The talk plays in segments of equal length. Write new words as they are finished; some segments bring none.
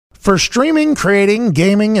For streaming, creating,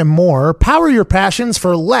 gaming, and more, power your passions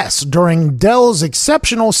for less during Dell's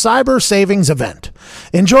exceptional Cyber Savings event.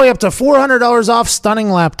 Enjoy up to $400 off stunning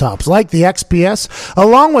laptops like the XPS,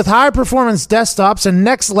 along with high-performance desktops and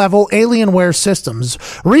next-level Alienware systems,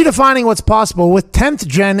 redefining what's possible with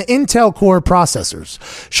 10th-gen Intel Core processors.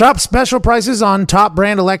 Shop special prices on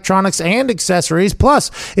top-brand electronics and accessories,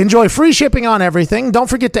 plus enjoy free shipping on everything. Don't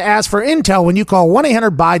forget to ask for Intel when you call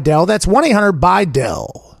 1-800-BUY-DELL. That's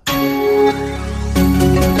 1-800-BUY-DELL.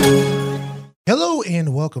 Hello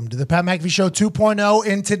and welcome to the Pat McAfee Show 2.0,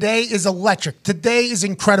 and today is electric. Today is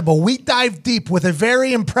incredible. We dive deep with a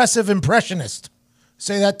very impressive impressionist.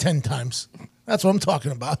 Say that 10 times. That's what I'm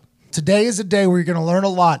talking about. Today is a day where you're going to learn a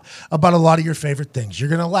lot about a lot of your favorite things. You're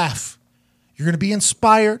going to laugh. You're going to be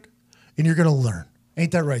inspired, and you're going to learn.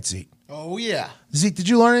 Ain't that right, Zeke? Oh, yeah. Zeke, did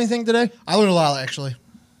you learn anything today? I learned a lot, actually.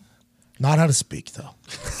 Not how to speak, though.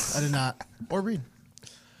 I did not. Or read.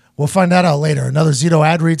 We'll find that out later. Another Zito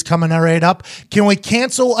ad read's coming right up. Can we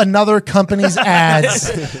cancel another company's ads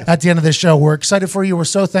at the end of this show? We're excited for you. We're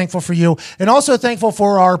so thankful for you. And also thankful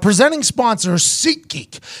for our presenting sponsor,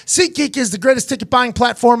 SeatGeek. SeatGeek is the greatest ticket buying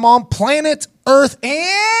platform on planet Earth and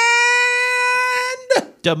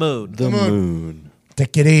the moon. The moon.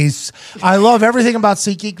 Ticketies. I love everything about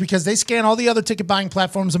SeatGeek because they scan all the other ticket buying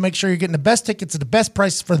platforms and make sure you're getting the best tickets at the best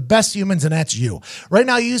price for the best humans, and that's you. Right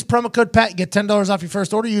now, you use promo code PAT, you get $10 off your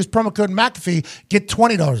first order. You use promo code McAfee, get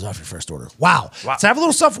 $20 off your first order. Wow. So have a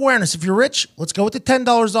little self-awareness. If you're rich, let's go with the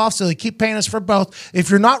 $10 off so they keep paying us for both. If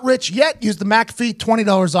you're not rich yet, use the McAfee,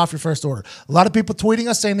 $20 off your first order. A lot of people tweeting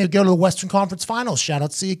us saying they go to the Western Conference Finals. Shout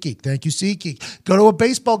out SeatGeek. Thank you, SeatGeek. Go to a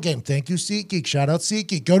baseball game. Thank you, SeatGeek. Shout out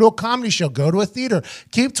SeatGeek. Go to a comedy show. Go to a theater.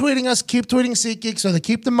 Keep tweeting us, keep tweeting SeatGeek so they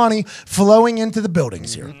keep the money flowing into the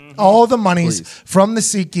buildings here. All the monies from the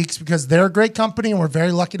SeatGeeks because they're a great company and we're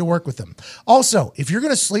very lucky to work with them. Also, if you're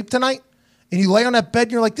going to sleep tonight and you lay on that bed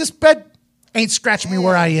and you're like, this bed ain't scratching me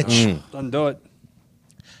where I itch. Don't do it.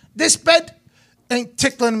 This bed ain't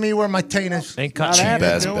tickling me where my taint is. Ain't cut you.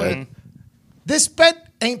 Best bed. This bed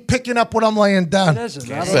ain't picking up what I'm laying down. Bed sucks.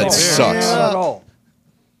 Not at all.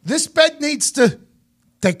 This bed needs to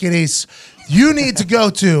take it easy. You need to go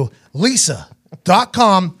to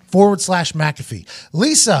lisa.com/McAfee.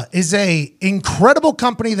 Lisa is a incredible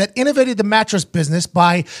company that innovated the mattress business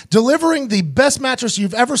by delivering the best mattress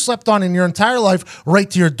you've ever slept on in your entire life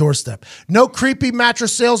right to your doorstep. No creepy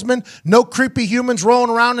mattress salesman, no creepy humans rolling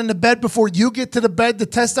around in the bed before you get to the bed to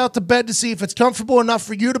test out the bed to see if it's comfortable enough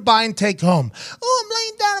for you to buy and take home. Oh, I'm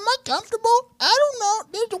laying down. Am I comfortable? I don't know.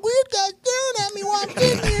 There's a weird guy staring at me while I'm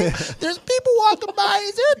sitting here. There's people walking by.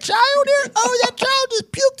 Is there a child here? Oh, that child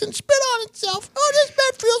just puked and spit on itself. Oh, this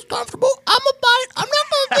bed feels comfortable. I'm going to buy it. I'm not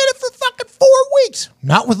going to get it for fucking 4 weeks.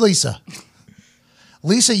 Not with Lisa.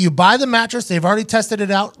 Lisa, you buy the mattress. They've already tested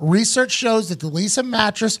it out. Research shows that the Lisa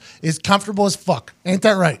mattress is comfortable as fuck. Ain't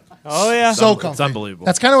that right? Oh, yeah. So comfortable. It's unbelievable.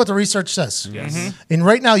 That's kind of what the research says. Yes. And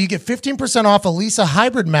right now, you get 15% off a Lisa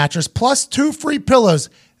hybrid mattress plus 2 free pillows.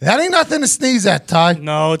 That ain't nothing to sneeze at, Ty.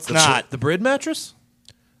 No, it's not. The Brid mattress?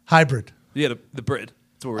 Hybrid. Yeah, the Brid.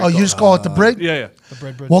 Oh, you just call it the Brid? Yeah. The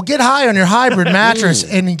bread. Well, get high on your hybrid mattress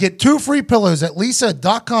and you get 2 free pillows at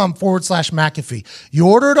lisa.com/McAfee. You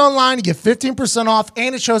order it online, you get 15% off,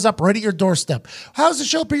 and it shows up right at your doorstep. How does it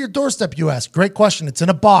show up at your doorstep, you ask? Great question. It's in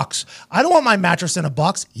a box. I don't want my mattress in a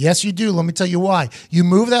box. Yes, you do. Let me tell you why. You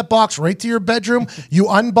move that box right to your bedroom, you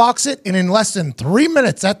unbox it, and in less than 3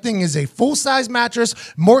 minutes, that thing is a full-size mattress,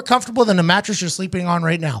 more comfortable than the mattress you're sleeping on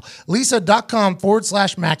right now.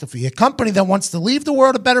 lisa.com/McAfee, a company that wants to leave the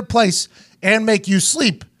world a better place and make you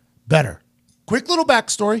sleep better. Quick little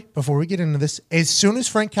backstory before we get into this. As soon as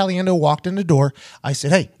Frank Caliendo walked in the door, I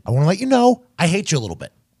said, hey, I want to let you know I hate you a little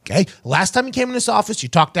bit. Okay? Last time you came in this office, you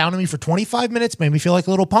talked down to me for 25 minutes, made me feel like a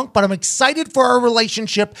little punk, but I'm excited for our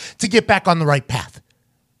relationship to get back on the right path.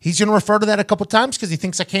 He's going to refer to that a couple times because he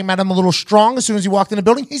thinks I came at him a little strong as soon as he walked in the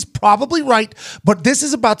building. He's probably right, but this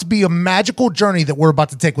is about to be a magical journey that we're about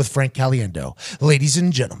to take with Frank Caliendo. Ladies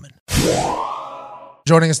and gentlemen.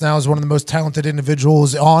 Joining us now is one of the most talented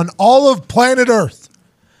individuals on all of planet Earth.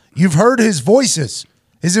 You've heard his voices,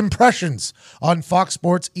 his impressions on Fox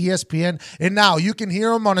Sports, ESPN, and now you can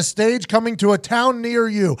hear him on a stage coming to a town near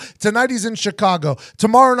you. Tonight he's in Chicago.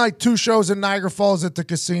 Tomorrow night, 2 shows in Niagara Falls at the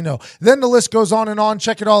casino. Then the list goes on and on.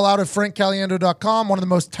 Check it all out at frankcaliendo.com, one of the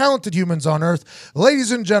most talented humans on earth.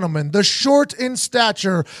 Ladies and gentlemen, the short in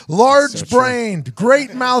stature, large-brained,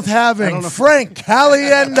 great mouth-having Frank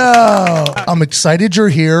Caliendo. I'm excited you're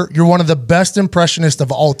here. You're one of the best impressionists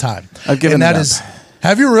of all time. I've given and that it is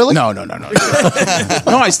Have you really? No. No,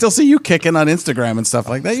 I still see you kicking on Instagram and stuff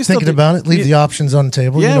like that. You Thinking still about it? Leave the options on the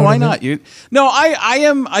table. Yeah, you know why what I mean? not?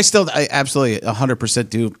 I absolutely 100%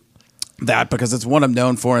 do that because it's what I'm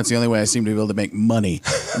known for. And it's the only way I seem to be able to make money.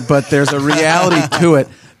 But there's a reality to it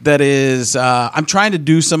that is, I'm trying to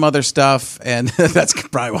do some other stuff, and that's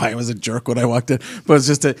probably why I was a jerk when I walked in. But it's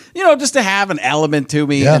just to have an element to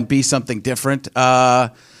me and be something different.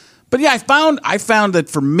 But yeah, I found that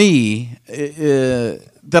for me,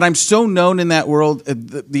 that I'm so known in that world,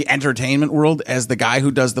 the entertainment world, as the guy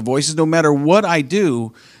who does the voices, no matter what I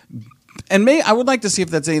do. And I would like to see if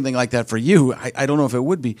that's anything like that for you. I don't know if it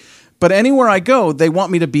would be. But anywhere I go, they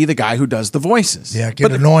want me to be the guy who does the voices. Yeah,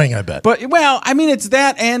 annoying, I bet. But, it's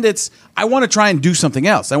that, and I want to try and do something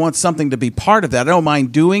else. I want something to be part of that. I don't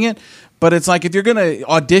mind doing it, but it's like if you're going to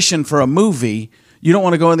audition for a movie, you don't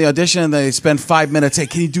want to go in the audition and they spend 5 minutes. Hey,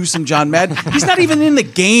 can you do some John Madden? He's not even in the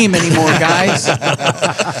game anymore, guys.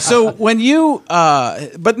 So when you,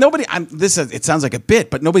 but nobody, it sounds like a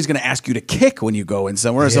bit, but nobody's going to ask you to kick when you go in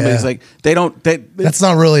somewhere. Somebody's like, that's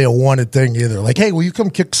not really a wanted thing either. Like, hey, will you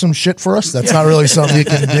come kick some shit for us? That's not really something you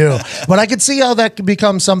can do. But I could see how that could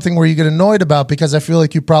become something where you get annoyed about, because I feel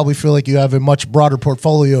like you probably feel like you have a much broader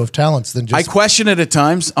portfolio of talents than just. I question it at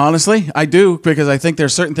times, honestly. I do, because I think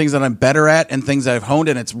there's certain things that I'm better at and things that I've honed,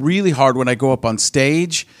 and it's really hard when I go up on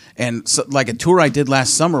stage. And so, like a tour I did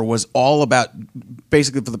last summer was all about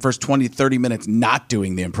basically for the first 20, 30 minutes not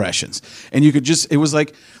doing the impressions. And you could it was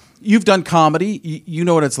like, you've done comedy, you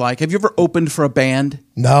know what it's like. Have you ever opened for a band?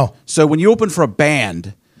 No. So when you open for a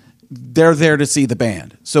band, they're there to see the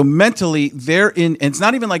band. So mentally, and it's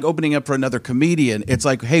not even like opening up for another comedian. It's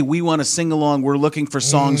like, hey, we want to sing along. We're looking for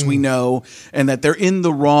songs we know, and that they're in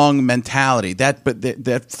the wrong mentality.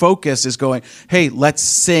 That focus is going, hey, let's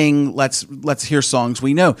sing. Let's hear songs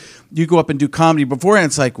we know. You go up and do comedy beforehand.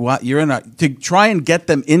 It's like, what? You're to try and get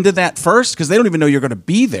them into that first, because they don't even know you're going to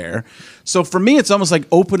be there. So for me, it's almost like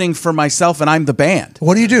opening for myself, and I'm the band.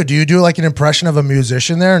 What do you do? Do you do like an impression of a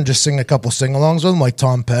musician there and just sing a couple sing-alongs with them, like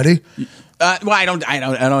Tom Petty? I don't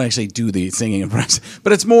actually do the singing impression,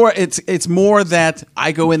 but it's more that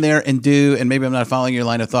I go in there and do, and maybe I'm not following your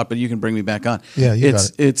line of thought, but you can bring me back on. Yeah,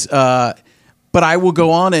 got it. But I will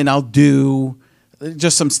go on and I'll do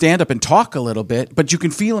just some stand up and talk a little bit, but you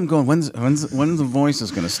can feel him going, when's the voice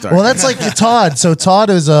is going to start? Well, that's like Todd. So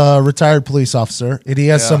Todd is a retired police officer, and he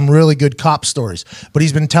has some really good cop stories, but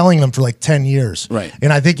he's been telling them for like 10 years. Right.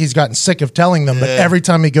 And I think he's gotten sick of telling them, but every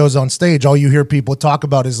time he goes on stage, all you hear people talk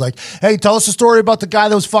about is like, hey, tell us a story about the guy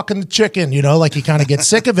that was fucking the chicken, like he kind of gets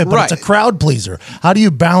sick of it, but Right. it's a crowd pleaser. How do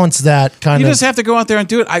you balance that kind of? You just have to go out there and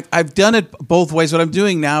do it. I've done it both ways. What I'm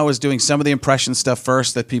doing now is doing some of the impression stuff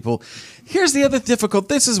first that people... Here's the other difficult.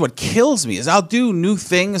 This is what kills me is I'll do new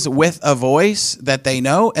things with a voice that they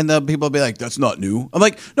know, and the people will be like, "That's not new." I'm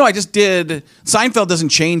like, "No, I just did." Seinfeld doesn't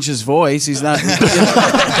change his voice. He's not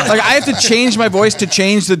like I have to change my voice to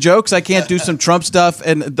change the jokes. I can't do some Trump stuff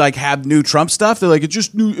and like have new Trump stuff. They're like, "It's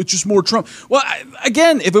just new. It's just more Trump." Well,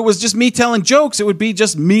 again, if it was just me telling jokes, it would be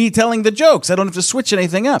just me telling the jokes. I don't have to switch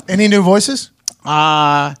anything up. Any new voices?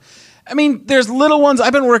 I mean, there's little ones.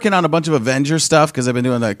 I've been working on a bunch of Avengers stuff because I've been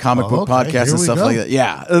doing the comic book podcast Here and we stuff go. like that.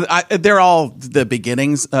 Yeah, they're all the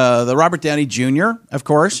beginnings. The Robert Downey Jr., of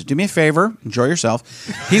course. Do me a favor, enjoy yourself.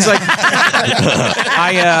 He's like,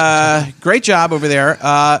 great job over there.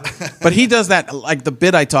 But he does that, like the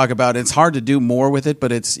bit I talk about. It's hard to do more with it,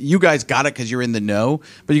 but you guys got it because you're in the know.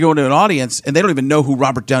 But you go into an audience and they don't even know who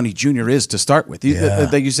Robert Downey Jr. is to start with.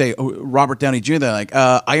 You say Robert Downey Jr., they're like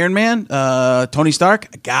Iron Man, Tony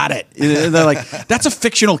Stark. Got it. They're like, that's a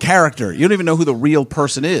fictional character. You don't even know who the real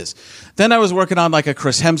person is. Then I was working on like a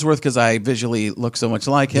Chris Hemsworth because I visually look so much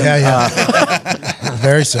like him. Yeah.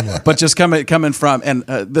 Very similar. But just coming from, and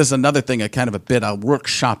there's another thing, a kind of a bit, I'll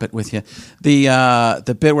workshop it with you.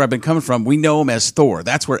 The bit where I've been coming from, we know him as Thor.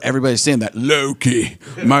 That's where everybody's saying that, Loki,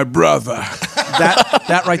 my brother.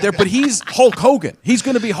 that right there. But he's Hulk Hogan. He's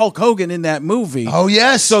going to be Hulk Hogan in that movie. Oh,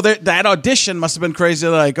 yes. So that audition must have been crazy.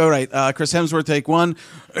 Like, all right, Chris Hemsworth, take one.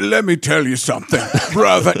 Let me tell you something,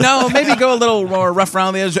 brother. No, maybe go a little more rough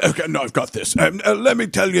around the edge. Okay, no, I've got this. Let me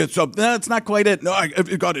tell you something. No, it's not quite it. No,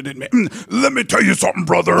 I've got it in me. Let me tell you something,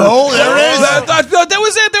 brother. Oh, there it is. That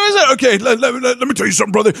was it. Okay, let me tell you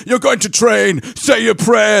something, brother. You're going to train, say your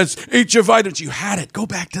prayers, eat your vitamins. You had it. Go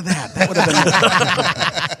back to that. That would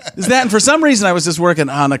have been Is that? And for some reason, I was just working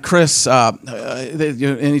on a Chris.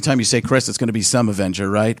 Anytime you say Chris, it's going to be some Avenger,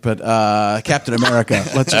 right? But Captain America.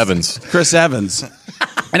 Evans. Chris Evans.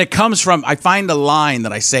 And it comes from, I find a line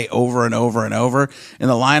that I say over and over and over. And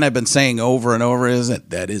the line I've been saying over and over is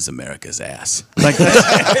that is America's ass. Like,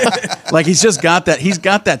 like he's just got that. He's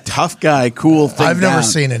got that tough guy, cool thing. I've never down.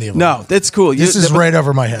 seen any of them. No, that's cool. This is right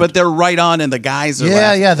over my head. But they're right on, and the guys are Yeah,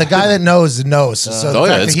 laughing. yeah. The guy that knows. So the oh,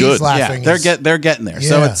 yeah, fact it's that good. he's laughing. Yeah, is- they're getting there.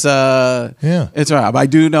 So Yeah. it's Yeah. it's all right. But I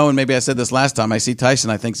do know, and maybe I said this last time. I see Tyson.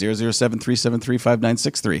 I think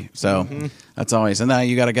 007-373-5963. So that's always. And now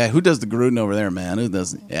you got a guy who does the Gruden over there, man. Who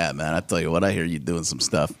does? Yeah, man. I tell you what, I hear you doing some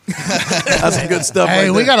stuff. That's some good stuff. Hey,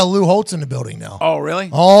 right we there. got a Lou Holtz in the building now. Oh, really?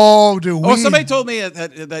 Oh, dude. Oh, somebody told me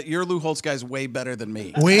that your Lou Holtz guy's way better than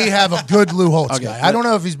me. We have a good Lou Holtz Okay, guy. good. I don't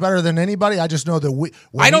know if he's better than anybody. I just know that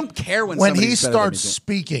I don't care when he somebody's better than starts me, too.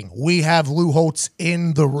 speaking, we have Lou Holtz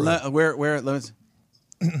in the room. Where? Let's.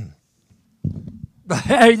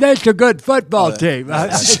 Hey, that's a good football team.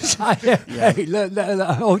 Listen, I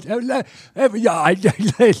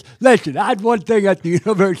had one thing at the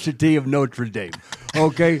University of Notre Dame.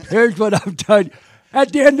 Okay, here's what I'm telling you.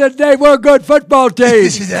 At the end of the day, we're a good football team.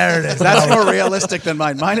 There it is. That's more realistic than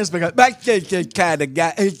mine. Mine is because that's just the kind of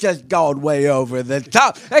guy. He's just gone way over the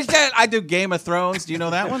top. I do Game of Thrones. Do you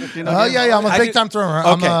know that one? Do you know Oh, Game- yeah. I'm a I big do- time thrower.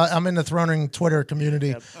 Okay. I'm in the Throning Twitter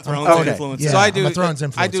community. Thrones Okay. influencer. Yeah, so I I'm do. a Thrones I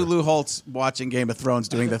influencer. do Lou Holtz watching Game of Thrones,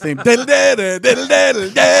 doing the theme. Diddle diddle diddle diddle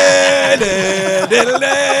diddle diddle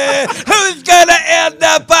diddle. Who's gonna end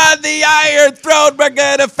up on the Iron Throne? We're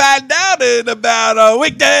gonna find out in about a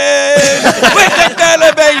week. We're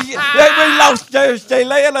gonna be. We lost Cersei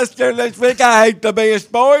Lannister this week. I hate to be a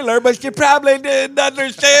spoiler, but you probably didn't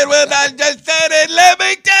understand what I just said. And let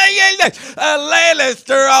me tell you this: a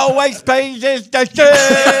Lannister always pays his destiny.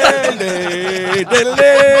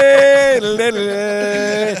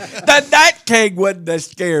 The Night King wouldn't have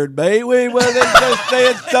scared me. We would have just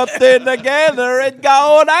said something together and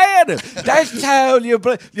gone at it. That's how you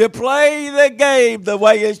play. You play the game the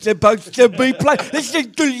way it's supposed to be played.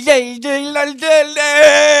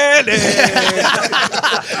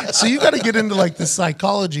 So you got to get into like the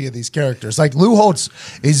psychology of these characters. Like Lou Holtz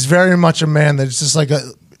is very much a man that's just like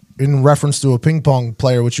in reference to a ping pong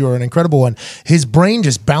player, which you are an incredible one. His brain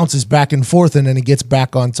just bounces back and forth, and then he gets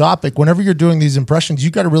back on topic. Whenever you're doing these impressions,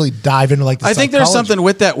 you got to really dive into like the I think there's psychology. something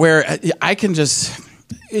with that where I can just.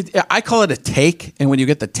 I call it a take, and when you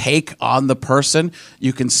get the take on the person,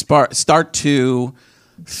 you can start to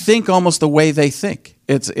think almost the way they think.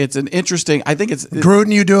 It's an interesting. I think it's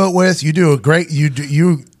Gruden. You do it with. You do a great.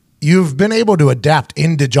 You've been able to adapt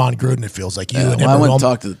into John Gruden. It feels like you and him. I are went all- and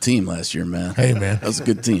talked to the team last year, man. Hey, man. That was a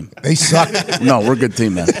good team. They suck. No, we're a good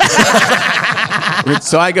team, man.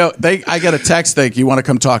 So I got a text like, you want to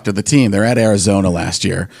come talk to the team? They're at Arizona last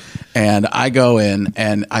year. And I go in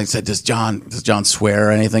and I said, does John swear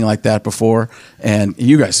or anything like that before? And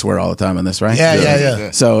you guys swear all the time on this, right?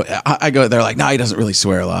 Yeah. So I go, they're like, no, he doesn't really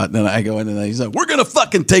swear a lot. And then I go in and he's like, we're going to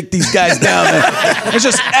fucking take these guys down. It's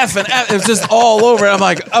just effing. It's just all over. I'm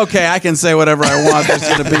like, okay, I can say whatever I want. There's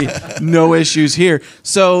going to be no issues here.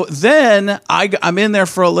 So then I'm in there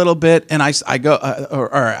for a little bit and I go,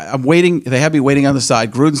 or I'm waiting. They have me waiting on the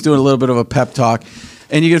side. Gruden's doing a little bit of a pep talk.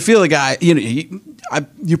 And you can feel the guy,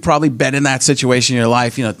 you've probably been in that situation in your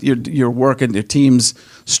life. You know, you're working, your team's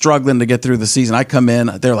struggling to get through the season. I come in,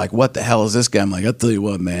 they're like, what the hell is this guy? I'm like, I'll tell you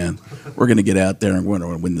what, man, we're going to get out there and we're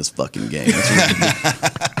going to win this fucking game.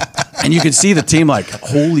 And you can see the team like,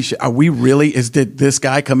 holy shit, are we really? Did this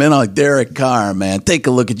guy come in? I'm like, Derek Carr, man, take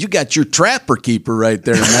a look at you. Got your trapper keeper right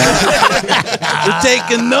there, man. You're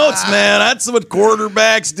taking notes, man. That's what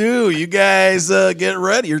quarterbacks do. You guys get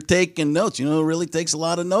ready. You're taking notes. You know who really takes a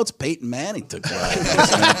lot of notes? Peyton Manning took a lot of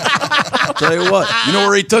notes, man. I'll tell you what. You know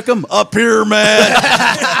where he took them? Up here, man.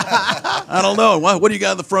 I don't know. What do you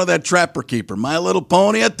got in the front of that trapper keeper? My Little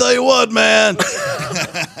Pony? I tell you what, man.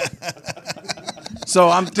 So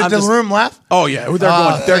Did the room laugh? Oh yeah,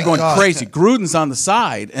 they're thank going God. crazy. Gruden's on the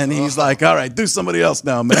side, and he's like, "All right, do somebody else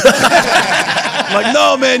now, man." I'm like,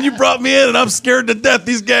 no, man, you brought me in, and I'm scared to death.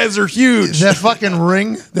 These guys are huge. That fucking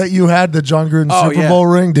ring that you had, the John Gruden Oh, Super yeah. Bowl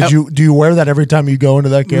ring. Do you wear that every time you go into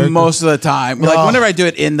that character? Most of the time, Oh. like whenever I do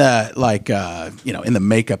it in the in the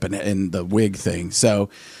makeup and in the wig thing. So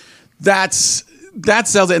that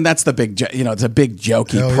sells it, and that's the big, it's a big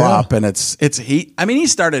jokey Hell prop, and he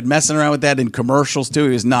started messing around with that in commercials too.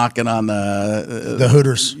 He was knocking on the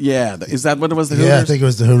Hooters. yeah, is that what it was? The Hooters? Yeah, I think it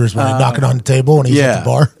was the Hooters when knocking on the table when he was at the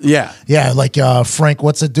bar. Yeah. Yeah, like Frank,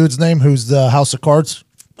 what's the dude's name? Who's the House of Cards?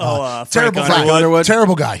 Frank Terrible guy. Underwood.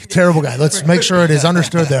 Terrible guy. Let's make sure it is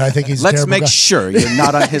understood there. I think he's a Let's terrible make guy. sure you're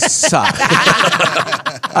not on his side.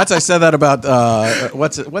 I said that about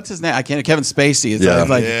what's his name? I can't. Kevin Spacey. It's Yeah.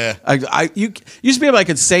 like Yeah. I used to be able I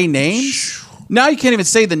could say names. Now you can't even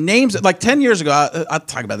say the names. Like 10 years ago, I'll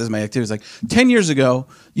talk about this in my activities. Like 10 years ago,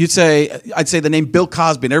 I'd say the name Bill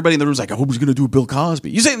Cosby, and everybody in the room's like, I hope he's going to do a Bill Cosby.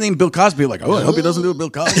 You say the name Bill Cosby, like, oh, I hope he doesn't do a Bill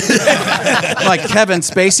Cosby. Like Kevin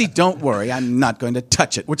Spacey, don't worry, I'm not going to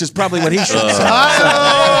touch it, which is probably what he should say.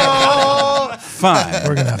 Fine.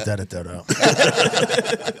 We're going to have to edit that out.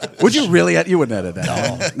 Would you really? You wouldn't edit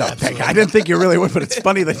that. No, I didn't think you really would, but it's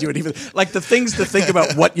funny that you would even, like the things to think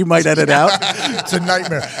about what you might edit out. It's a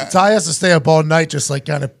nightmare. Ty has to stay up all night just like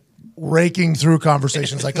kind of raking through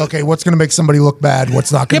conversations like, okay, what's going to make somebody look bad?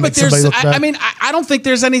 What's not going to make somebody look bad? I mean, I don't think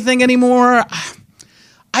there's anything anymore.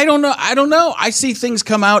 I don't know. I see things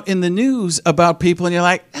come out in the news about people, and you're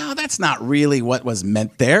like, oh, that's not really what was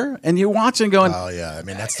meant there. And you're watching going, oh, yeah. I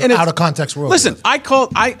mean, that's the out of context world. Listen,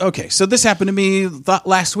 okay, so this happened to me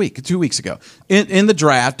last week, 2 weeks ago. In the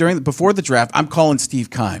draft, before the draft, I'm calling Steve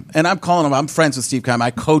Keim. And I'm calling him, I'm friends with Steve Keim.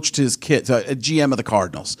 I coached his kids, a GM of the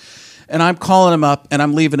Cardinals. And I'm calling him up, and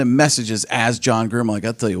I'm leaving him messages as John Grimm. Like,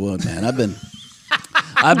 I'll tell you what, man,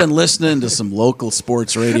 I've been listening to some local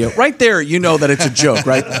sports radio. Right there, you know that it's a joke,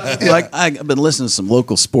 right? Like, I've been listening to some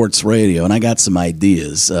local sports radio, and I got some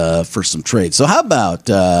ideas for some trades. So how about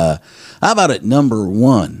at number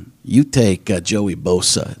 1, you take Joey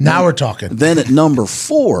Bosa. Now we're talking. Then at number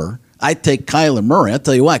 4, I take Kyler Murray. I'll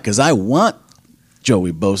tell you why, because I want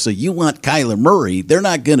Joey Bosa. You want Kyler Murray. They're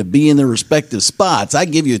not going to be in their respective spots. I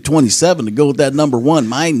give you a 27 to go with that number 1.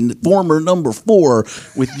 My former number 4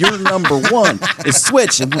 with your number 1 is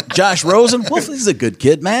switch. And Josh Rosen, well, he's a good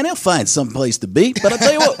kid, man. He'll find some place to be. But I'll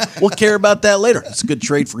tell you what, we'll care about that later. It's a good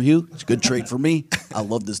trade for you. It's a good trade for me. I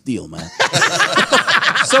love this deal, man.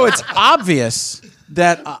 So it's obvious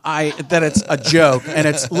that it's a joke, and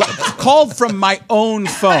it's called from my own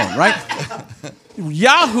phone, right?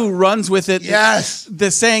 Yahoo runs with it. Yes.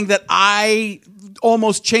 The saying that I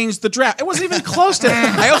almost changed the draft. It wasn't even close to it.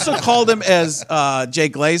 I also called him as Jay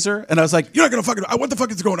Glazer, and I was like, "You're not gonna fucking. What the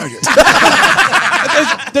fuck is going on here?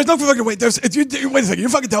 there's no fucking wait. Wait a second. You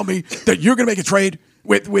fucking tell me that you're gonna make a trade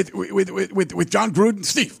with John Gruden,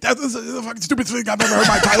 Steve. That's the fucking stupid thing I've ever heard in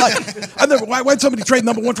my entire life. Why'd somebody trade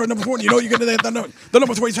number 1 for number 4? And you know you're gonna the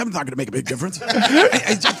number 27 is not gonna make a big difference.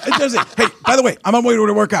 Hey, by the way, I'm on my way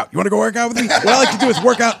to work out. You want to go work out with me? What I like to do is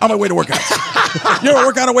work out on my way to work out. You know,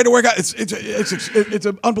 work out on my way to work out. It's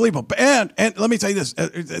unbelievable. And let me tell you this.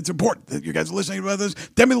 It's important that you guys are listening about this.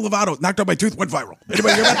 Demi Lovato knocked out my tooth, went viral.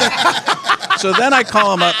 Anybody hear about that? So then I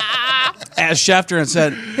call him up as Schefter and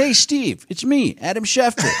said, "Hey, Steve, it's me, Adam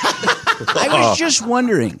Schefter. I was just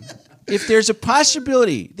wondering if there's a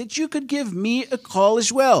possibility that you could give me a call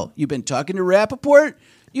as well. You've been talking to Rappaport.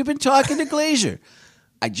 You've been talking to Glazer.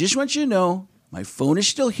 I just want you to know my phone is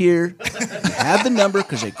still here. You have the number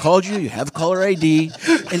because I called you. You have caller ID,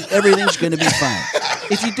 and everything's going to be fine.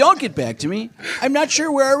 If you don't get back to me, I'm not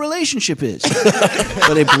sure where our relationship is.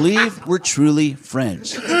 But I believe we're truly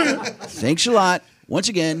friends. Thanks a lot. Once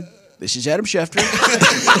again, this is Adam Schefter.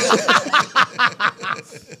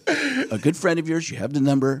 A good friend of yours. You have the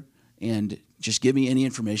number. And just give me any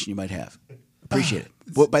information you might have. Appreciate it.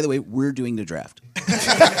 Well, by the way, we're doing the draft."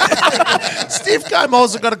 Steve Keim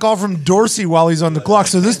also got a call from Dorsey while he's on the clock,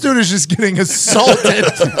 so this dude is just getting assaulted.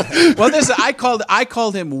 Well, I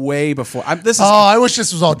called him way before. I wish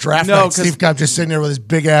this was all draft night. Steve Keim just sitting there with his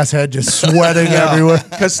big ass head, just sweating everywhere.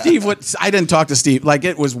 Because Steve, I didn't talk to Steve. Like,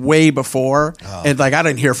 it was way before, and like I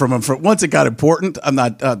didn't hear from him once it got important. I'm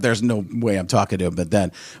not. There's no way I'm talking to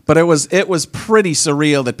him. But it was pretty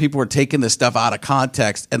surreal that people were taking this stuff out of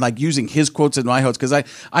context and like using his quotes in my quotes. Because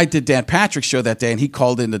I did Dan Patrick's show that day, and he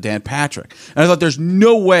called into Dan Patrick, and I thought there's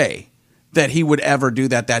no way that he would ever do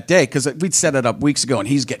that day because we'd set it up weeks ago, and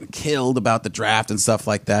he's getting killed about the draft and stuff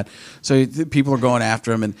like that. So people are going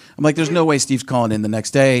after him, and I'm like, there's no way Steve's calling in the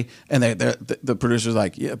next day. And the producer's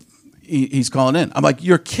like, yeah, he's calling in. I'm like,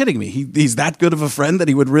 you're kidding me. He's that good of a friend that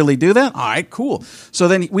he would really do that? All right, cool. So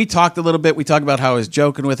then we talked a little bit. We talked about how I was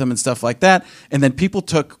joking with him and stuff like that. And then people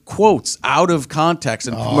took quotes out of context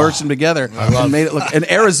and merged them together and made it look.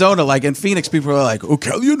 In Arizona, like in Phoenix, people were like, "Oh,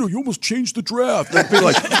 Caliendo, you almost changed the draft." And people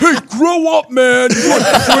like, "Hey, grow up, man. You want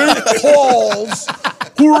great calls.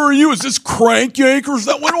 Who are you? Is this Crank Yankers?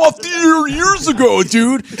 That went off the air years ago,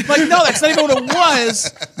 dude." Like, no, that's not even what it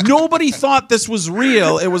was. Nobody thought this was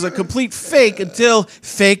real. It was a complete fake until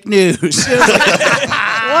fake news. It was like,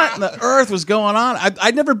 what in the earth was going on?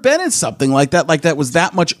 I'd never been in something like that was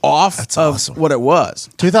that much off of what it was.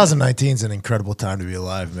 2019 is an incredible time to be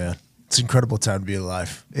alive, man. It's an incredible time to be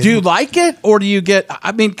alive. Do you like it, or do you get?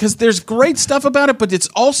 I mean, because there's great stuff about it, but it's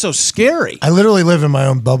also scary. I literally live in my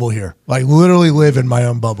own bubble here. Like literally live in my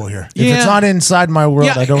own bubble here. If Yeah. it's not inside my world,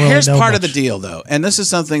 I don't really know. Here's part of much. the deal, though, and this is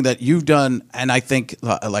something that you've done, and I think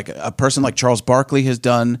like a person like Charles Barkley has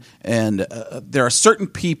done, and there are certain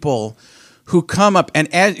people who come up, and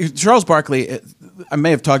Charles Barkley, I may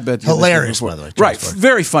have talked about Hilarious, before. by the way, Charles right? Barkley.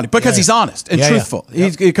 Very funny because he's honest and Yeah, truthful. yeah.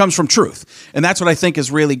 He comes from truth, and that's what I think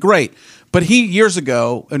is really great. But he years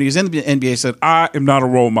ago, when he was in the NBA, said, "I am not a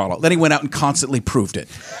role model." Then he went out and constantly proved it,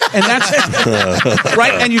 and that's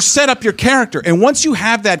right. And you set up your character, and once you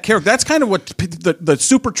have that character, that's kind of what the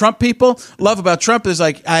super Trump people love about Trump is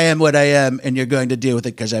like, "I am what I am, and you're going to deal with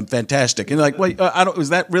it because I'm fantastic." And you're like, "Wait, I don't." Is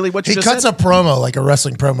that really what you He just cuts said? a promo like a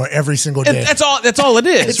wrestling promo every single day. And that's all. That's all it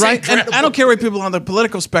is, It's right? incredible. And I don't care what people on the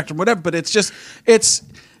political spectrum, whatever. But it's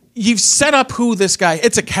you've set up who this guy.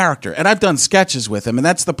 It's a character, and I've done sketches with him, and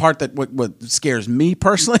that's the part that what scares me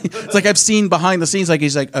personally. It's like I've seen behind the scenes, like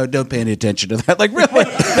he's like, "Oh, don't pay any attention to that." Like really,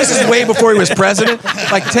 this is way before he was president.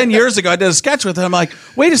 Like 10 years ago, I did a sketch with him. I'm like,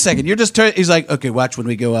 "Wait a second, you're just." He's like, "Okay, watch when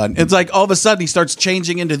we go on." It's like all of a sudden he starts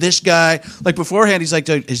changing into this guy. Like beforehand, he's like,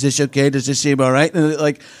 "Is this okay? Does this seem all right?" And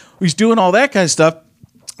like he's doing all that kind of stuff.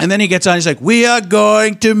 And then he gets on, he's like, "We are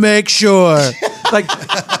going to make sure." Like,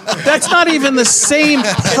 that's not even the same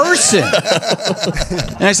person.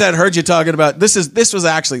 And I said, "I heard you talking about, this was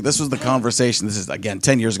the conversation. This is, again,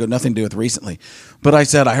 10 years ago, nothing to do with recently. But I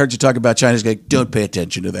said, "I heard you talk about China." He's like, "Don't pay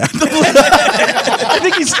attention to that." I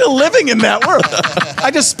think he's still living in that world. I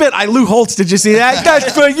just spit. Lou Holtz, did you see that?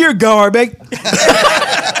 That's for you, garbage.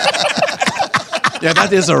 Yeah,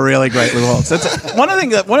 that is a really great Lou Holtz. That's one of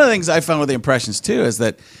the things I found with the impressions too is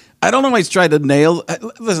that I don't always try to nail.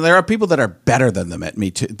 Listen, there are people that are better than them at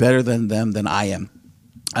me too, better than them than I am.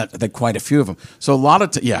 Quite a few of them. So a lot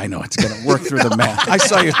of yeah, I know it's going to work through the math. I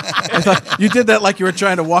saw you. I thought you did that like you were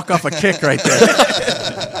trying to walk off a kick right there.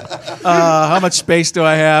 How much space do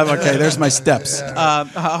I have? Okay, there's my steps.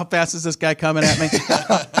 How fast is this guy coming at me?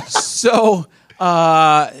 So. Well,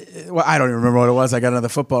 I don't even remember what it was. I got another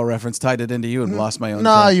football reference, tied it into you, and lost my own.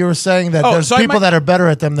 No, train. you were saying that Oh, there's so people that are better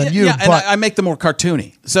at them than you. Yeah, and but I make them more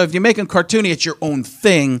cartoony. So if you make them cartoony, it's your own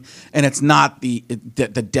thing, and it's not the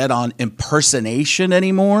dead-on impersonation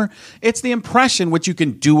anymore. It's the impression, which you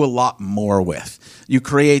can do a lot more with. You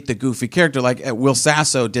create the goofy character, like Will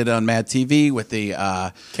Sasso did on Mad TV with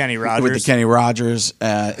the Kenny Rogers. With the Kenny Rogers,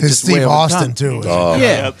 his just way Steve over Austin time. too. Oh,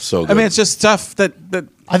 Yeah, so I good. mean, it's just stuff that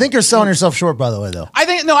I think you're selling yourself short, by the way, though. I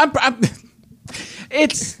think. No, I'm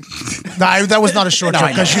it's. No, that was not a short No, joke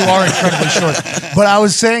I know. because you are incredibly short. But I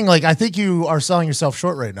was saying, like, I think you are selling yourself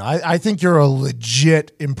short right now. I think you're a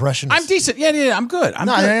legit impressionist. I'm decent. Yeah, I'm good. No,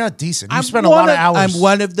 good. you're not decent. You I'm spend a lot of hours. I'm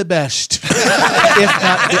one of the best. If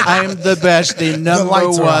not, I'm the best, the number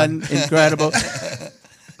lights are one. Incredible.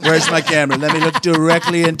 Where's my camera? Let me look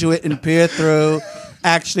directly into it and peer through.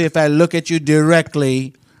 Actually, if I look at you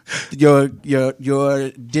directly, your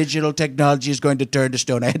digital technology is going to turn to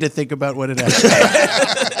stone. I had to think about what it actually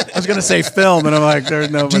I was going to say film, and I'm like, there's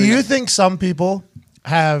nobody. Do you think some people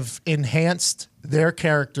have enhanced their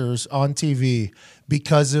characters on TV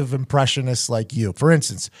because of impressionists like you? For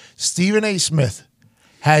instance, Stephen A. Smith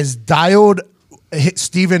has dialed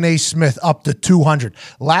Stephen A. Smith up to 200.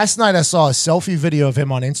 Last night I saw a selfie video of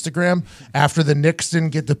him on Instagram after the Knicks didn't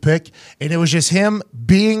get the pick, and it was just him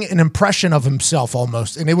being an impression of himself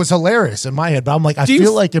almost, and it was hilarious in my head. But I'm like, I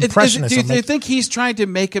feel like impressionists. Do you think he's trying to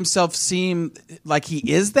make himself seem like he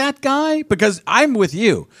is that guy? Because I'm with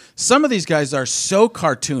you. Some of these guys are so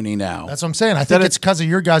cartoony now. That's what I'm saying. I think it's because of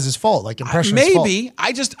your guys' fault, like impressionists' fault. Maybe.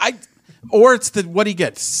 Or it's what he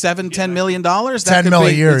gets, $10 million? $10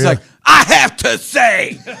 million a year. It's like, I have to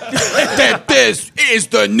say that this is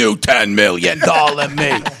the new $10 million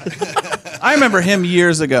me. I remember him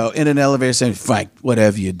years ago in an elevator saying, "Frank,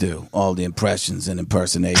 whatever you do, all the impressions and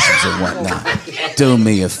impersonations and whatnot, do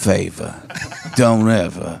me a favor. Don't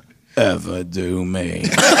ever do me."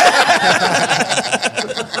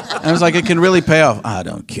 I was like, it can really pay off. I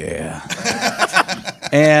don't care.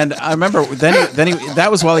 And I remember then he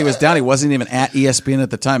that was while he was down. He wasn't even at ESPN at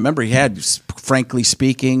the time. Remember, he had Frankly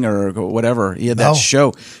Speaking or whatever. He had that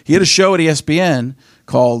show. He had a show at ESPN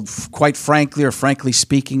called Quite Frankly or Frankly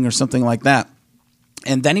Speaking or something like that.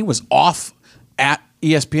 And then he was off at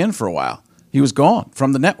ESPN for a while. He was gone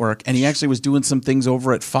from the network, and he actually was doing some things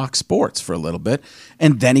over at Fox Sports for a little bit.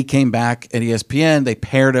 And then he came back at ESPN. They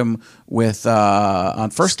paired him with on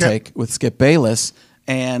First Take with Skip Bayless.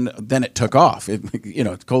 And then it took off.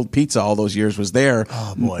 Cold Pizza all those years was there.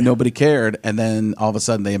 Oh, boy. Nobody cared. And then all of a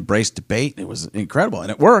sudden they embraced debate. It was incredible. And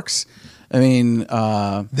it works. I mean...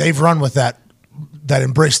 they've run with that that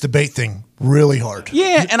embrace debate thing really hard.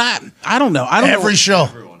 Yeah, and I don't know. I don't Every know.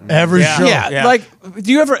 show. Every show. Yeah, like,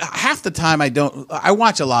 do you ever? Half the time, I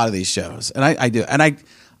watch a lot of these shows, and I do, and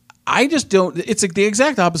I just don't. It's the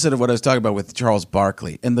exact opposite of what I was talking about with Charles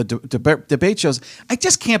Barkley and the debate shows. I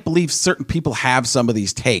just can't believe certain people have some of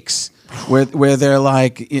these takes where they're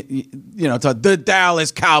like, the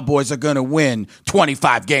Dallas Cowboys are going to win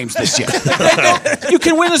 25 games this year. You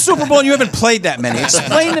can win the Super Bowl and you haven't played that many.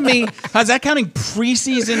 Explain to me, how's that counting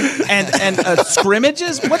preseason and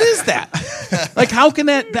scrimmages? What is that? Like, how can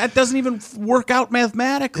that doesn't even work out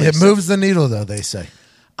mathematically? It moves the needle, though, they say.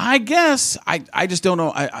 I guess. I just don't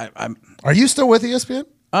know. I'm. Are you still with ESPN?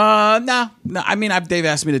 No. I mean, they've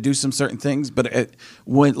asked me to do some certain things, but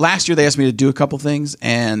last year they asked me to do a couple things,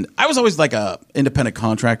 and I was always like a independent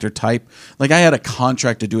contractor type. Like, I had a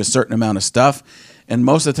contract to do a certain amount of stuff, and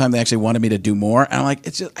most of the time they actually wanted me to do more. And I'm like,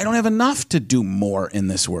 I don't have enough to do more in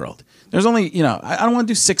this world. There's only, I don't want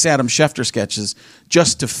to do 6 Adam Schefter sketches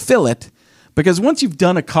just to fill it, because once you've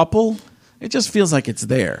done a couple, it just feels like it's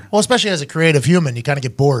there. Well, especially as a creative human, you kind of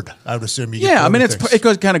get bored. I would assume you get Yeah, I bored mean, with things.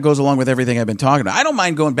 it kind of goes along with everything I've been talking about. I don't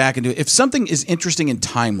mind going back and do it. If something is interesting and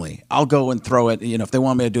timely, I'll go and throw it. If they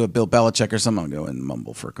want me to do a Bill Belichick or something, I'll go and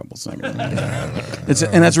mumble for a couple seconds.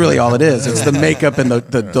 And that's really all it is. It's the makeup and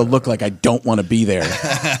the look like I don't want to be there.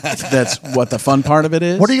 That's what the fun part of it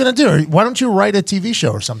is. What are you going to do? Why don't you write a TV show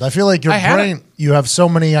or something? I feel like your brain, you have so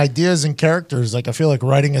many ideas and characters. Like, I feel like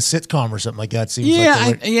writing a sitcom or something like that seems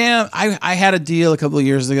like I had a deal a couple of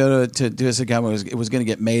years ago to do a sitcom. It was going to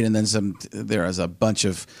get made, and then there was a bunch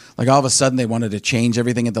of, like, all of a sudden they wanted to change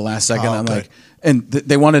everything at the last second. I'm like, and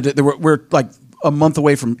they wanted to, we're like a month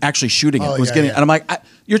away from actually shooting it. And I'm like,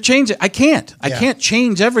 you're changing. I can't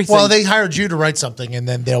change everything. Well, they hired you to write something, and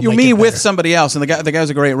then they'll make me it with better. somebody else, and the guy's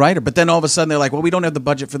a great writer. But then all of a sudden they're like, well, we don't have the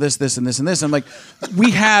budget for this, and this, and this. I'm like,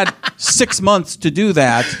 we had 6 months to do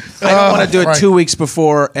that. I don't want to do it 2 weeks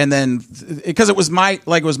before, and then because it was my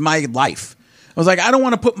life. I was like, I don't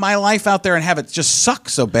want to put my life out there and have it just suck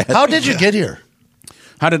so bad. How did you get here?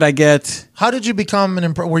 How did I get? How did you become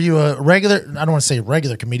were you a regular, I don't want to say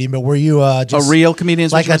regular comedian, but were you just a real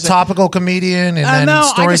comedian? Like a topical comedian and then no,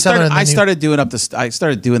 storyteller? I started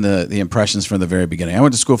doing the impressions from the very beginning. I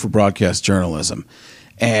went to school for broadcast journalism.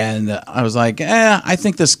 And I was like, I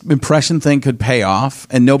think this impression thing could pay off.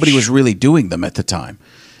 And nobody was really doing them at the time.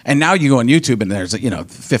 And now you go on YouTube and there's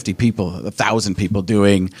 50 people, 1,000 people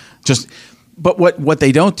doing just... But what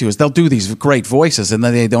they don't do is they'll do these great voices, and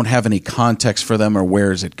then they don't have any context for them or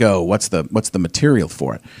where does it go? What's the material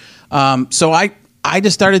for it? So I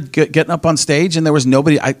just started getting up on stage, and there was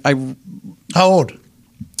nobody. How old?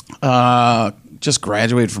 Just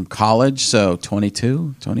graduated from college, so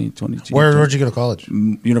 22. Where'd you go to college?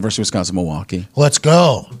 University of Wisconsin-Milwaukee. Let's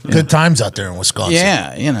go. Yeah. Good times out there in Wisconsin.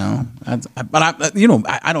 Yeah, but I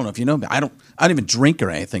don't know if you know me. I don't even drink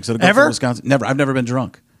or anything. So to go to Wisconsin, never. I've never been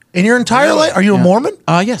drunk. In your entire life? Are you a Mormon?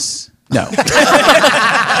 Yes. No. No,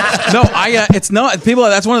 it's not. People,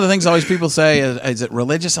 that's one of the things always people say, is it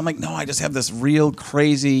religious? I'm like, no, I just have this real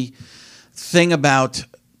crazy thing about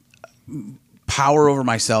power over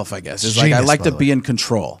myself, I guess. It's like I like to be in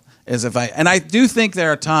control. And I do think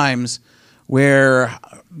there are times where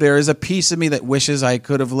there is a piece of me that wishes I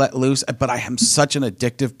could have let loose, but I am such an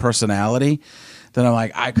addictive personality that I'm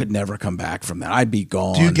like, I could never come back from that. I'd be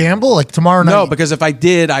gone. Do you gamble like tomorrow night? No, because if I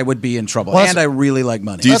did, I would be in trouble. And I really like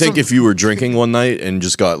money. Do you think if you were drinking one night and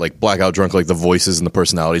just got like blackout drunk, like the voices and the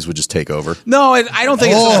personalities would just take over? No, I don't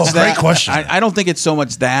think it's so much that. Great question. I don't think it's so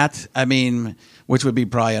much that. I mean, which would be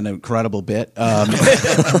probably an incredible bit.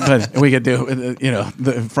 But we could do,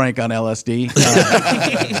 the Frank on LSD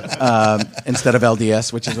instead of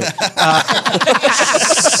LDS, which is what.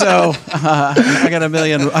 So I got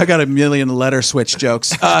a million letter switch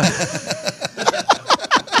jokes.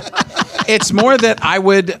 It's more that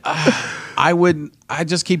I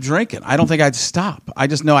just keep drinking. I don't think I'd stop. I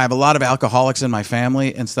just know I have a lot of alcoholics in my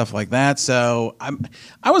family and stuff like that. So I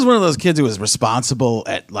was one of those kids who was responsible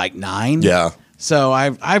at like 9. Yeah. So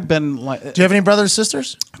I've been like. Do you have any brothers or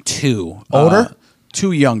sisters? 2. Older?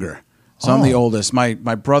 2 younger. So I'm the oldest. My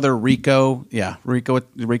brother Rico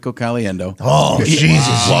Caliendo. Oh,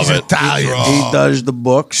 Jesus. Love He's it. Italian. He does the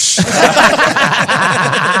books.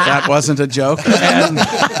 That wasn't a joke.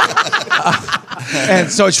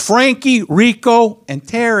 And so it's Frankie, Rico, and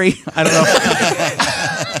Terry. I don't know.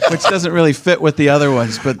 Which doesn't really fit with the other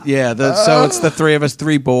ones. But yeah, so it's the 3 of us,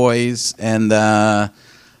 3 boys. And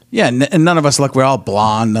Yeah, and none of us look. We're all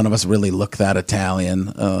blonde. None of us really look that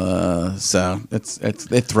Italian. So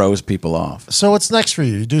it throws people off. So what's next for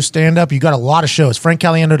you? You do stand up. You got a lot of shows.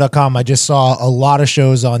 FrankCaliendo.com. I just saw a lot of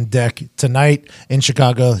shows on deck tonight in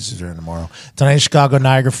Chicago. This is airing tomorrow. Tonight in Chicago,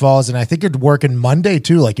 Niagara Falls, and I think you're working Monday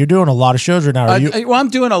too. Like you're doing a lot of shows right now. Are you? Well, I'm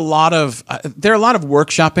doing a lot of. There are a lot of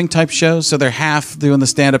workshopping type shows. So they're half doing the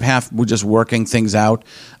stand up, half we're just working things out.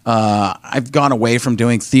 I've gone away from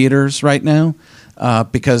doing theaters right now.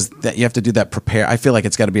 Because you have to do that prepare. I feel like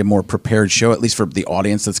it's got to be a more prepared show, at least for the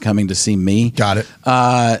audience that's coming to see me. Got it.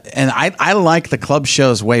 And I like the club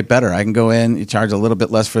shows way better. I can go in, you charge a little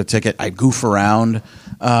bit less for a ticket. I goof around.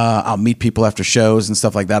 I'll meet people after shows and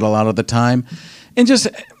stuff like that a lot of the time. And just,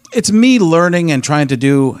 it's me learning and trying to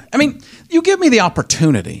do, I mean, you give me the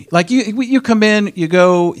opportunity. Like you come in, you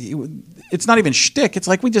go, it's not even shtick. It's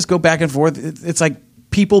like we just go back and forth. It's like,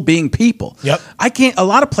 people being people. Yep. I can't. A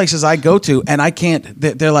lot of places I go to, and I can't.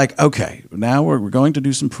 They're like, okay, now we're going to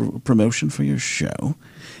do some promotion for your show,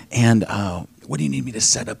 and what do you need me to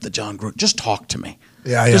set up the John Gruden? Just talk to me.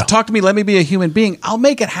 Yeah. Just talk to me. Let me be a human being. I'll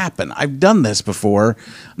make it happen. I've done this before.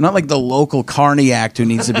 I'm not like the local carny act who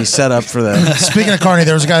needs to be set up for that. Speaking of carny,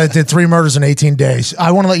 there was a guy that did 3 murders in 18 days.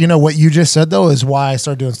 I want to let you know what you just said, though, is why I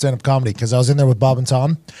started doing stand-up comedy, because I was in there with Bob and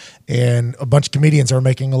Tom, and a bunch of comedians that were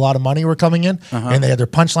making a lot of money were coming in, and they had their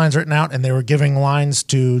punchlines written out, and they were giving lines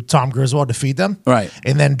to Tom Griswold to feed them. Right.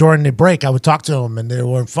 And then during the break, I would talk to them, and they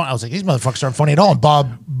weren't fun. I was like, these motherfuckers aren't funny at all. And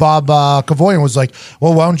Bob Kavoyan was like,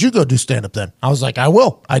 well, why don't you go do stand-up then? I was like, I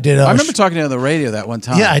will. I did. I remember talking to you on the radio that one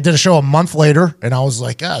time. Yeah, I did a show a month later, and I was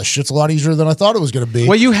like, shit's a lot easier than I thought it was going to be.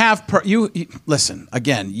 Well, you have you listen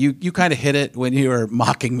again. You kind of hit it when you were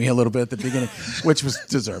mocking me a little bit at the beginning, which was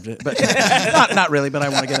deserved it, but not really. But I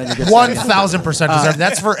want to get on your good side. 1,000% deserved.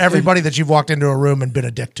 That's for everybody that you've walked into a room and been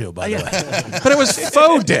a dick to. By the way, But it was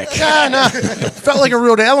faux dick. yeah, no, felt like a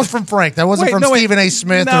real dick. That was from Frank. That wasn't from Stephen A.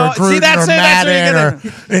 Smith No, or Gruden see, that's or it, that's Madden where or you're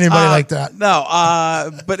gonna- anybody like that. No,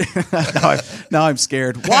 but now I'm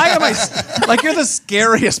scared. Why am I like you're the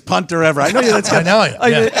scariest punter ever? I know you. That's I know you.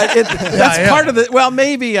 Like, Yeah. that's part of the. Well,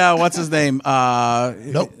 maybe what's his name?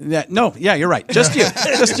 Nope. Yeah, no. Yeah, you're right. Just you.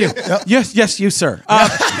 Just you. Yes, you, sir.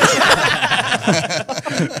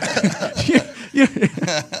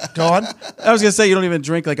 Go on. I was gonna say you don't even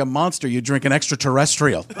drink like a monster. You drink an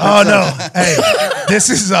extraterrestrial. Oh no! Hey, this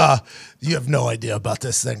is you have no idea about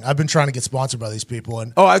this thing. I've been trying to get sponsored by these people,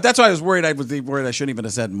 and That's why I was worried. I was worried I shouldn't even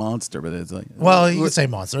have said monster, but it's like well, you can say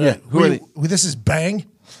Monster. Yeah, who are they? This is Bang,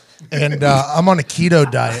 and I'm on a keto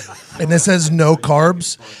diet, and this says no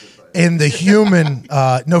carbs. And the human,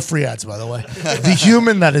 no free ads, by the way. The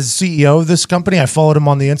human that is CEO of this company, I followed him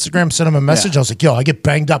on the Instagram, sent him a message. Yeah. I was like, yo, I get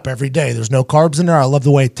banged up every day. There's no carbs in there. I love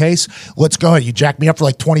the way it tastes. Let's go ahead. You jack me up for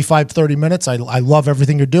like 25, 30 minutes. I love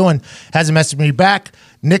everything you're doing. Hasn't messaged me back.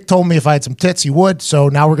 Nick told me if I had some tits, he would. So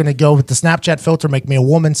now we're going to go with the Snapchat filter, make me a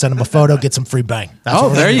woman, send him a photo, get some free bang. That's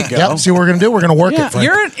what we're there gonna you do. go. Yep, see what we're going to do? We're going to work Yeah, it, Frank.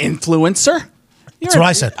 you're an influencer. That's what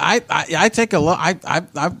I said. I take a look.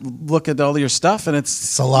 I look at all your stuff, and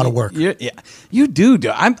it's a lot of work. You do.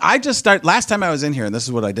 I just start. Last time I was in here, and this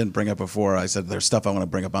is what I didn't bring up before. I said there's stuff I want to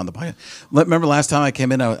bring up on the podcast. Remember last time I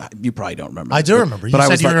came in? You probably don't remember. I do remember. You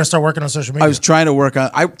said you were going to start working on social media. I was trying to work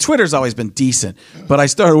on. Twitter's always been decent, but I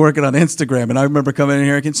started working on Instagram, and I remember coming in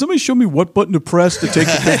here. Can somebody show me what button to press to take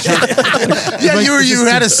the picture? Yeah, you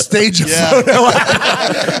had a stage photo.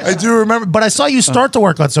 I do remember, but I saw you start to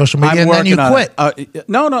work on social media, and then you quit.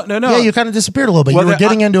 No. Yeah, you kind of disappeared a little bit. Well, you were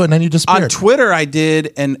getting into it, and then you disappeared. On Twitter, I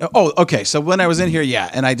did, and okay. So when I was in here,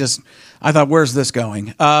 and I thought, where's this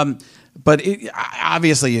going? But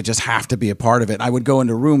obviously, you just have to be a part of it. I would go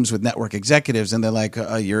into rooms with network executives, and they're like,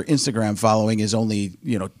 your Instagram following is only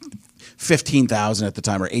 15,000 at the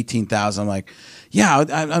time or 18,000. I'm like, yeah,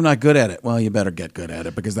 I'm not good at it. Well, you better get good at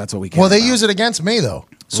it because that's what we care Well, they about. use it against me, though.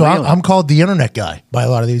 So Really? I'm called the internet guy by a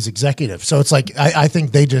lot of these executives. So it's like, I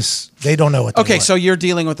think they don't know what they Okay, want. so you're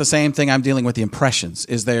dealing with the same thing. I'm dealing with the impressions.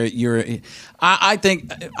 I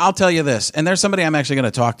think I'll tell you this, and there's somebody I'm actually going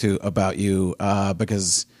to talk to about you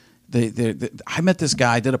because I met this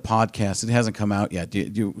guy. I did a podcast. It hasn't come out yet. Do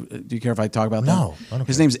you care if I talk about that? No, I don't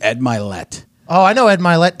His care. name's Ed Milet. Oh, I know Ed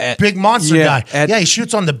Milet, big monster yeah, guy. Ed- He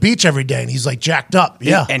shoots on the beach every day, and he's like jacked up.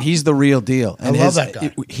 Yeah, And he's the real deal. And love that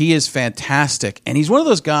guy. He is fantastic. And he's one of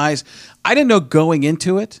those guys, I didn't know going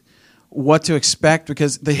into it what to expect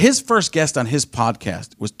because his first guest on his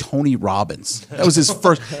podcast was Tony Robbins. That was his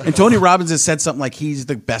first. And Tony Robbins has said something like he's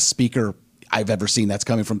the best speaker I've ever seen that's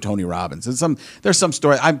coming from Tony Robbins. And there's some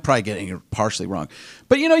story, I'm probably getting it partially wrong.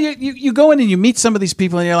 But you go in and you meet some of these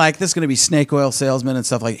people and you're like, this is going to be snake oil salesman and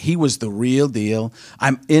stuff like that. He was the real deal.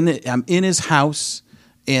 I'm in his house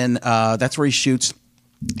and that's where he shoots.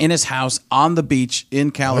 in his house on the beach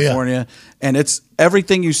in California, and it's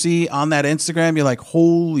everything you see on that Instagram. You're like,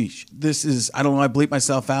 holy, this is. I don't know. I bleep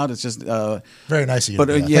myself out. It's just very nice of you. But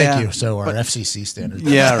thank you. So our FCC standards.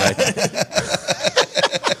 Yeah, right.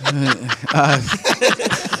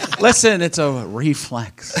 Listen, it's a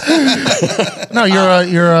reflex. No, you're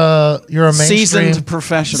a mainstream seasoned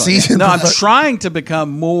professional. I'm trying to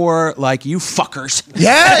become more like you fuckers.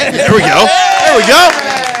 Yeah, There we go. There we go.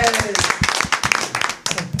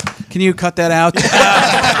 Can you cut that out?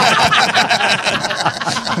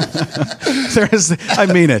 I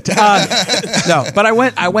mean it. No, but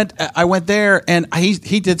I went there, and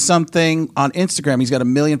he did something on Instagram. He's got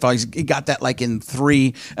 1 million followers. He got that like in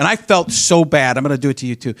 3, and I felt so bad. I'm going to do it to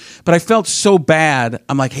you too. But I felt so bad.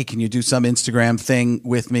 I'm like, hey, can you do some Instagram thing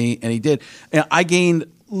with me? And he did. And I gained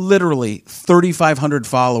literally 3,500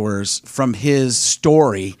 followers from his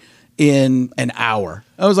story in an hour.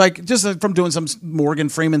 I was like, just from doing some Morgan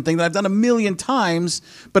Freeman thing that I've done 1 million times,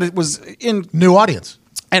 but it was in new audience.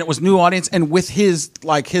 And it was new audience, and with his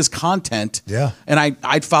content. Yeah. And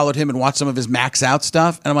I'd followed him and watched some of his max out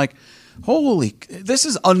stuff, and I'm like, holy, this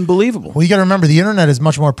is unbelievable. Well, you got to remember, the internet is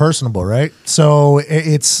much more personable, right? So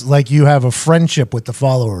it's like you have a friendship with the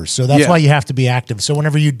followers. So that's why you have to be active. So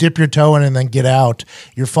whenever you dip your toe in and then get out,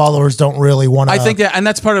 your followers don't really want to. I think that, and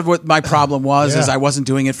that's part of what my problem was, Yeah. is I wasn't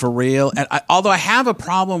doing it for real. And although I have a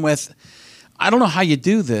problem with, I don't know how you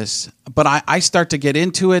do this, but I start to get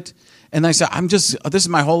into it. And I said, this is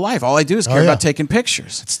my whole life. All I do is care about taking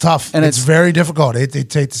pictures. It's tough. And it's very difficult.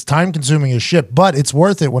 It's time consuming as shit, but it's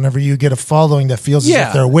worth it whenever you get a following that feels as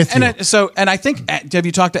if they're with you. And I think, have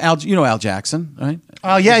you talked to Al? You know Al Jackson, right?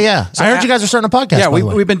 Oh, yeah. So I heard you guys are starting a podcast. Yeah, by the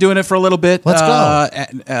way. we've been doing it for a little bit. Let's go.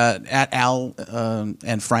 At Al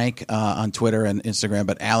and Frank on Twitter and Instagram,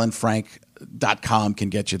 but alanfrank.com can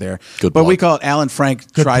get you there. Good but plug. we call it Alan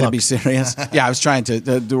Frank. Good Try plug. to be serious. Yeah, I was trying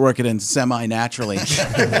to work it in semi-naturally.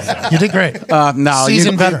 You did great. No,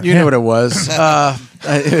 Seasoned veteran. You knew what it was.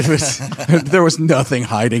 There was nothing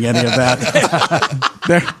hiding any of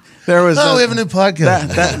that. There was. We have a new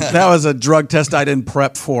podcast. That was a drug test I didn't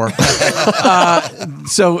prep for.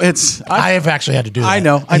 So it's. I have actually had to do that. I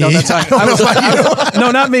know. That's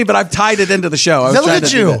no, not me, but I've tied it into the show. I was Look trying at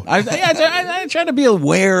to do you. that. I try to be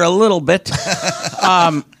aware a little bit.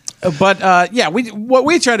 But what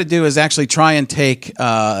we try to do is actually try and take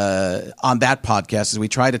on that podcast is we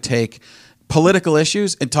try to take political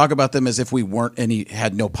issues and talk about them as if we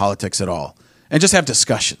had no politics at all, and just have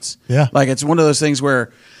discussions. Yeah, like it's one of those things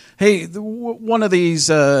where, hey, one of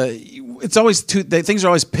these, it's always things are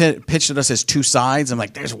always pitched at us as two sides. I'm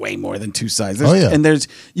like, there's way more than two sides. And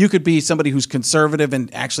you could be somebody who's conservative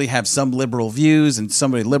and actually have some liberal views, and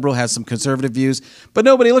somebody liberal has some conservative views, but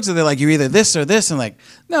nobody looks at it like you're either this or this, and like,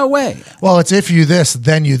 no way. Well, it's if you this,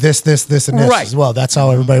 then you this, and this Right. as well. That's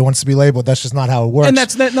how everybody wants to be labeled. That's just not how it works.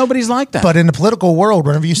 And nobody's like that. But in the political world,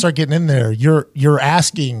 whenever you start getting in there, you're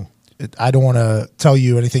asking. I don't want to tell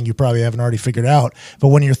you anything you probably haven't already figured out, but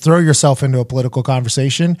when you throw yourself into a political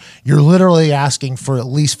conversation, you're literally asking for at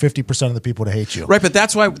least 50% of the people to hate you. Right, but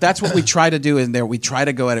that's what we try to do in there. We try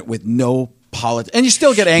to go at it with no politics, and you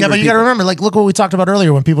still get angry. Yeah, but you got to remember, like, look what we talked about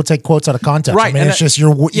earlier when people take quotes out of context. Right, I mean, and it's just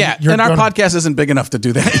you're and our podcast isn't big enough to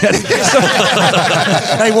do that yet.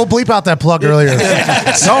 Hey, we'll bleep out that plug earlier.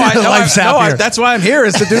 That's why I'm here,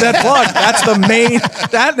 is to do that plug. That's the main.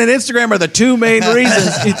 That and Instagram are the two main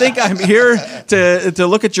reasons. You think I'm here to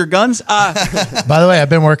look at your guns? By the way, I've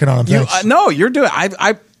been working on them. No, you're doing.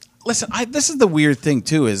 Listen. This is the weird thing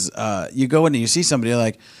too. Is you go in and you see somebody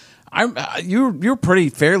like. You're pretty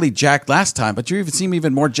fairly jacked last time, but you seem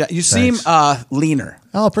even more jacked. You seem leaner.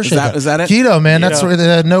 Oh, appreciate that. Is that it? Keto, man. That's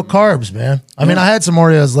where no carbs, man. I mean, I had some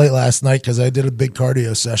Oreos late last night because I did a big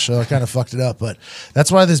cardio session. So I kind of fucked it up, but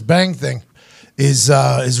that's why this Bang thing is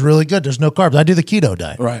really good. There's no carbs. I do the keto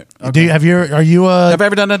diet. Right. Okay. Have I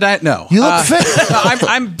ever done a diet? No. You look fit.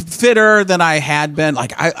 I'm fitter than I had been.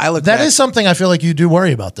 Like I look. That is something I feel like you do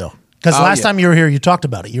worry about, though. Because last time you were here, you talked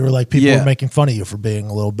about it. You were like, people were making fun of you for being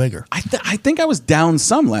a little bigger. I think I was down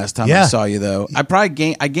some last time I saw you, though. I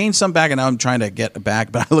gained some back, and now I'm trying to get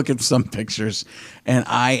back. But I look at some pictures, and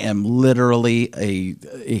I am literally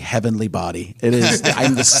a heavenly body.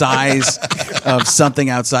 I'm the size of something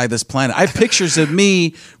outside this planet. I have pictures of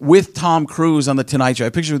me with Tom Cruise on the Tonight Show. I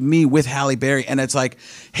have pictures of me with Halle Berry, and it's like,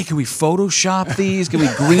 hey, can we Photoshop these? Can we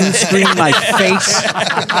green screen my face?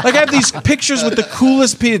 Like I have these pictures with the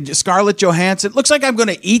coolest people. Scarlett Johansson. Looks like I'm going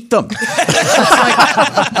to eat them.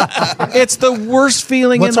 It's the worst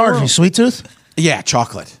feeling What's in the hard world. for you, sweet tooth? Yeah,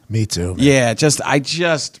 chocolate. Me too. Man. Yeah, I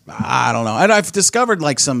don't know. And I've discovered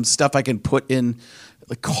like some stuff I can put in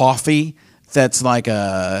like coffee that's like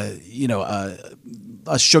a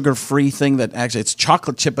sugar-free thing that actually it's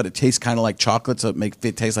chocolate chip, but it tastes kind of like chocolate, so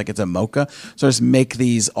it tastes like it's a mocha. So I just make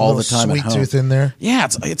these all the time at Sweet home. tooth in there. Yeah,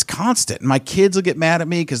 it's constant. My kids will get mad at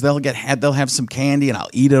me because they'll have some candy and I'll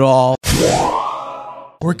eat it all.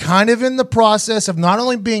 We're kind of in the process of not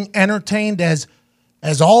only being entertained as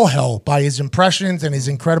all hell by his impressions and his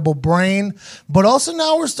incredible brain, but also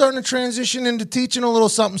now we're starting to transition into teaching a little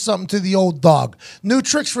something to the old dog. New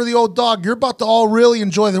tricks for the old dog. You're about to all really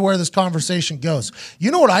enjoy where this conversation goes.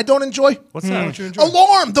 You know what I don't enjoy? What's that? What you enjoy?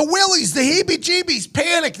 Alarm, the willies, the heebie-jeebies,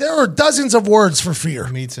 panic. There are dozens of words for fear.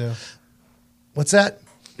 Me too. What's that?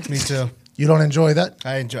 Me too. You don't enjoy that?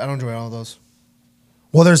 I don't enjoy all those.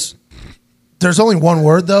 Well, there's only one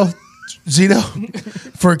word, though, Zito,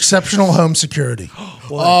 for exceptional home security.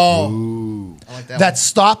 Oh, I like that. That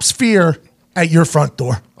stops fear at your front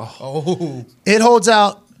door. Oh, It holds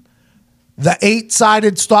out the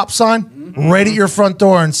 8-sided stop sign right at your front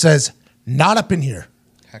door and says, not up in here.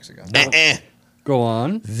 hexagon. Go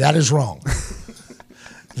on. That is wrong.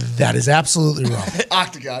 That is absolutely wrong.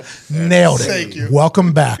 Octagon. Nailed it. Thank you.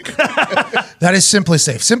 Welcome back. That is Simply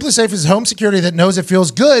Safe. Simply Safe is home security that knows it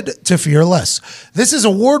feels good to fear less. This is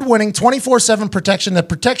award-winning 24/7 protection that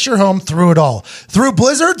protects your home through it all. Through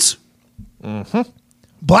blizzards,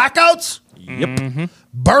 blackouts,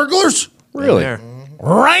 burglars, Really? There.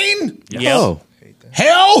 rain, Oh,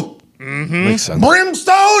 hell, makes sense.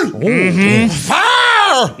 brimstone,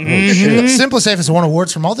 fire. Simply Safe has won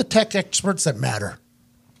awards from all the tech experts that matter.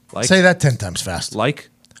 Like, Say that 10 times fast. like.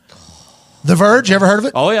 The Verge, you ever heard of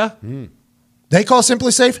it? Oh yeah. They call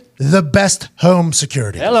Simply Safe the best home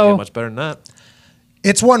security. Hello. Get much better than that.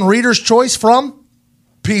 It's won Reader's Choice from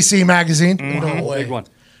PC Magazine. Big one.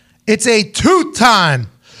 It's a two-time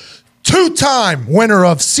winner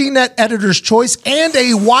of CNET Editor's Choice and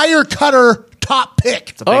a Wirecutter top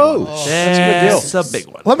pick. Oh, That's a big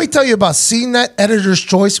one. Let me tell you about CNET Editor's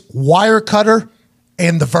Choice, Wirecutter,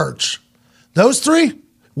 and The Verge. Those three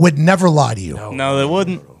would never lie to you. No, they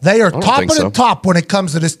wouldn't. They are don't top of think the so. top when it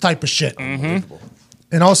comes to this type of shit. And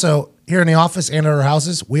also, here in the office and at our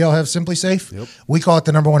houses, we all have Simply Safe. We call it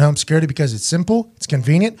the #1 home security because it's simple, it's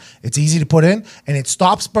convenient, it's easy to put in, and it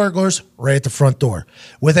stops burglars right at the front door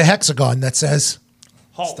with a hexagon that says,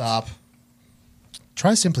 Stop.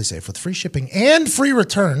 try Simply Safe with free shipping and free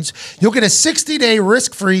returns. You'll get a 60-day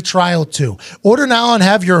risk-free trial too. Order now and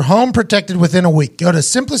have your home protected within a week. Go to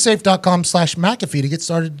simplysafe.com/McAfee to get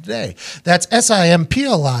started today. That's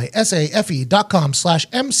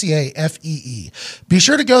simplisafe.com/MCAFEE. Be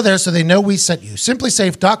sure to go there so they know we sent you.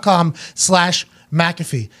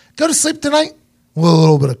 Simplysafe.com/McAfee. Go to sleep tonight with a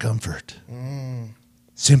little bit of comfort.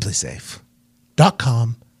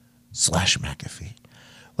 Simplysafe.com/McAfee.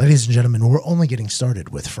 Ladies and gentlemen, we're only getting started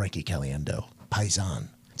with Frankie Caliendo. Paisan.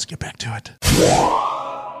 Let's get back to it.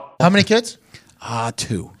 How many kids?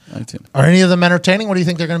 2. I have 2. Are any of them entertaining? What do you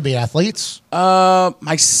think they're going to be? Athletes?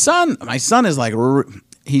 My son is like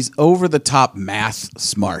he's over the top math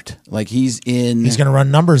smart. Like he's in. He's going to run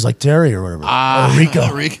numbers like Terry or whatever. Or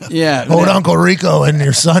Rico. Yeah. Old Uncle Rico and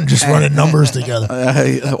your son just running numbers together.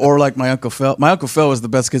 Or like my Uncle Phil. My Uncle Phil was the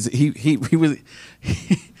best because he was.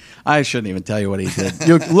 I shouldn't even tell you what he did.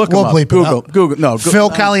 You look We'll him bleep up. it out. Google. No,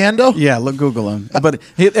 Phil Caliendo? Yeah, Google him. But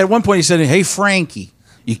at one point he said, "Hey Frankie,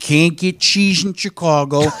 you can't get cheese in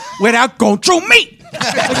Chicago without going through me."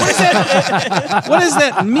 Like, what does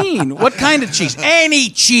that mean? What kind of cheese? Any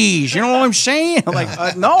cheese. You know what I'm saying? I'm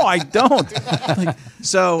like, no, I don't.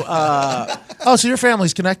 Oh, so your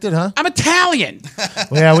family's connected, huh? I'm Italian.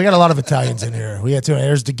 Well, yeah, we got a lot of Italians in here. We got two.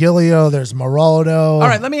 There's DeGilio. There's Maroldo. All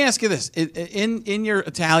right, let me ask you this: in your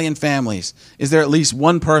Italian families, is there at least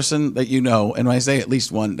one person that you know? And when I say at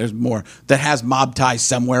least one, there's more that has mob ties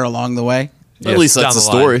somewhere along the way. At least that's the down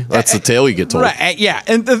the line. story. That's the tale you get told. Right? Yeah,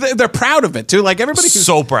 and they're proud of it too. Like everybody who's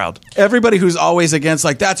So proud. Everybody who's always against,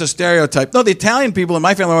 like, that's a stereotype. No, the Italian people in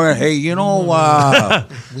my family are, hey, you know,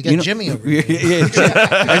 We got Jimmy over here.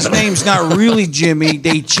 his name's not really Jimmy.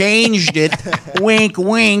 They changed it. Wink,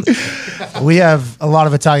 wink. We have a lot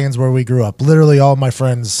of Italians where we grew up. Literally all my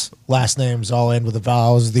friends' last names all end with a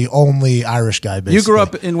vowel. I was the only Irish guy, basically. You grew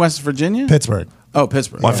up in West Virginia? Pittsburgh. Oh,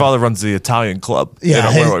 Pittsburgh. My father runs the Italian club.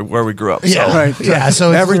 Yeah, you know, where we grew up. Yeah, So. Right. Yeah,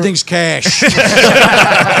 so Everything's cash. They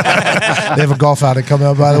have a golf outing coming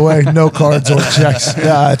up, by the way. No cards or checks.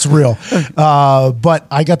 Yeah, it's real. But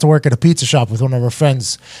I got to work at a pizza shop with one of our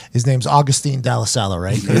friends. His name's Augustine Dallasala,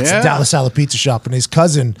 right? It's Yeah. Dallasala Pizza Shop, and his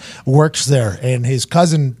cousin works there. And his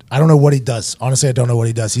cousin, I don't know what he does. Honestly, I don't know what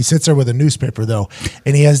he does. He sits there with a newspaper, though,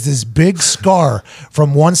 and he has this big scar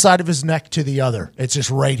from one side of his neck to the other. It's just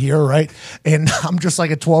right here, right? And I'm just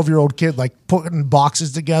like a 12-year-old kid, like putting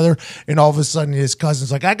boxes together, and all of a sudden his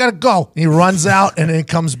cousin's like, I gotta go. And he runs out and then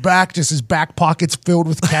comes back, just his back pocket's filled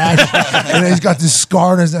with cash. And then he's got this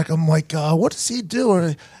scar on his neck. I'm like, what does he do?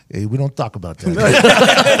 Or, hey, we don't talk about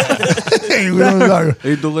that. Hey, we don't talk.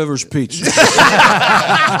 He delivers pizza.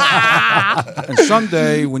 And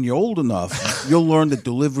someday, when you're old enough, you'll learn that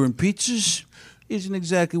delivering pizzas isn't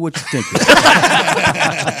exactly what you think.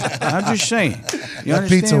 I'm just saying. That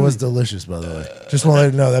pizza was delicious, by the way. Just want to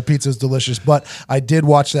let you know that pizza is delicious. But I did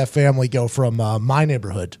watch that family go from my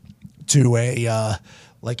neighborhood to a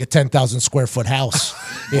 10,000 square foot house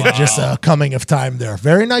in just a coming of time there.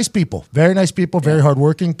 Very nice people, very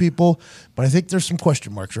hardworking people. But I think there's some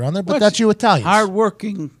question marks around there. But that's you Italians.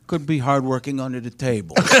 Hardworking could be hardworking under the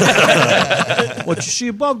table. What you see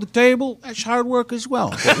above the table, that's hard work as well.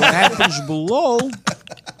 But what happens below,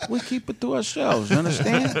 we keep it to ourselves. You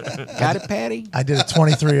understand? Got it, Patty? I did a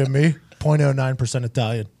 23andMe, 0.09%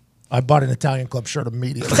 Italian. I bought an Italian club shirt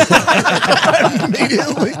immediately.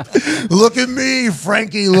 Immediately. Look at me,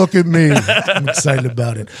 Frankie. Look at me. I'm excited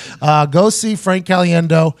about it. Go see Frank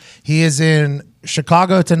Caliendo. He is in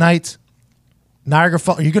Chicago tonight. Niagara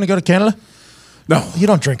Falls. Are you going to go to Canada? No. You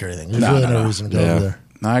don't drink or anything. There's really no reason to go over there.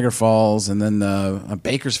 Niagara Falls, and then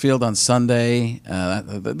Bakersfield on Sunday.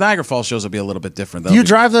 The Niagara Falls shows will be a little bit different. Do you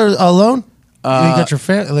drive there alone? You got your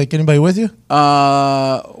like anybody with you?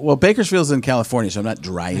 Well, Bakersfield's in California, so I'm not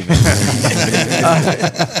driving.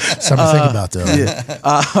 Something to think about, though.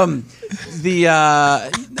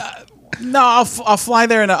 No, I'll fly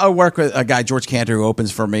there and I'll work with a guy, George Cantor, who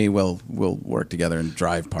opens for me. We'll work together and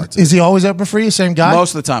drive parts. Is he always open for you? Same guy?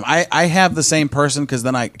 Most of the time. I have the same person because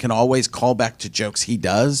then I can always call back to jokes he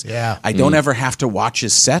does. Yeah. I don't ever have to watch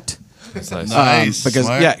his set. That's nice. Nice.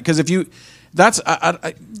 Because if you, that's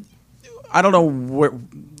I don't know where.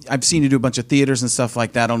 I've seen you do a bunch of theaters and stuff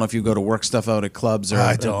like that. I don't know if you go to work stuff out at clubs or.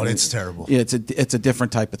 I don't. It's terrible. Yeah, it's a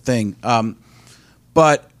different type of thing.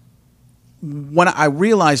 But when I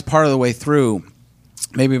realized part of the way through,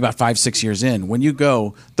 maybe about 5-6 years in, when you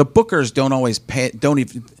go, the bookers don't always they don't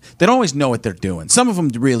always know what they're doing. Some of them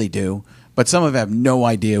really do, but some of them have no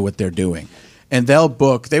idea what they're doing. And they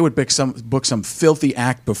would book some filthy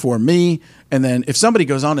act before me. And then if somebody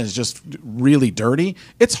goes on and is just really dirty,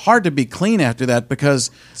 it's hard to be clean after that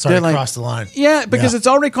because Sorry, they're like, crossed the line. Yeah, because it's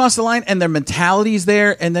already crossed the line and their mentality's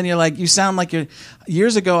there. And then you're like, you sound like you're.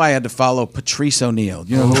 Years ago, I had to follow Patrice O'Neill.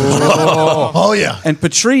 You know who Oh, yeah. And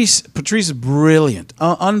Patrice is brilliant,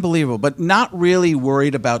 unbelievable, but not really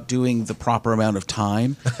worried about doing the proper amount of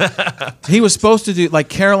time. He was supposed to do, like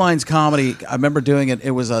Caroline's comedy, I remember doing it,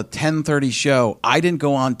 it was a 10:30 show. I didn't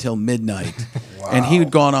go on till midnight. Wow. And he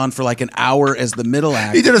had gone on for like an hour as the middle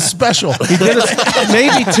act. He did a special. He did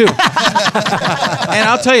maybe 2. And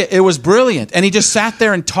I'll tell you, it was brilliant. And he just sat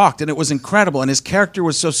there and talked, and it was incredible. And his character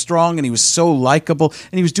was so strong, and he was so likable.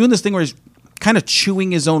 And he was doing this thing where he's kind of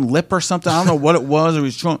chewing his own lip or something. I don't know what it was. Or he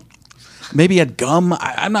was trying. Maybe he had gum.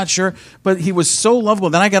 I'm not sure. But he was so lovable.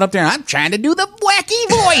 Then I got up there, and I'm trying to do the wacky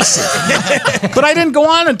voices. But I didn't go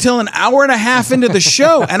on until an hour and a half into the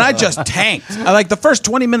show, and I just tanked. The first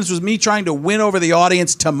 20 minutes was me trying to win over the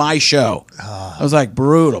audience to my show. I was like,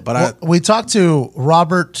 brutal. But we talked to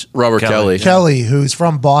Robert Kelly, who's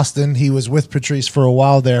from Boston. He was with Patrice for a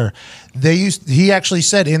while there. He actually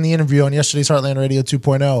said in the interview on yesterday's Heartland Radio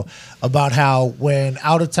 2.0 about how when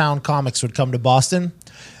out-of-town comics would come to Boston,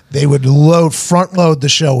 they would front load the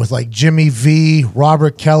show with like Jimmy V,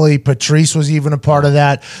 Robert Kelly, Patrice was even a part of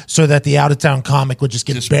that, so that the out of town comic would just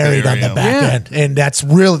get buried on the back end. And that's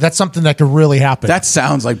something that could really happen. That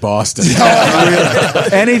sounds like Boston.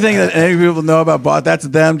 Really. Anything that any people know about Boston, that's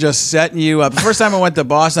them just setting you up. The first time I went to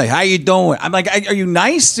Boston, like, how you doing? I'm like, are you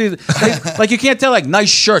nice? Like you can't tell, like, nice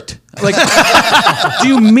shirt. Like, do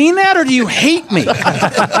you mean that or do you hate me?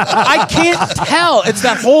 I can't tell. It's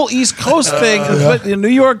that whole East Coast thing in New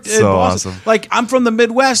York. So Boston. awesome. Like, I'm from the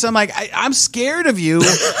Midwest. I'm like, I'm scared of you,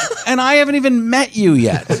 and I haven't even met you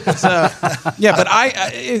yet. So, yeah,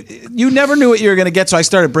 but you never knew what you were going to get, so I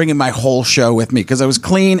started bringing my whole show with me because I was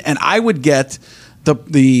clean, and I would get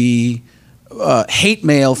the hate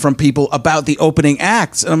mail from people about the opening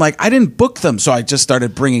acts, and I'm like, I didn't book them, so I just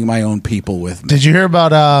started bringing my own people with me. Did you hear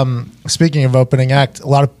about speaking of opening act?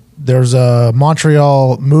 There's a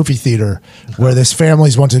Montreal movie theater where this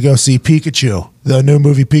families went to go see Pikachu, the new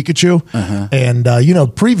movie Pikachu. And,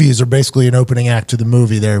 previews are basically an opening act to the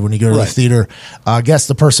movie there when you go to the theater. I guess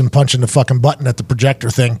the person punching the fucking button at the projector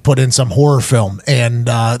thing put in some horror film. And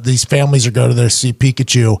these families are going to there to see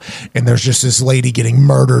Pikachu. And there's just this lady getting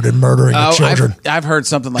murdered and murdering the children. I've heard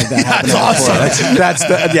something like that happen. That's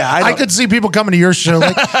That's I could see people coming to your show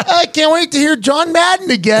like, I can't wait to hear John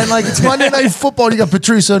Madden again. Like, it's Monday Night Football. And you got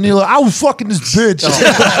Patrice O'Neal. I was fucking this bitch.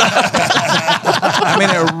 I mean,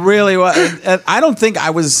 it really was. I don't think I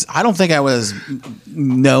was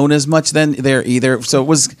known as much then there either. So it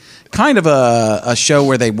was kind of a show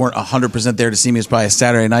where they weren't 100% there to see me. It was probably a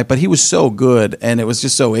Saturday night, but he was so good and it was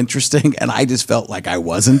just so interesting. And I just felt like I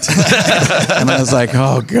wasn't. And I was like,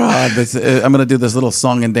 oh God, I'm going to do this little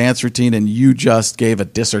song and dance routine. And you just gave a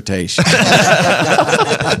dissertation.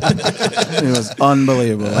 It was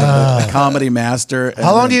unbelievable. Like the comedy master.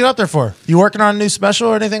 How long do you get up there for? You working on a new special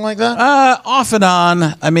or anything like that? Off and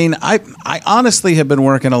on. I mean, I honestly have been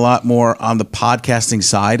working a lot more on the podcasting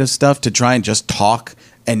side of stuff to try and just talk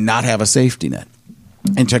and not have a safety net.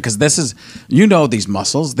 And because this is, these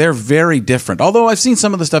muscles, they're very different. Although I've seen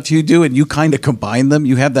some of the stuff you do and you kind of combine them,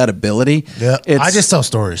 you have that ability. Yeah, I just tell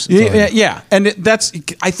stories. Yeah. And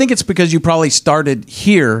I think it's because you probably started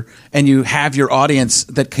here and you have your audience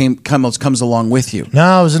that comes along with you.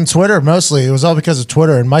 No, it was in Twitter mostly. It was all because of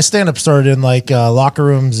Twitter. And my stand-up started in like locker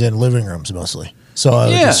rooms and living rooms mostly. So I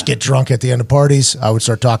would just get drunk at the end of parties. I would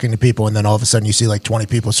start talking to people, and then all of a sudden you see like 20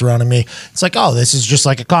 people surrounding me. It's like, oh, this is just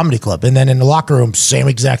like a comedy club. And then in the locker room, same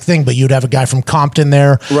exact thing, but you'd have a guy from Compton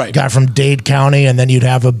there, a guy from Dade County, and then you'd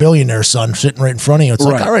have a billionaire son sitting right in front of you. It's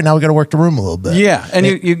like, all right, now we got to work the room a little bit. Yeah, and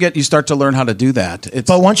you start to learn how to do that.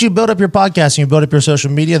 But once you build up your podcast and you build up your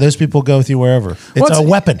social media, those people go with you wherever. It's a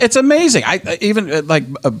weapon. It's amazing. I even like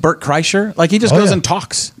Bert Kreischer, like he just goes and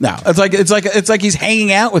talks now. It's like he's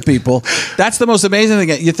hanging out with people. That's the most amazing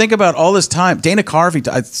thing. You think about all this time. Dana Carvey,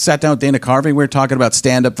 I sat down with Dana Carvey. We were talking about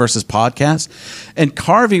stand-up versus podcast. And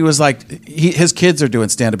Carvey was like, his kids are doing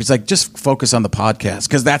stand-up. He's like, just focus on the podcast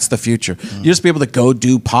because that's the future. You just be able to go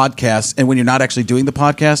do podcasts. And when you're not actually doing the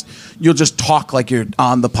podcast, you'll just talk like you're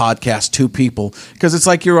on the podcast to people because it's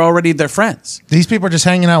like you're already their friends. These people are just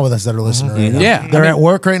hanging out with us that are listening right now. Yeah. They're at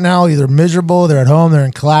work right now, either miserable, they're at home, they're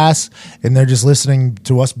in class, and they're just listening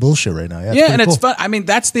to us bullshit right now. Yeah, and it's fun. I mean,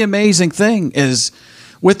 that's the amazing thing is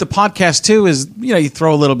with the podcast too is, you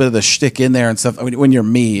throw a little bit of the shtick in there and stuff. I mean, when you're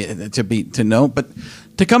me to know, but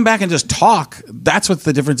to come back and just talk, that's what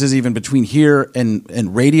the difference is even between here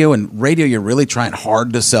and radio. And radio, you're really trying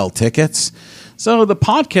hard to sell tickets. So the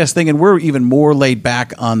podcast thing, and we're even more laid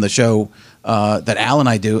back on the show that Al and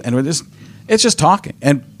I do, and it's just talking.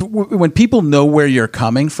 And when people know where you're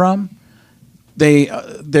coming from,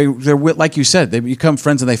 they're like you said, they become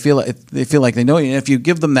friends and they feel like they know you. And if you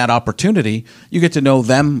give them that opportunity, you get to know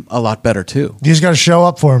them a lot better too. You just got to show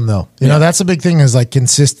up for them though. You know, that's the big thing is like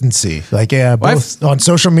consistency. Like both on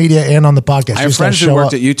social media and on the podcast. I have friends who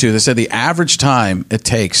worked at YouTube. They said the average time it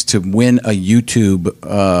takes to win a YouTube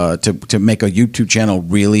to make a YouTube channel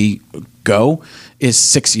really go is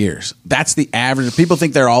 6 years. That's the average. People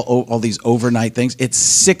think they're all these overnight things. It's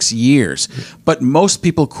 6 years. But most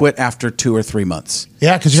people quit after 2 or 3 months.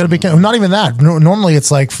 Yeah, because you got to be, not even that. Normally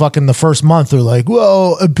it's like fucking the first month they're like,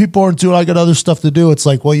 well, people aren't doing, I got other stuff to do. It's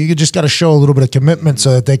like, well, you just got to show a little bit of commitment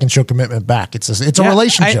so that they can show commitment back. It's a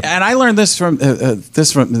relationship. And I learned this from,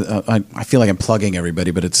 I feel like I'm plugging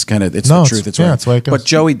everybody, but it's the truth. It's why it goes. But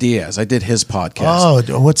Joey Diaz, I did his podcast.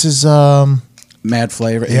 Oh, what's his... Mad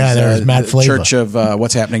Flavor. Yeah, there's Mad Flavor. Church of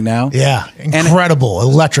What's Happening Now. Yeah, incredible,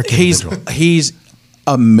 electric. He's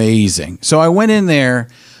amazing. So I went in there.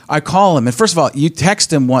 I call him, and first of all, you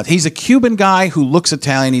text him once. He's a Cuban guy who looks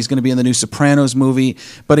Italian. He's going to be in the new Sopranos movie,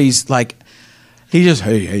 but he's like. He just,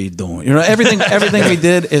 hey, how you doing? Everything we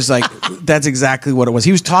did is like, that's exactly what it was.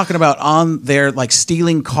 He was talking about on there, like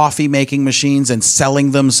stealing coffee making machines and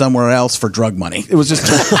selling them somewhere else for drug money. It was just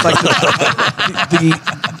like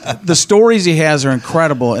the stories he has are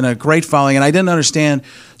incredible and a great following. And I didn't understand.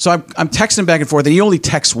 So I'm texting back and forth, and he only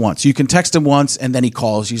texts once. You can text him once, and then he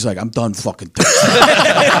calls. He's like, I'm done fucking texting.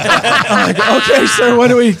 I'm like, okay, sir, what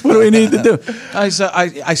do we need to do? I said,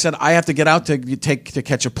 I have to get out to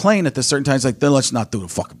catch a plane at this certain time. He's like, then let's not do a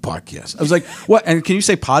fucking podcast. I was like, what? And can you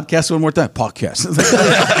say podcast one more time? Podcast.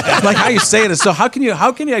 Like how you say it. So how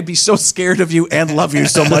can I be so scared of you and love you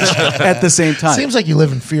so much at the same time? Seems like you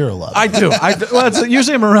live in fear a lot. I do.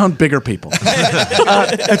 Usually I'm around bigger people.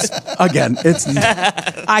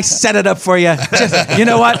 I set it up for you. Just, you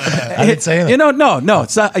know what? I didn't say anything. No.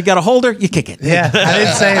 It's not. You got a holder. You kick it. Yeah, I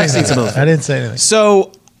didn't say anything. I didn't say anything.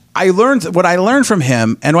 So I learned what I learned from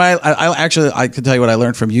him, and I can tell you what I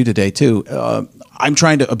learned from you today too. I'm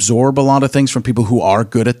trying to absorb a lot of things from people who are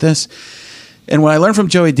good at this. And when I learned from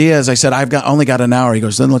Joey Diaz, I said, only got an hour. He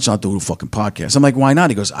goes, then let's not do a fucking podcast. I'm like, why not?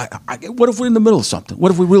 He goes, what if we're in the middle of something?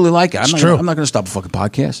 What if we really like it? I'm not going to stop a fucking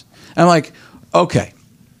podcast. And I'm like, okay.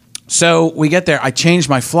 So we get there. I changed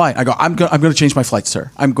my flight. I go, I'm going to change my flight, sir.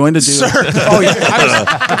 I'm going to do it. Oh,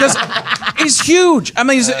 yeah. Because he's huge. I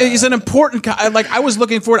mean, he's an important guy. Like, I was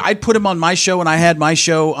looking forward. I'd put him on my show, and I had my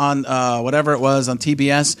show on whatever it was on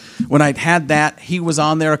TBS. When I'd had that, he was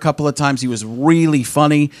on there a couple of times. He was really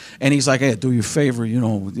funny, and he's like, "Hey, do your favor, you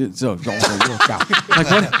know, it's all going to work out."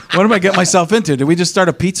 Like, what am I getting myself into? Did we just start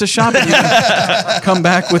a pizza shop? And you come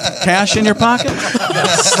back with cash in your pocket?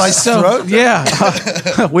 Slice throat?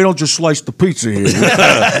 Yeah, we don't just slice the pizza here. You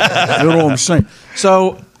know what I'm saying?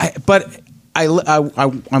 So,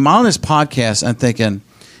 I'm on this podcast and I'm thinking,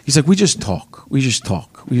 he's like, we just talk.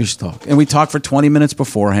 And we talked for 20 minutes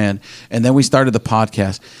beforehand, and then we started the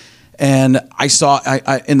podcast. And I saw,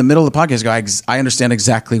 in the middle of the podcast, I understand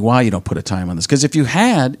exactly why you don't put a time on this. Because if you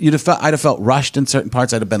had, I'd have felt rushed in certain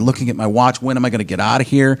parts. I'd have been looking at my watch. When am I going to get out of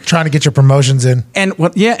here? Trying to get your promotions in. And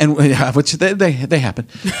which they happen.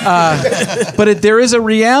 But there is a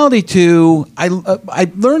reality to,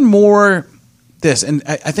 I learned more this, and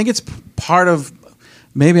I think it's part of,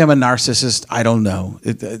 maybe I'm a narcissist. I don't know.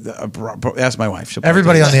 Ask my wife.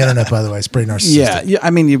 Everybody on the internet, by the way, is pretty narcissistic. Yeah. I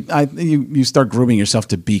mean, you start grooming yourself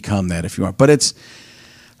to become that if you are. But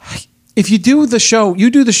if you do the show,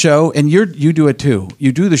 and you do it too.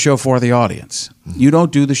 You do the show for the audience. You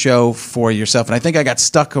don't do the show for yourself. And I think I got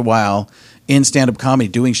stuck a while in stand-up comedy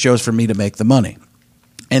doing shows for me to make the money.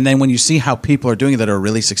 And then when you see how people are doing it that are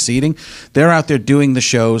really succeeding, they're out there doing the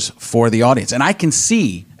shows for the audience. And I can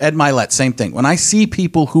see, Ed Milet, same thing. When I see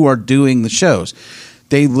people who are doing the shows,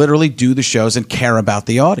 they literally do the shows and care about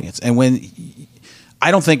the audience. And I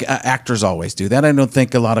don't think actors always do that. I don't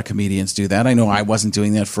think a lot of comedians do that. I know I wasn't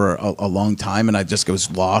doing that for a long time, and I just was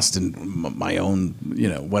lost in my own,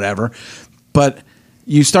 whatever. But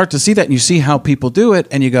you start to see that, and you see how people do it,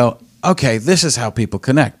 and you go, okay, this is how people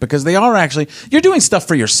connect, because they are actually, you're doing stuff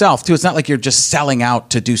for yourself too. It's not like you're just selling out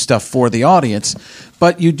to do stuff for the audience,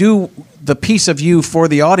 but you do the piece of you for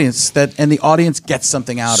the audience and the audience gets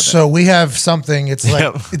something out of it. So we have something, it's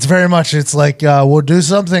like, it's very much, it's like, we'll do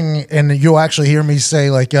something and you'll actually hear me say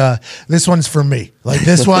like, this one's for me. Like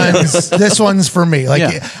this one's for me.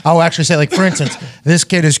 Like I'll actually say, like, for instance, this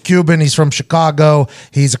kid is Cuban. He's from Chicago.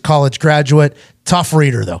 He's a college graduate. Tough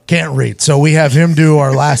reader though. Can't read. So we have him do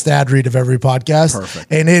our last ad read of every podcast.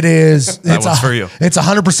 Perfect. And it's for you. It's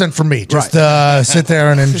 100% for me. Just sit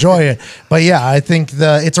there and enjoy it. But yeah, I think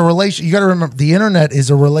it's a relation. You got to remember, the internet is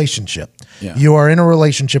a relationship. Yeah. You are in a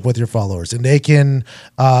relationship with your followers, and they can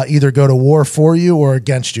either go to war for you or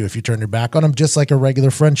against you if you turn your back on them, just like a regular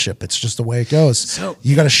friendship. It's just the way it goes. So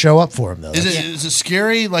you got to show up for them, though. Is it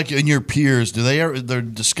scary, like in your peers, there are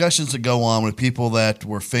discussions that go on with people that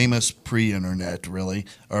were famous pre-internet, really,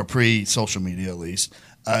 or pre-social media at least?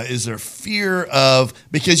 Is there fear of,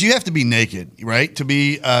 because you have to be naked, right? To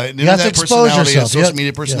be an internet personality, a social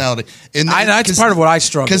media personality. And that's part of what I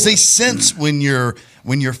struggle with. Because they sense when you're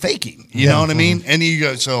faking, you know what I mean? And you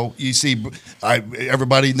go, so you see,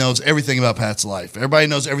 everybody knows everything about Pat's life. Everybody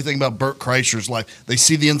knows everything about Bert Kreischer's life. They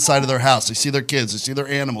see the inside of their house. They see their kids. They see their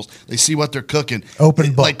animals. They see what they're cooking.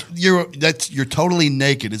 Open book. Like you're totally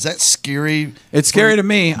naked. Is that scary? It's scary to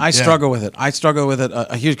me. I struggle with it. I struggle with it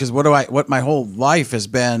a huge, because what my whole life has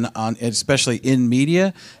been on, especially in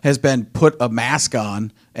media, has been put a mask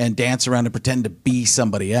on and dance around and pretend to be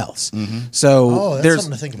somebody else. Mm-hmm. So that's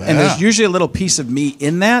something to think about. And there's usually a little piece of me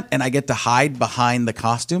in that, and I get to hide behind the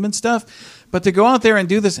costume and stuff. But to go out there and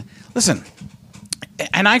do this, listen,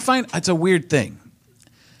 and I find it's a weird thing.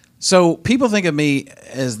 So people think of me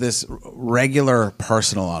as this regular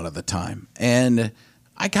person a lot of the time, and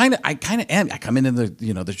I kind of am. I come in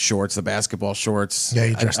the shorts, the basketball shorts. Yeah,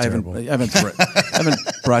 you dress terrible. I haven't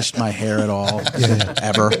brushed my hair at all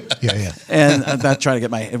ever. Yeah. And I'm not trying to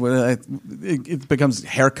get it becomes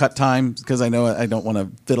haircut time because I know I don't want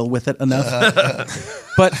to fiddle with it enough.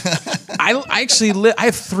 But I actually I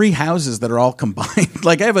have 3 houses that are all combined.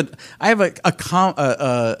 Like I have a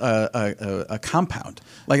compound.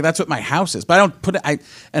 Like that's what my house is. But I don't put it.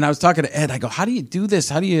 And I was talking to Ed. I go, how do you do this?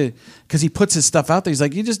 How do you? Because he puts his stuff out there. He's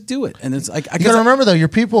like, you just do it. And it's like, you got to remember though, your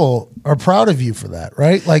people are proud of you for that,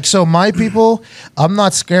 right? Like, so my people, I'm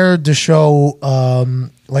not scared to show.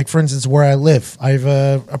 Like for instance, where I live, I have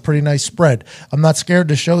a pretty nice spread. I'm not scared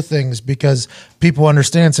to show things because people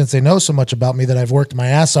understand, since they know so much about me, that I've worked my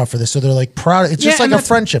ass off for this. So they're like proud. It's just like a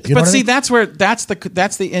friendship. You know what I mean?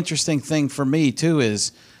 That's the interesting thing for me too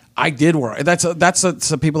is I did work. That's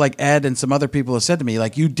some people like Ed and some other people have said to me,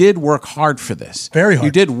 like, you did work hard for this. Very hard.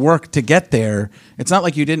 You did work to get there. It's not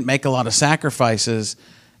like you didn't make a lot of sacrifices.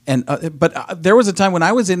 And but there was a time when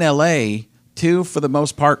I was in LA too, for the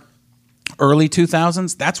most part, early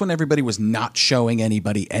 2000s. That's when everybody was not showing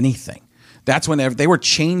anybody anything. That's when they were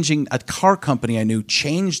changing. A car company I knew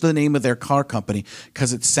changed the name of their car company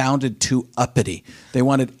because it sounded too uppity. They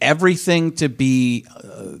wanted everything to be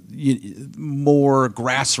more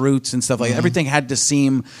grassroots and stuff like that. Everything had to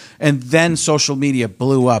seem. And then social media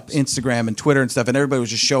blew up, Instagram and Twitter and stuff, and everybody was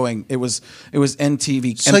just showing. It was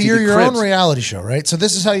NTV. So MTV you're your Cribs. own reality show, right? So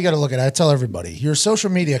this is how you got to look at it. I tell everybody, your social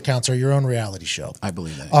media accounts are your own reality show. I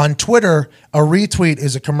believe that. On Twitter, a retweet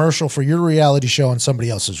is a commercial for your reality show on somebody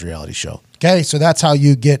else's reality show. Okay, so that's how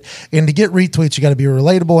you get, and to get retweets, you got to be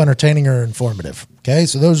relatable, entertaining, or informative. Okay,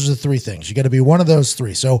 so those are the three things. You got to be one of those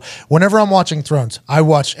three. So whenever I'm watching Thrones, I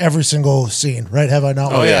watch every single scene, right? Have I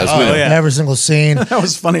not? Oh, yeah, watched every single scene. That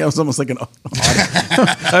was funny. I was almost like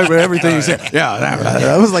everything you said. Yeah,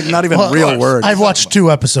 that was like not even real words. I've watched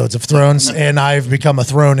 2 episodes of Thrones, and I've become a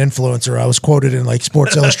Throne influencer. I was quoted in like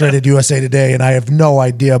Sports Illustrated, USA Today, and I have no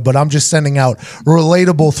idea, but I'm just sending out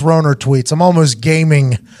relatable Throner tweets. I'm almost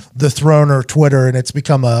gaming the Throner Twitter, and it's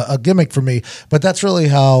become a gimmick for me. But that's really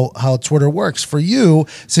how Twitter works. For you,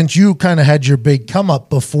 since you kind of had your big come up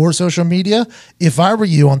before social media, if I were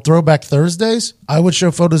you on Throwback Thursdays, I would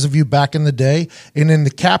show photos of you back in the day, and in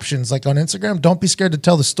the captions, like on Instagram, don't be scared to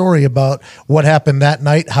tell the story about what happened that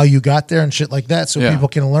night, how you got there, and shit like that, so people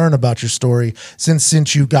can learn about your story.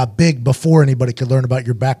 Since you got big before anybody could learn about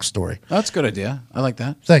your backstory. That's a good idea. I like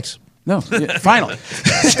that. Thanks. No, finally.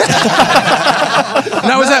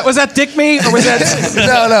 Now, was that dick me or was that?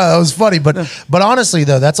 No, that was funny. But honestly,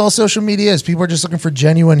 though, that's all social media is. People are just looking for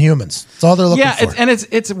genuine humans. That's all they're looking for. And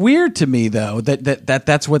it's weird to me though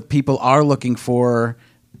that's what people are looking for.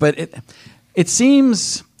 But it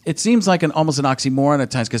seems like almost an oxymoron at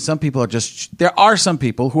times because some people are just. There are some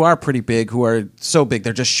people who are pretty big who are so big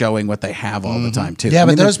they're just showing what they have all the time too. Yeah,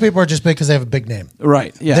 but those people are just big because they have a big name.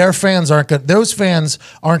 Right. Yeah. Their fans aren't good. Those fans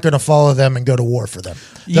aren't going to follow them and go to war for them.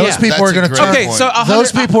 Those people are going to turn. Okay, so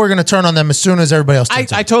those people are going to turn on them as soon as everybody else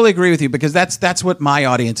turns. I totally agree with you because that's what my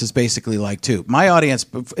audience is basically like too. My audience,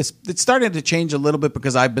 it's starting to change a little bit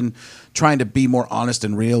because I've been trying to be more honest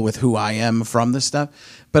and real with who I am from this stuff.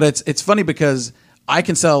 But it's funny because I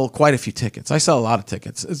can sell quite a few tickets. I sell a lot of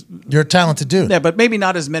tickets. You're a talented dude. Yeah, but maybe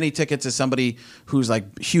not as many tickets as somebody who's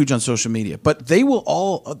like huge on social media. But they'll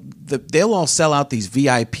all sell out these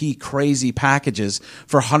VIP crazy packages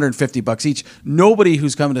for $150 each. Nobody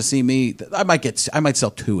who's coming to see me, I might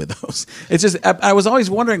sell 2 of those. It's just I was always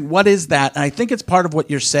wondering what is that, and I think it's part of what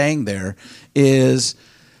you're saying there is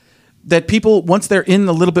that people, once they're in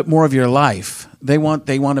a little bit more of your life, they want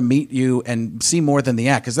to meet you and see more than the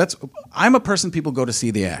act. Because I'm a person people go to see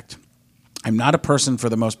the act. I'm not a person for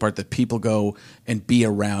the most part that people go and be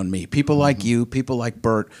around me. People like you, people like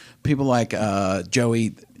Bert, people like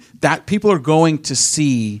Joey. That people are going to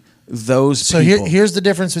see those people. So here's the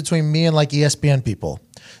difference between me and like ESPN people.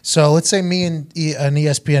 So let's say me and an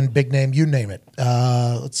ESPN big name, you name it.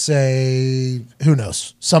 Let's say, who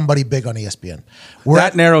knows, somebody big on ESPN.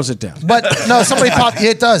 That narrows it down. But no,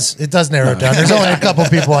 it does. It does narrow it down. There's only a couple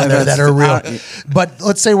people on there that are real. But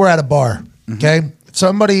let's say we're at a bar, okay?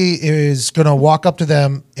 Somebody is going to walk up to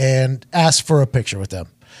them and ask for a picture with them.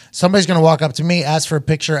 Somebody's going to walk up to me, ask for a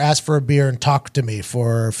picture, ask for a beer, and talk to me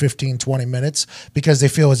for 15, 20 minutes because they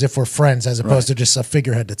feel as if we're friends as opposed to just a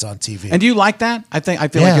figurehead that's on TV. And do you like that? I feel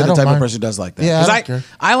like you're the type of person who does like that. Yeah, I don't care.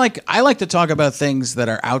 I like to talk about things that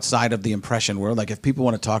are outside of the impression world. Like if people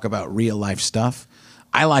want to talk about real life stuff,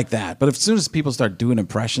 I like that. But as soon as people start doing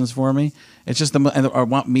impressions for me, it's just or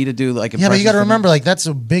want me to do like impressions. Yeah, but you got to remember, like that's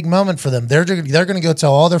a big moment for them. They're going to go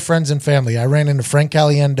tell all their friends and family. I ran into Frank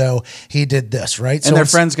Caliendo. He did this, right? And their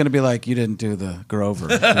friend's going to be like, "You didn't do the Grover."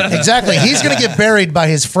 Exactly. He's going to get buried by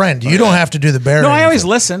his friend. You don't have to do the burying. No, I always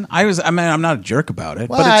listen. I'm not a jerk about it.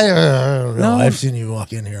 Well, but I don't know. I've seen you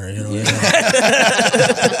walk in here. You know.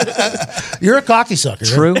 You're a cocky sucker.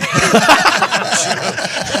 True.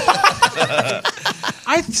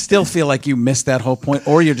 I still feel like you missed that whole point,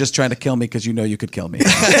 or you're just trying to kill me because you know you could kill me.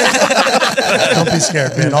 Don't be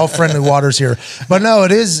scared, man. All friendly waters here. But no,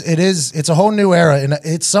 it's a whole new era, and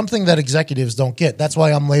it's something that executives don't get. That's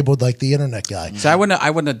why I'm labeled like the internet guy. So I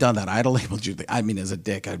wouldn't have done that. I'd have labeled you. As a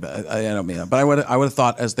dick. I don't mean that, but I would have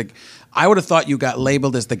thought I would have thought you got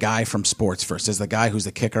labeled as the guy from sports first, as the guy who's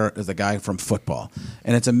the kicker, as the guy from football.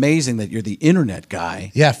 And it's amazing that you're the internet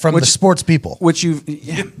guy. Yeah, from the sports people. Which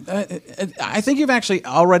I think you've actually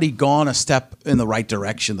already gone a step in the right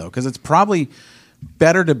direction, though, because it's probably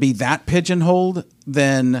better to be that pigeonholed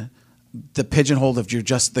than the pigeonholed of you're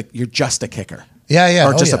just a kicker. Yeah.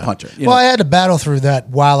 Or Oh, just yeah. a punter. Well, I had to battle through that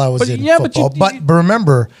while I was in football. But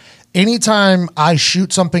remember, anytime I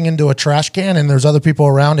shoot something into a trash can and there's other people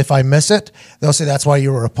around, if I miss it, they'll say that's why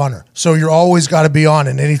you were a punter. So you're always got to be on.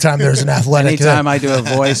 And anytime there's an athletic, anytime I do a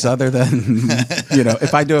voice other than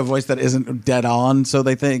if I do a voice that isn't dead on, so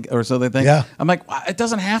they think. Yeah. I'm like, well, it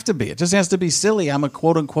doesn't have to be. It just has to be silly. I'm a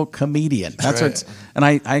quote unquote comedian. That's right. what. And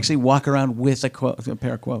I actually walk around with a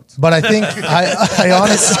pair of quotes. But I think I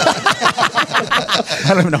honestly, I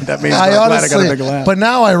don't even know what that means. But I'm glad I got a big laugh. but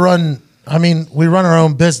now we run our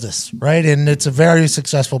own business, right? And it's a very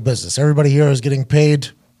successful business. Everybody here is getting paid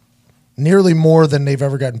nearly more than they've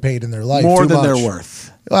ever gotten paid in their life. More Too than much. they're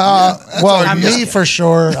worth. Well, me for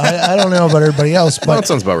sure. I don't know about everybody else, Well, but that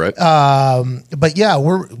sounds about right. but yeah,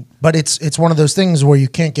 but it's one of those things where you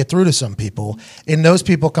can't get through to some people, and those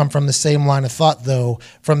people come from the same line of thought, though,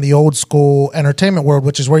 from the old school entertainment world,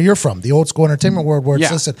 which is where you're from, the old school entertainment world, where it's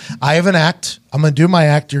Yeah. listen, I have an act, I'm going to do my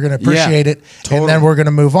act, you're going to appreciate it, totally. and then we're going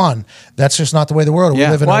to move on. That's just not the way the world. We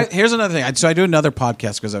Yeah. live in. Well, here's another thing. So I do another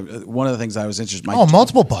podcast because one of the things I was interested.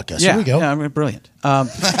 Multiple podcasts. Yeah, Here we go. Yeah, I mean, brilliant. I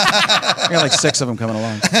got like 6 of them coming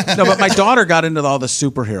along. No, but my daughter got into all the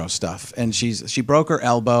superhero stuff, and she broke her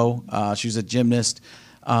elbow. She's a gymnast,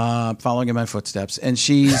 following in my footsteps, and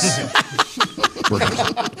she's.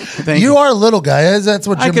 Thank You are a little guy. That's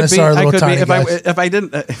what gymnasts are. Little tiny guys.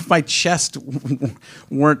 If my chest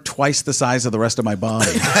weren't twice the size of the rest of my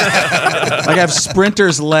body. Like I have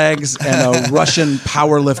sprinter's legs and a Russian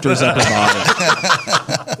powerlifter's upper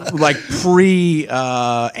body. Like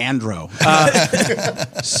pre-andro.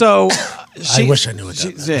 So I wish I knew what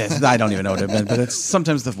that meant. I don't even know what it meant, but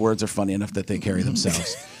sometimes the words are funny enough that they carry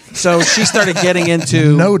themselves. So she started getting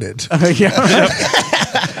into Noted.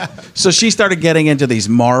 So she started getting into these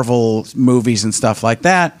Marvel movies and stuff like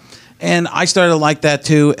that. And I started to like that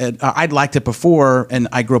too. And I'd liked it before, and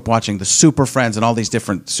I grew up watching the Super Friends and all these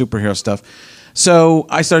different superhero stuff. So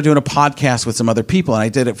I started doing a podcast with some other people, and I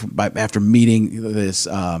did it after meeting this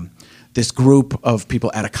group of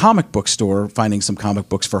people at a comic book store, finding some comic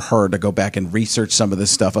books for her to go back and research some of this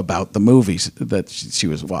stuff about the movies that she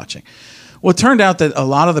was watching. Well, it turned out that a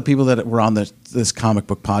lot of the people that were on this comic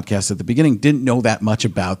book podcast at the beginning didn't know that much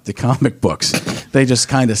about the comic books. They just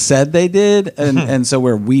kind of said they did, and so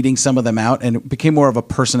we're weeding some of them out, and it became more of a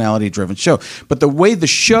personality-driven show. But the way the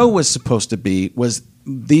show was supposed to be was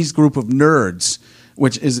these group of nerds,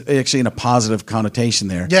 which is actually in a positive connotation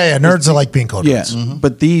there. Yeah. Nerds are like being called Yes, nerds.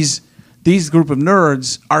 but these group of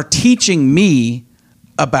nerds are teaching me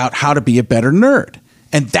about how to be a better nerd,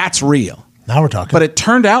 and that's real. Now we're talking. But it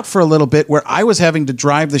turned out for a little bit where I was having to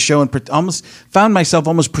drive the show and almost found myself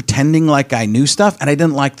almost pretending like I knew stuff, and I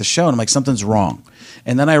didn't like the show. And I'm like, something's wrong.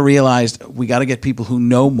 And then I realized we got to get people who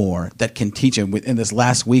know more that can teach him. In this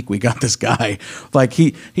last week, we got this guy. Like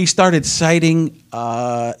he started citing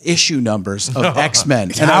issue numbers of X-Men.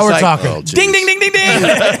 And Now I was we're like, talking. Ding, ding, ding, ding,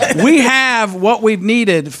 ding. We have what we've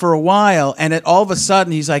needed for a while. And all of a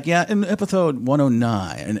sudden, he's like, yeah, in episode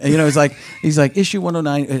 109. And, he's like, issue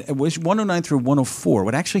 109, 109 through 104.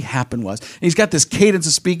 What actually happened was, and he's got this cadence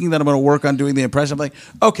of speaking that I'm going to work on doing the impression. I'm like,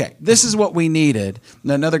 okay, this is what we needed.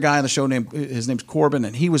 And another guy on the show, his name's Corbin,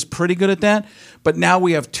 and he was pretty good at that. But now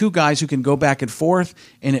we have two guys who can go back and forth,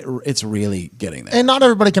 and it's really getting there. And not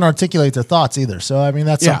everybody can articulate their thoughts either. So I mean,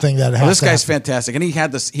 that's something that has this to guy's happen. fantastic, and he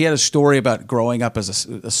had a story about growing up as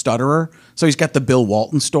a stutterer. So he's got the Bill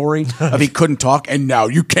Walton story of he couldn't talk, and now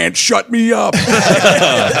you can't shut me up.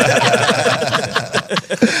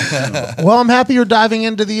 Well, I'm happy you're diving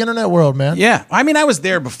into the internet world, man. Yeah, I mean, I was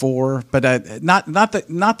there before, but not the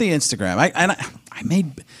Instagram.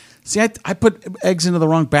 I put eggs into the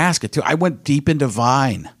wrong basket too. I went deep into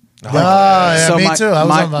Vine. Yeah, me too. I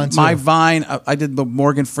was on Vine too. My Vine, I did the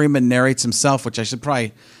Morgan Freeman narrates himself, which I should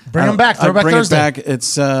probably Bring him back. Throwback bring Thursday. It back.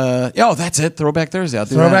 It's that's it. Throwback Thursday. I'll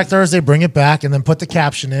do Throwback that. Thursday, bring it back, and then put the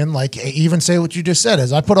caption in. Like, even say what you just said.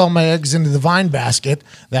 As I put all my eggs into the Vine basket,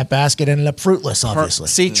 that basket ended up fruitless, obviously.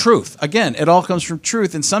 See, truth. Again, it all comes from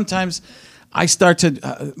truth. And sometimes I start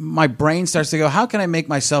to, my brain starts to go, how can I make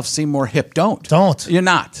myself seem more hip? Don't. You're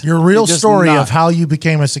not. Your real You're just story not. of how you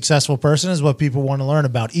became a successful person is what people want to learn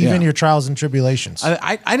about, even Yeah. your trials and tribulations.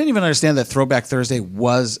 I didn't even understand that Throwback Thursday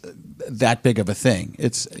was that big of a thing.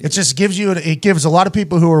 It just gives it gives a lot of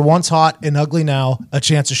people who are once hot and ugly now a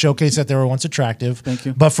chance to showcase that they were once attractive. Thank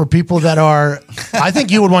you. But for people that are, I think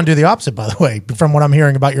you would want to do the opposite, by the way, from what I'm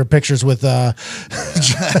hearing about your pictures with Scarlett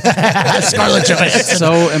Johansson.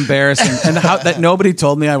 so embarrassing. And how that nobody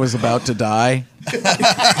told me I was about to die.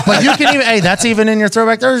 But you can even, hey, that's even in your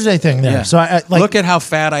Throwback Thursday thing there. Yeah. So I like, look at how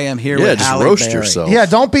fat I am here. Yeah, with just Halle roast Berry. yourself. yeah,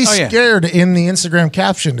 don't be Oh, yeah. scared in the Instagram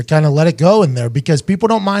caption to kind of let it go in there because people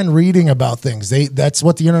don't mind reading about things. That's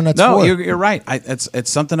what the internet's No, for. you're right. It's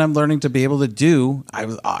something I'm learning to be able to do.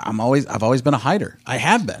 I've always been a hider. I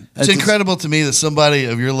have been. It's incredible to me that somebody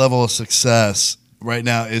of your level of success right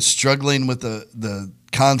now is struggling with the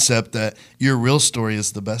concept that your real story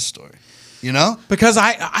is the best story. You know? Because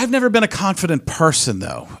I've never been a confident person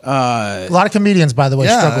though. A lot of comedians, by the way,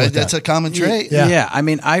 struggle Yeah, with that's that. a common trait. Yeah. I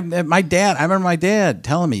mean, I remember my dad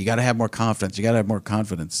telling me you got to have more confidence. You got to have more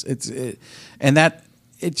confidence.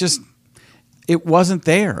 It wasn't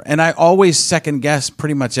there, and I always second guess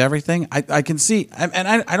pretty much everything. I can see, and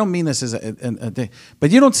I don't mean this as a thing, but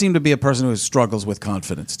you don't seem to be a person who struggles with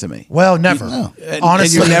confidence to me. Well, never.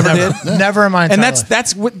 Honestly, and you never did? Never in my entire And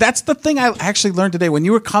life. that's the thing I actually learned today. When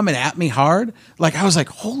you were coming at me hard, like I was like,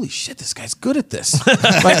 "Holy shit, this guy's good at this!"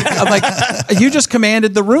 I'm like, you just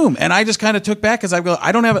commanded the room, and I just kind of took back because I go,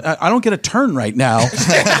 I don't get a turn right now.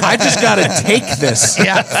 I just got to take this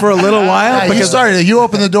for a little while Yeah, you because started it. You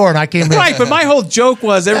opened the door, and I came in. right. But my whole joke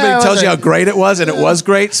was everybody Yeah, it tells you how wasn't- great it was, and it was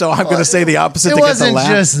great. So I'm going to say the opposite It to get the wasn't laugh.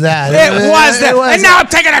 just that. It was that, was- and now I'm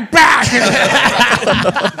taking it back.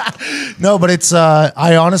 No, but it's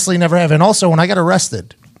I honestly never have. And also when I got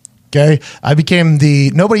arrested, okay, I became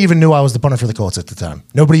nobody even knew I was the punter for the Colts at the time.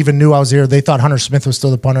 Nobody even knew I was here. They thought Hunter Smith was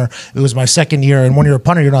still the punter. It was my second year, and when you're a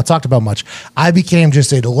punter, you're not talked about much. I became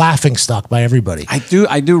just a laughing stock by everybody. I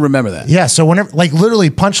do remember that. Yeah, so whenever, like literally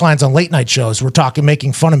punchlines on late night shows were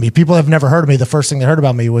making fun of me. People have never heard of me. The first thing they heard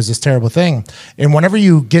about me was this terrible thing. And whenever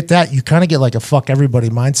you get that, you kind of get like a fuck everybody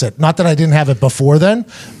mindset. Not that I didn't have it before then,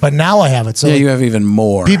 but now I have it. So Yeah, you have even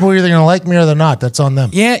more. people are either going to like me or they're not. That's on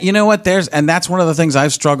them. Yeah, you know what? That's one of the things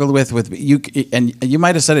I've struggled with you, and you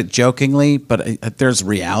might have said it jokingly, but there's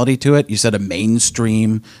reality to it. You said a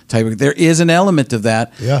mainstream type of. There is an element of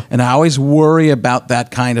that, Yeah. And I always worry about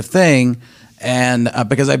that kind of thing, and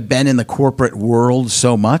because I've been in the corporate world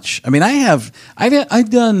so much. I mean, I've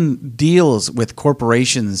done deals with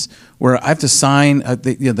corporations where I have to sign.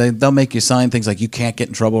 They'll make you sign things like you can't get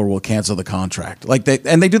in trouble or we'll cancel the contract.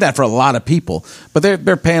 And they do that for a lot of people, but they're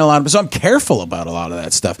paying a lot. So I'm careful about a lot of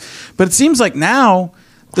that stuff. But it seems like now.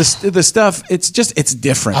 The stuff, it's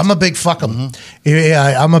different. I'm a big fuck 'em.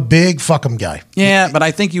 Yeah, I'm a big fuck 'em guy. Yeah, but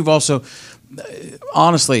I think you've also,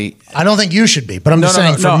 honestly, I don't think you should be, but I'm just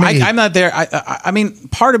saying for me. I'm not there. I mean,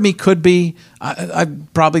 part of me could be.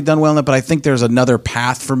 I've probably done well in it, but I think there's another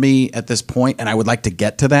path for me at this point, and I would like to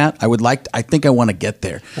get to that. I think I want to get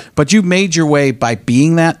there. But you made your way by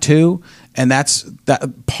being that too, and that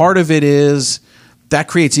part of it is that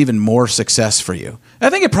creates even more success for you. I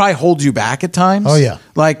think it probably holds you back at times. Oh, yeah.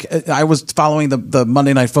 Like I was following the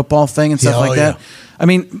Monday Night Football thing and stuff like that. Yeah. I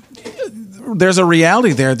mean, there's a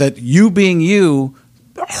reality there that you being you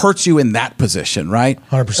hurts you in that position, right?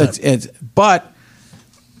 100%. But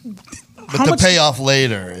But the payoff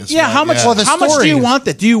later is how much? Well, the how much do story you is- want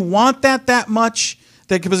that? Do you want that much?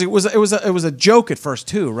 Because it was a joke at first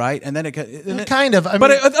too, right? And then it Kind of. I but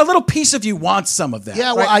mean- a little piece of you wants some of that.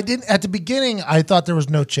 Yeah, well, right? I didn't. At the beginning, I thought there was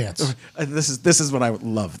no chance. This is what I would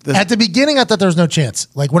love. At the beginning, I thought there was no chance.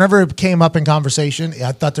 Like, whenever it came up in conversation,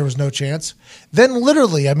 I thought there was no chance. Then,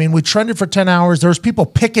 literally, I mean, we trended for 10 hours. There was people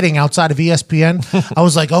picketing outside of ESPN. I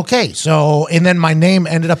was like, okay, so, and then my name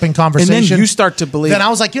ended up in conversation. you start to believe- Then I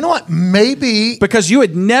was like, you know what? Maybe. Because you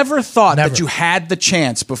had never thought Never. that you had the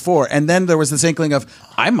chance before, and then there was this inkling of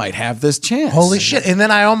I might have this chance. Holy shit. And then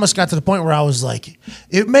I almost got to the point where I was like,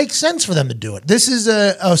 it makes sense for them to do it. This is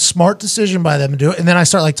a smart decision by them to do it. And then I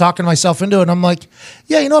start like talking myself into it. And I'm like,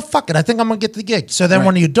 yeah, you know what? Fuck it. I think I'm going to get the gig. So then Right.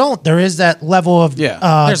 when you don't, there is that level of Yeah,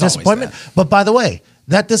 there's always disappointment. that. But by the way,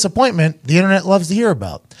 that disappointment, the internet loves to hear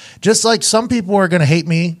about. Just like some people are going to hate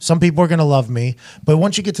me, some people are going to love me. But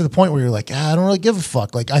once you get to the point where you're like, I don't really give a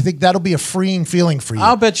fuck. Like, I think that'll be a freeing feeling for you.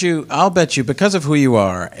 I'll bet you because of who you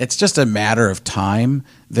are, it's just a matter of time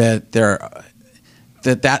that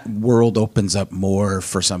that world opens up more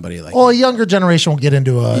for somebody like Well, you. a younger generation will get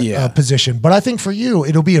into Yeah. a position, but I think for you,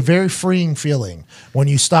 it'll be a very freeing feeling when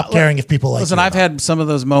you stop caring if people like Listen, you. I've had some of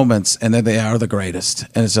those moments, and then they are the greatest.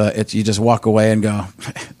 And it's you just walk away and go,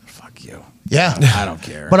 "Fuck you." Yeah. I don't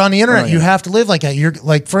care. But on the internet, Oh, you yeah. have to live like that. You're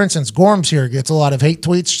like, for instance, Gorms here gets a lot of hate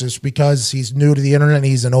tweets just because he's new to the internet and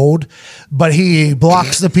he's an old, but he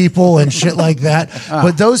blocks the people and shit like that.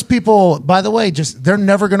 But those people, by the way, they're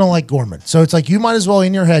never going to like Gorman. So it's like, you might as well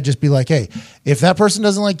in your head just be like, hey, if that person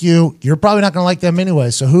doesn't like you, you're probably not going to like them anyway.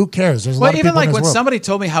 So who cares? There's a lot of even people like in this when world. somebody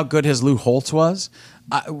told me how good his Lou Holtz was,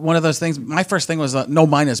 one of those things. My first thing was, no,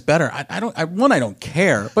 mine is better. I don't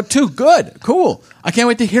care. But two, good, cool. I can't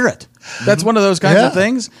wait to hear it. That's one of those kinds Yeah. of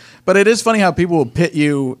things. But it is funny how people will pit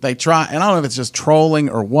you. They try, and I don't know if it's just trolling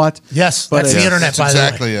or what. Yes, but that's the it's- internet. that's By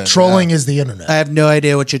exactly the way, it, trolling is the internet. I have no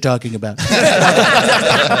idea what you're talking about.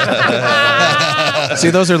 See,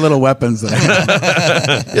 those are little weapons.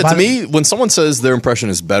 Yeah, to me, when someone says their impression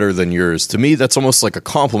is better than yours, to me that's almost like a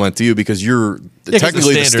compliment to you because you're 'cause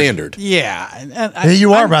technically the the standard. standard. Yeah, and Yeah,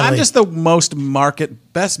 you are, by the I'm way. just the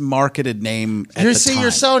best marketed name. At You're the see, time.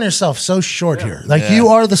 you're selling yourself so short here. Like you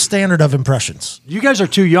are the standard of impressions. You guys are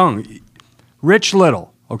too young. Rich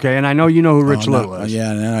Little, okay? And I know you know who Rich Little is.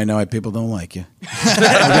 Yeah, now I know why people don't like you. Okay?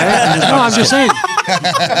 No, I'm just saying.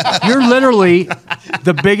 You're literally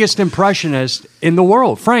the biggest impressionist in the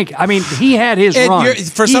world. Frank, I mean, he had his run.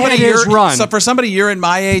 For He somebody had his run. So for somebody you're in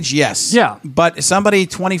my age, yes. Yeah. But somebody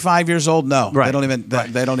 25 years old, no. Right. They don't even.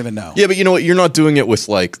 They don't even know. Yeah, but you know what? You're not doing it with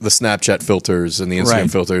like the Snapchat filters and the Instagram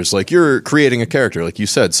Right. filters. Like you're creating a character, like you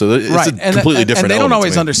said. So it's a completely different. And they don't element to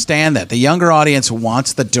always me. understand that. The younger audience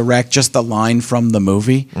wants the direct, just the line from the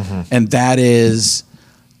movie, and that's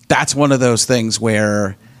one of those things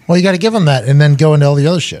where. Well, you got to give them that, and then go into all the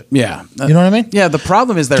other shit. Yeah. You know what I mean? Yeah, the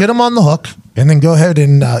problem is Get them on the hook, and then go ahead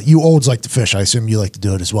and you olds like to fish. I assume you like to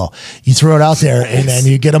do it as well. You throw it out there, and then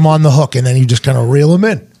you get them on the hook, and then you just kind of reel them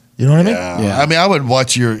in. You know what I mean? Yeah. I mean, I would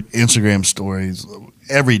watch your Instagram stories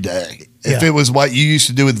every day. If Yeah. it was what you used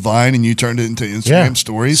to do with Vine and you turned it into Instagram Yeah.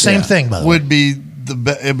 stories, Same thing, by the way. would be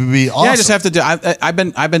it would be awesome. Yeah, I just have to do. I've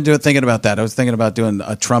been thinking about that. I was thinking about doing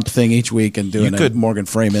a Trump thing each week and doing a Morgan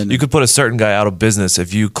Freeman. You could put a certain guy out of business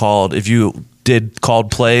if you did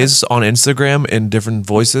called plays on Instagram in different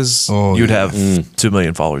voices. Oh, you'd yeah. have 2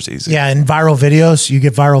 million followers easy. Yeah, and viral videos. You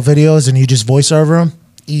get viral videos, and you just voice over them.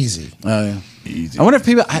 Easy. Oh yeah. Easy. I wonder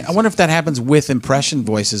if that happens with impression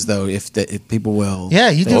voices though. If people will.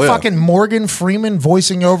 Yeah, you do Oh, yeah. fucking Morgan Freeman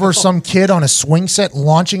voicing over some kid on a swing set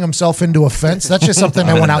launching himself into a fence. That's just something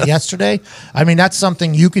that went out yesterday. I mean, that's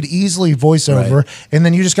something you could easily voice over, and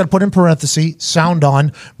then you just got to put in parentheses, sound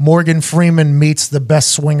on, Morgan Freeman meets the best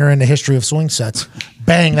swinger in the history of swing sets.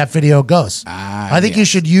 Bang, that video goes. I think you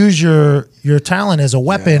should use your talent as a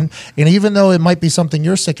weapon, and even though it might be something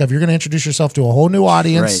you're sick of, you're going to introduce yourself to a whole new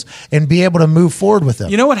audience and be able to move forward with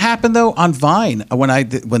them. You know what happened though on Vine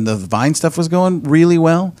when the Vine stuff was going really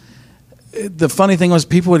well? The funny thing was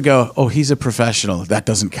people would go, "Oh, he's a professional. That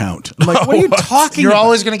doesn't count." I'm like, what are you talking You're about?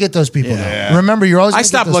 always going to get those people. Yeah. Though. Remember, you're always. I gonna get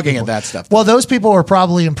stopped those looking people. at that stuff, Well, those people are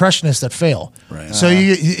probably impressionists that fail. Right. So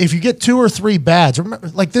if you get 2 or 3 bads, remember,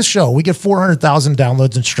 like this show, we get 400,000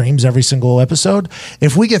 downloads and streams every single episode.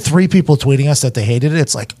 If we get 3 people tweeting us that they hated it,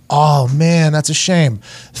 it's like, oh man, that's a shame.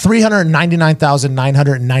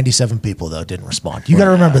 399,997 people though didn't respond. You got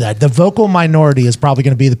to remember that the vocal minority is probably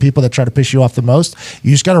going to be the people that try to piss you off the most.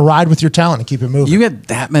 You just got to ride with your talent and keep it moving. You get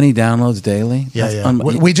that many downloads daily? Yeah, That's yeah.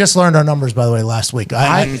 We just learned our numbers, by the way, last week.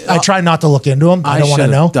 I try not to look into them. I don't want to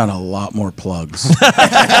should know. have done a lot more plugs.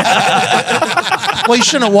 Well, you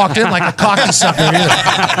shouldn't have walked in like a cocky sucker either.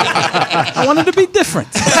 I wanted to be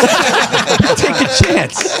different. Take a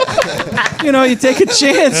chance. You know, you take a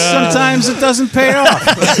chance. Sometimes it doesn't pay off.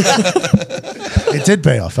 It did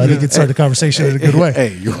pay off. I think it started the conversation in a good way.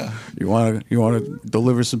 Hey, you want to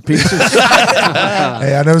deliver some pizzas?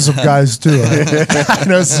 Hey, I know some guys too. I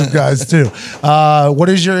know some guys too. What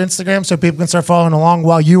is your Instagram so people can start following along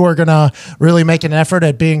while you are going to really make an effort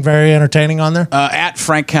at being very entertaining on there? At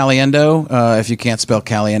Frank Caliendo. If you can't spell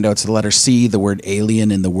Caliendo, it's the letter C, the word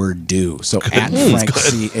alien, and the word do. So at Frank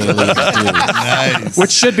C alien do, Nice.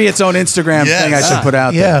 which should be its own Instagram Yes. thing. I should put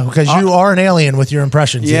out Yeah, there. because you are an alien with your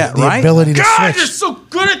impressions. Yeah, the right. ability to God, switch. you're so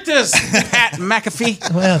good at this, Pat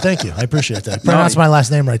McAfee. Well, thank you. I appreciate that. Pronounce my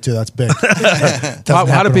last name right too. That's big.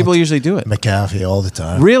 How do people usually do it? McAfee all the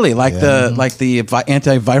time. Really, like the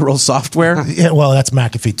antiviral software? Yeah, well, that's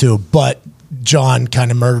McAfee too. But John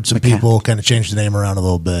kind of murdered some people, kind of changed the name around a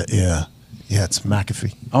little bit. Yeah. Yeah, it's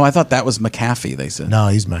McAfee. Oh, I thought that was McAfee. They said. No,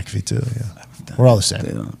 he's McAfee too. Yeah. We're all the same.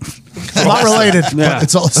 Not related, but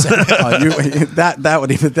it's all the same. That would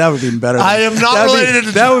be even better. I am not related.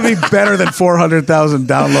 That would be better than 400,000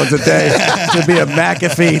 downloads a day to be a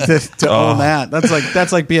McAfee to own that.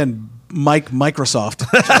 That's like being Microsoft.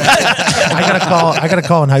 I got a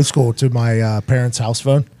call in high school to my parents' house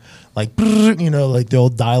phone. Like, you know, like the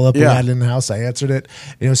old dial-up we had in the house. I answered it.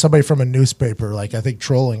 It was somebody from a newspaper, like I think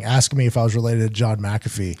trolling, asked me if I was related to John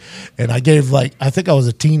McAfee. And I gave I think I was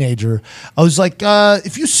a teenager. I was like,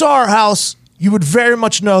 if you saw our house, you would very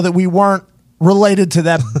much know that we weren't related to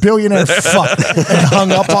that billionaire fuck and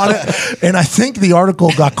hung up on it. And I think the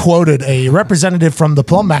article got quoted a representative from the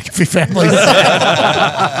Plum McAfee family.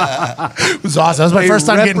 It was awesome. That was my first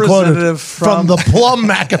time getting quoted from the Plum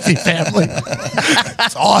McAfee family.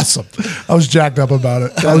 It's awesome. I was jacked up about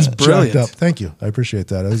it. I was brilliant. jacked up. Thank you. I appreciate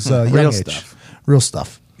that. It was young Real age. stuff. Real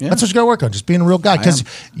stuff. Yeah. That's what you got to work on, just being a real guy. Because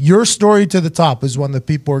your story to the top is one that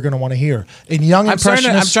people are going to want to hear. And young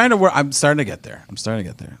impressionists, I'm starting to get there.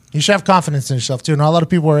 you should have confidence in yourself too. Not a lot of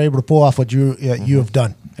people are able to pull off what you have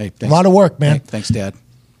done. Hey, a thanks. lot of work, man. Hey, thanks, Dad.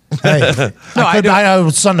 Hey, I do. I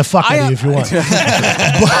would son to fuck at you if you want.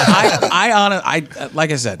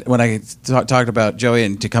 Like I said, when I talked about Joey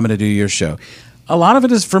and to come in to do your show, a lot of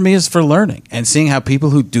it is for learning and seeing how people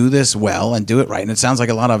who do this well and do it right. And it sounds like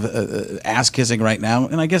a lot of ass kissing right now,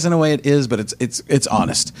 and I guess in a way it is, but it's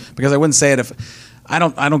honest, because I wouldn't say it if I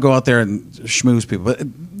don't go out there and schmooze people. But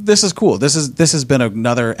this is cool. This has been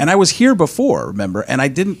another, and I was here before, remember, and I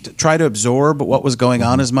didn't try to absorb what was going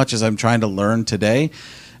on as much as I'm trying to learn today.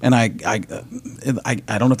 And I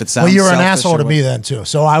don't know if it sounds. Well, you were an selfish asshole or to what. me then too.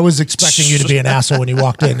 So I was expecting you to be an asshole when you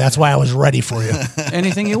walked in. That's why I was ready for you.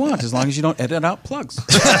 Anything you want, as long as you don't edit out plugs.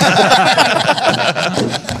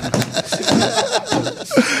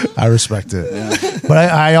 I respect it. Yeah. But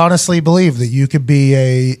I honestly believe that you could be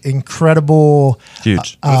a incredible,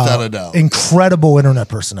 Huge. Without a doubt. incredible internet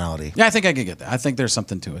personality. Yeah, I think I could get that. I think there's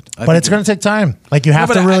something to it. But it's going to take time. Like you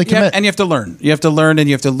have to really commit. And you have to learn. You have to learn, and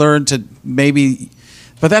you have to learn to maybe.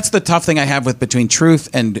 But that's the tough thing I have with between truth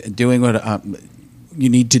and doing what you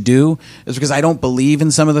need to do, is because I don't believe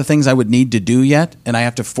in some of the things I would need to do yet, and I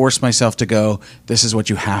have to force myself to go, this is what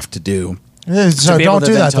you have to do. So be able don't to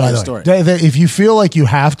do then that, tell by your the story. way. If you feel like you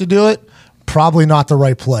have to do it, probably not the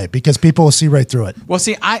right play, because people will see right through it. Well,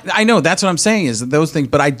 see, I know that's what I'm saying is those things,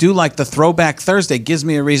 but I do like the Throwback Thursday gives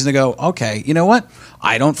me a reason to go, okay, you know what?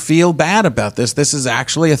 I don't feel bad about this. This is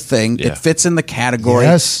actually a thing. Yeah. It fits in the category.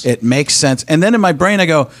 Yes. It makes sense. And then in my brain, I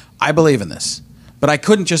go, I believe in this. But I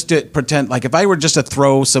couldn't just pretend, like if I were just to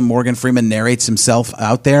throw some Morgan Freeman narrates himself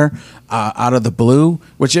out there out of the blue,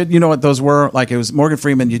 which you know what those were? Like it was Morgan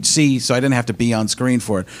Freeman you'd see, so I didn't have to be on screen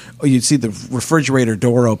for it. Or you'd see the refrigerator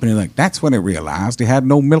door open, and you're like, that's when he realized he had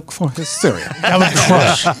no milk for his cereal. That would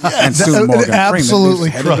crush. And soon Morgan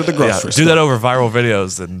absolutely Freeman headed to the Yeah, grocery do store. that over viral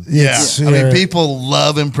videos and Yes. I mean, people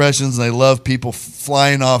love impressions. And they love people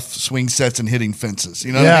flying off swing sets and hitting fences.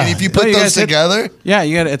 You know what Yeah. I mean? If you No, put you those guys hit- together, Yeah,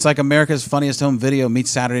 you got it's like America's Funniest Home Video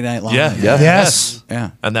meets Saturday Night Live. yeah. Yes. Yeah.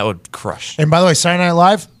 And that would crush. And by the way, Saturday Night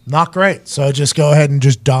Live, not great. So just go ahead and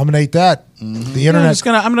just dominate that. The Yeah, internet.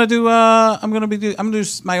 I'm gonna do my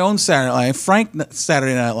own Saturday Night Live. Frank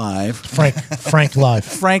Saturday Night Live. Frank Live.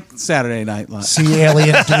 Frank Saturday Night Live. See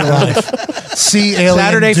Alien do live. See Alien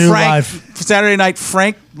Saturday do Frank. live. Saturday Night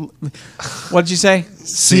Frank. What'd you say?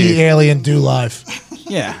 See Alien do live.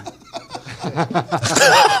 Yeah.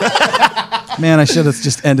 Man, I should have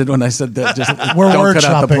just ended when I said that. Just We're don't word cut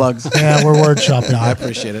out the shopping. plugs. Yeah, we're word shopping. I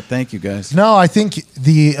appreciate it. Thank you, guys. No, I think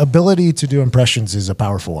the ability to do impressions is a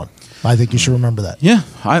powerful one. I think you should remember that. Yeah,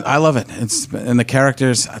 I love it. It's and the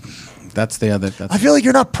characters. That's the other. That's I feel like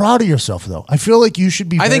you're not proud of yourself, though. I feel like you should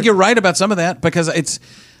be. I think you're right about some of that because it's.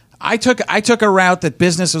 I took a route that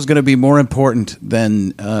business was going to be more important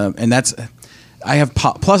than, and that's. I have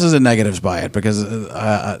pluses and negatives by it because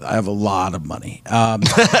I have a lot of money.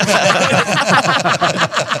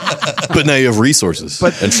 But now you have resources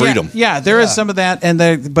and freedom. Yeah, there is some of that,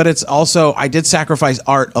 but it's also I did sacrifice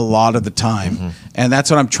art a lot of the time, and that's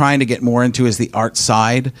what I'm trying to get more into is the art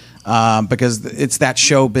side because it's that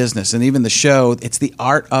show business, and even the show, it's the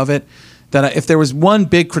art of it. That if there was one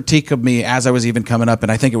big critique of me as I was even coming up, and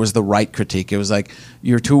I think it was the right critique, it was like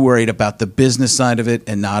you're too worried about the business side of it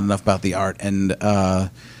and not enough about the art. And a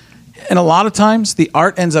lot of times, the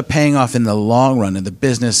art ends up paying off in the long run, and the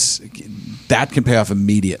business that can pay off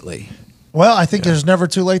immediately. Well, I think there's never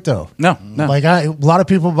too late, though. No. Like a lot of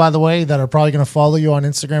people, by the way, that are probably going to follow you on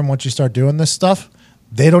Instagram once you start doing this stuff.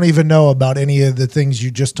 They don't even know about any of the things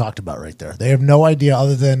you just talked about right there. They have no idea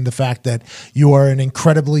other than the fact that you are an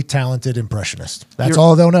incredibly talented impressionist. That's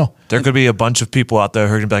all they'll know. There could be a bunch of people out there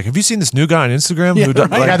who are gonna be like, have you seen this new guy on Instagram? Yeah, who does,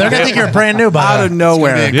 right. like, Yeah, they're going to think you're brand new by Out of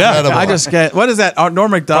nowhere. be incredible. I just get what is that?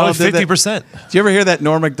 Norm Macdonald Probably did that. 50%. Do you ever hear that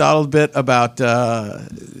Norm Macdonald bit about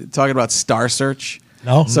talking about Star Search?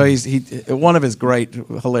 No. So he one of his great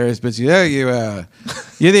hilarious bits. Yeah,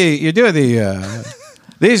 you're doing the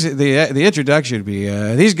introduction would be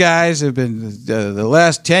these guys have been the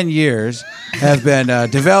last 10 years have been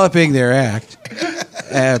developing their act.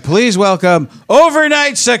 Please welcome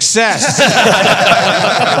Overnight Success.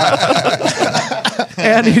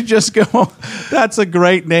 and you just go, that's a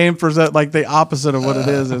great name for like the opposite of what it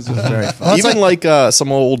is. It's just very fun. Even like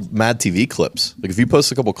some old Mad TV clips. Like if you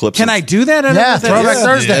post a couple clips, Can I do that? I don't know Yeah, what that Throwback is.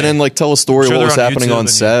 Thursday. and then like tell a story Sure, of what was they're on happening YouTube on and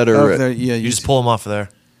set, Oh, or yeah, You just pull them off of there.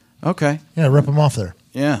 Okay. Yeah, rip them off there.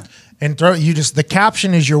 Yeah. And the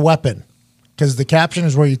caption is your weapon because the caption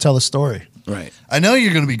is where you tell the story. Right. I know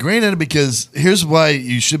you're going to be great at it because here's why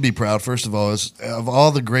you should be proud. First of all, is of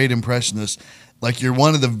all the great impressionists, like you're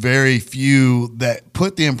one of the very few that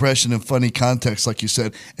put the impression in funny context, like you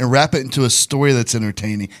said, and wrap it into a story that's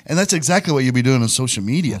entertaining. And that's exactly what you'll be doing on social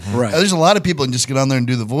media. Right. There's a lot of people that just get on there and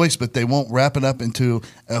do the voice, but they won't wrap it up into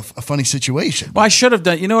a funny situation. Well, I should have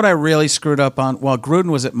done. You know what I really screwed up on? Well, Gruden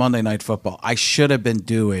was at Monday Night Football. I should have been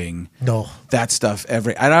doing that stuff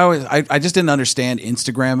I just didn't understand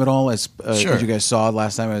Instagram at all, as Sure. you guys saw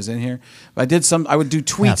last time I was in here. But I would do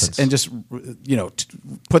tweets Happens. and just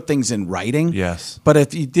put things in writing. Yes. But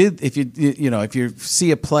if you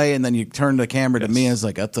see a play and then you turn the camera to me, it's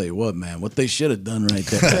like, I'll tell you what, man, what they should have done right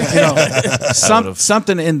there.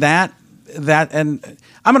 Something in that, and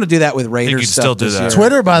I'm going to do that with Raiders you'd stuff still do this that. year.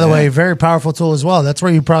 Twitter, by the way, very powerful tool as well. That's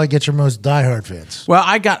where you probably get your most diehard fans. Well,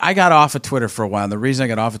 I got off of Twitter for a while, and the reason I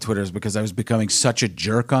got off of Twitter is because I was becoming such a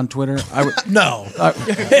jerk on Twitter. No,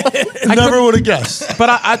 I never would have guessed. But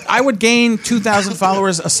I would gain 2,000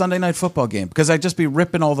 followers a Sunday Night Football game because I'd just be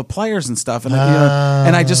ripping all the players and stuff, and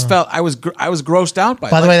and I just felt I was grossed out by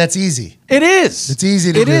it. By the way, that's easy. It is. It's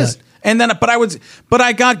easy to It do is. that. And then, but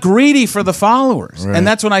I got greedy for the followers, and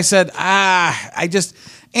that's when I said,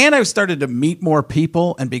 and I started to meet more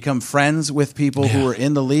people and become friends with people who were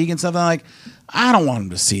in the league and stuff. And I'm like, I don't want them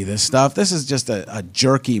to see this stuff. This is just a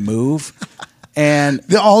jerky move. And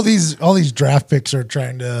All these draft picks are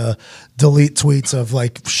trying to delete tweets of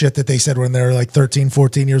like shit that they said when they were like 13,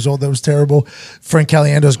 14 years old. That was terrible. Frank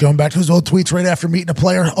Caliendo's going back to his old tweets right after meeting a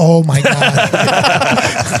player. Oh my God.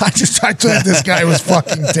 I thought this guy was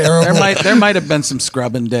fucking terrible. there might have been some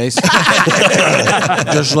scrubbing days,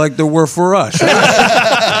 just like there were for us.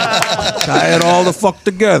 Tie it all the fuck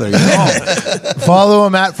together. You know? Follow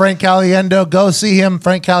him at Frank Caliendo. Go see him,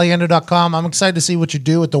 frankcaliendo.com. I'm excited to see what you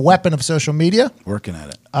do with the weapon of social media. Working at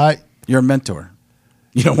it. You're a mentor.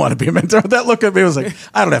 You don't want to be a mentor. That look at me was like,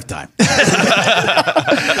 I don't have time.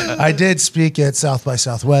 I did speak at South by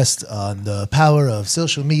Southwest on the power of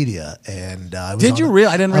social media, and I was Did you really?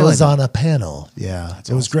 I didn't I was realize on a panel. Yeah, it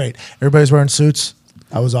was great. Everybody's wearing suits.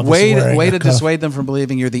 I was obviously wearing Way a to cuff. dissuade them from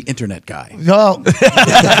believing you're the internet guy. No, this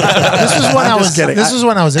is when I was. kidding. This is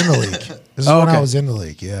when I was in the league. This is when okay. I was in the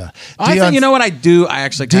league. Yeah. I think, you know what I do? I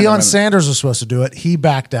actually kind of Deion remember. Sanders was supposed to do it. He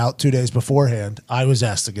backed out 2 days beforehand. I was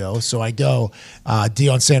asked to go, so I go.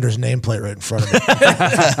 Deion Sanders nameplate right in front of me.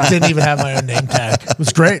 Didn't even have my own name tag. It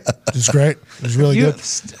was great. It was great. It was really good.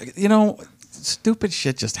 You know, stupid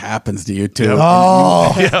shit just happens to you too.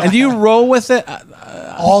 Oh, And you roll with it.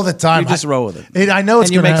 all the time. You just roll with it. I know it's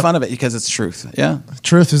and you gonna make fun of it because it's truth. Yeah.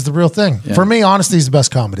 Truth is the real thing. For me, honesty is the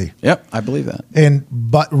best comedy. Yep. I believe that.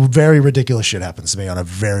 But very ridiculous shit happens to me on a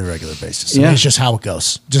very regular basis. I mean, Yeah. it's just how it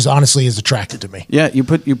goes. Just honestly is attracted to me. Yeah. You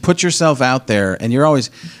put yourself out there, and you're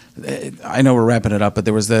always. I know we're wrapping it up, but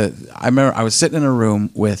I remember I was sitting in a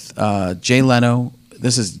room with Jay Leno.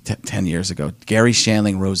 This is 10 years ago. Gary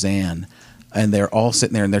Shandling, Roseanne. And they're all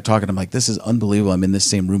sitting there and they're talking. I'm like, this is unbelievable. I'm in this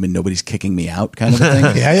same room and nobody's kicking me out, kind of a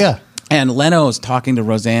thing. Yeah. And Leno's talking to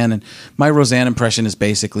Roseanne, and my Roseanne impression is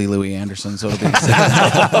basically Louis Anderson. So it'll be we're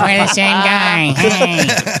the same guy.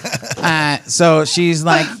 Hey. So she's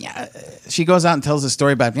like, she goes out and tells a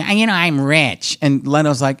story about, I'm rich. And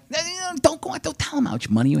Leno's like, don't go out, don't tell them how much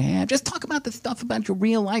money you have. Just talk about the stuff about your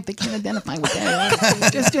real life. They can't identify with that.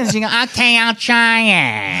 Just do it. She goes, okay, I'll try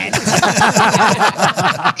it.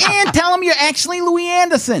 And tell them you're actually Louis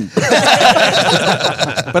Anderson.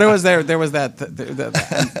 But it was there was that.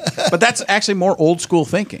 But that's actually more old school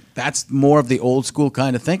thinking. That's more of the old school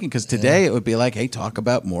kind of thinking. Because today it would be like, hey, talk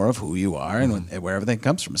about more of who you are and where everything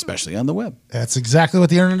comes from, especially on the web. That's exactly what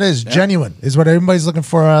the internet is. Yeah. Genuine is what everybody's looking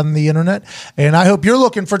for on the internet. And I hope you're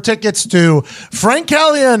looking for tickets to Frank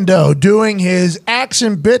Caliendo doing his acts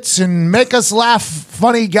and bits and make us laugh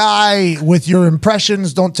funny guy with your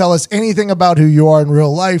impressions. Don't tell us anything about who you are in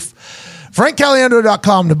real life.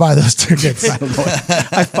 FrankCaliendo.com to buy those tickets. I don't know.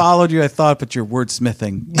 I followed you, I thought, but you're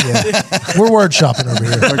wordsmithing. Yeah. We're word shopping over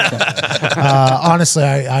here. Honestly,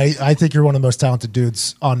 I think you're one of the most talented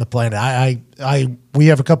dudes on the planet. We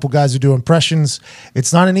have a couple guys who do impressions.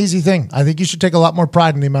 It's not an easy thing. I think you should take a lot more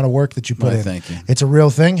pride in the amount of work that you put in. Thank you. It's a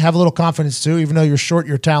real thing. Have a little confidence too. Even though you're short,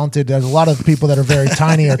 you're talented. There's a lot of people that are very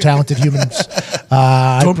tiny are talented humans.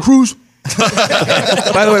 Tom Cruise.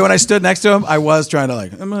 By the way, when I stood next to him, I was trying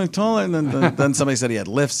to am I taller? And then somebody said he had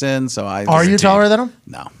lifts in, so I. Are you taller than him?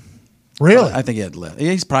 No. Really? I think he had lift.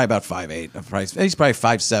 He's probably about 5'8". He's probably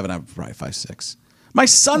 5'7". I'm probably 5'6". My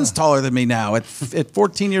son's taller than me now at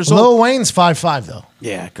 14 years old. Lil Wayne's 5'5", though.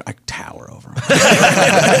 Yeah, I tower over him.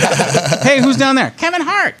 Hey, who's down there? Kevin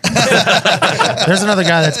Hart. There's another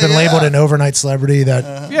guy that's been labeled an overnight celebrity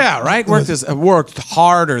that Yeah, right. Worked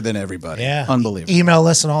harder than everybody. Unbelievable. Email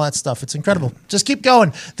lists and all that stuff. It's incredible. Just keep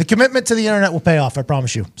going. The commitment to the internet will pay off, I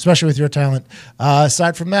promise you, especially with your talent.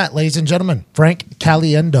 Aside from that, ladies and gentlemen, Frank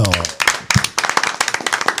Caliendo.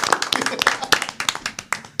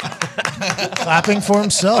 Clapping for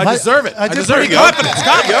himself. I deserve it. I deserve it. Confidence.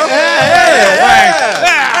 There you go. Hey,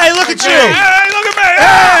 look at you. Hey, look at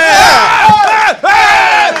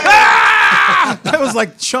me. That was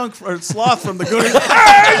like Chunk or Sloth from the Goonies.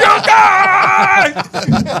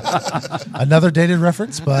 Another dated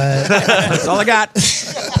reference, but That's all I got.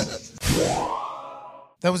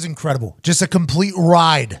 that was incredible. Just a complete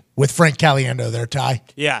ride with Frank Caliendo there, Ty.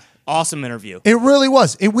 Yeah, awesome interview. It really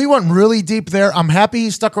was. We went really deep there. I'm happy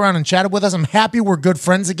he stuck around and chatted with us. I'm happy we're good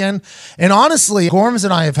friends again. And honestly, Gorms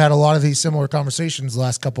and I have had a lot of these similar conversations the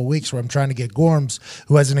last couple of weeks where I'm trying to get Gorms,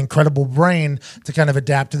 who has an incredible brain, to kind of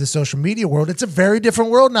adapt to the social media world. It's a very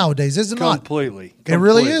different world nowadays, isn't it not? Completely. It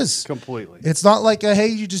really is. Completely. It's not like, hey,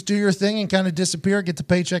 you just do your thing and kind of disappear, get the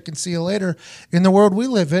paycheck, and see you later. In the world we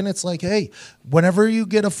live in, it's like, hey, whenever you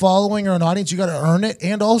get a following or an audience, you got to earn it.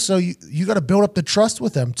 And also, you got to build up the trust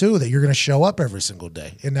with them, too, that you're going to show up every single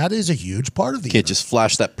day. And that is a huge part of the Can't just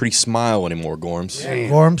flash that pretty smile anymore, Gorms.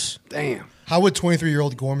 Damn. Gorms. Damn. How would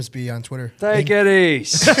 23-year-old Gorms be on Twitter? Take it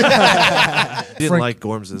easy. Didn't like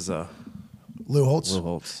Gorms's Lou Holtz. Lou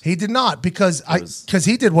Holtz. He did not because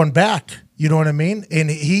he did one back. You know what I mean? And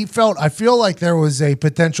I feel like there was a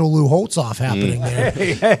potential Lou Holtz off happening there. Go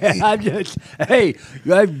ahead.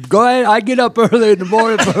 I get up early in the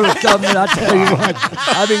morning for something. I tell you what.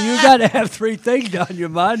 I mean, you got to have three things on your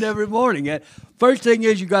mind every morning. First thing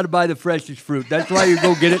is you got to buy the freshest fruit. That's why you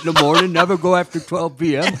go get it in the morning. Never go after 12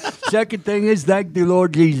 p.m. Second thing is thank the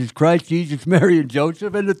Lord Jesus Christ, Jesus, Mary, and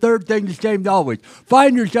Joseph. And the third thing is same always.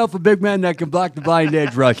 Find yourself a big man that can block the blind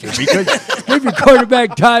edge rusher. Because give your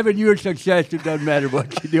quarterback time and you're success. It doesn't matter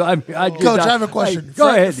what you do. Coach, I have a question. Hey, go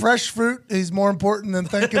ahead. Fresh fruit is more important than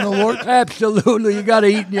thanking the Lord? Absolutely. You got to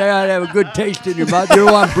eat and you got to have a good taste in your mouth. You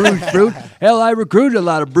don't want bruised fruit. Hell, I recruited a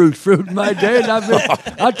lot of bruised fruit in my day. And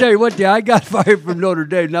I'll tell you what, I got fired from Notre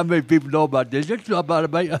Dame. Not many people know about this. It's not about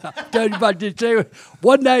it. I'll tell you about this.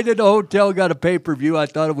 One night at the hotel, got a pay-per-view. I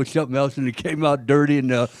thought it was something else, and it came out dirty. And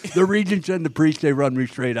the regents and the priests, they run me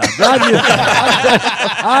straight out. I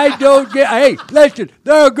don't get. Hey, listen,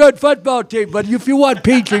 they're a good football team, but if you want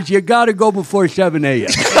pizzas, you got to go before 7 a.m.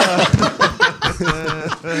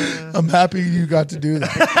 I'm happy you got to do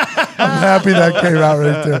that. I'm happy that came out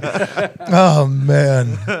right there. Oh,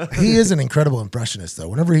 man. He is an incredible impressionist, though.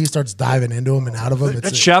 Whenever he starts diving into him and out of him,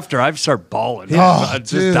 That's Schefter. I've started bawling. Oh,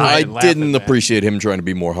 Just dude. dying I laughing, didn't man. appreciate him trying to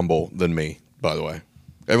be more humble than me, by the way.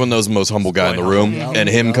 Everyone knows the most humble guy in the room, and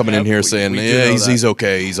him coming in here saying, we do yeah, know he's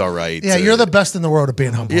okay, he's all right. Yeah, you're the best in the world at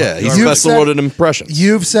being humble. Yeah, he's the You've best in the said- world at impressions.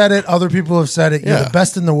 You've said it. Other people have said it. You're Yeah. the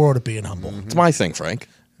best in the world at being humble. It's my thing, Frank.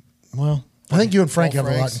 Well, I think you and Frank All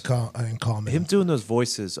have Franks. a lot in common. Him doing those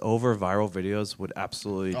voices over viral videos would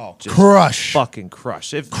absolutely just Crush. fucking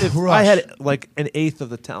crush. If Crush. I had like an eighth of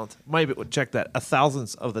the talent, maybe check that, a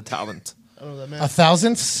thousandth of the talent, A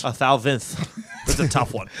thousandth? a thousandth. That's a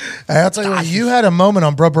tough one. I'll tell you what, you had a moment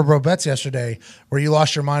on Bro Bets yesterday where you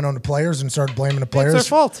lost your mind on the players and started blaming the players their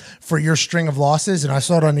fault. for your string of losses. And I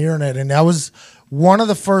saw it on the internet. And that was one of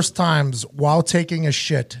the first times while taking a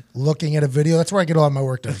shit, looking at a video. That's where I get a lot of my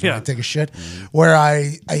work done, when I take a shit, where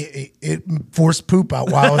it forced poop out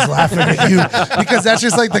while I was laughing at you. Because that's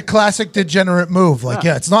just like the classic degenerate move. Like,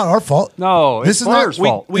 yeah, it's not our fault. No, This it's is not- Flyers'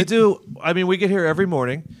 fault. We do. I mean, we get here every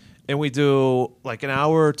morning, and we do like an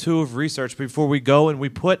hour or two of research before we go, and we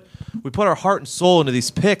put our heart and soul into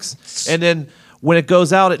these picks. And then when it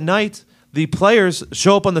goes out at night, the players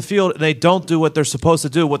show up on the field and they don't do what they're supposed to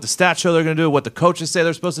do, what the stats show they're going to do, what the coaches say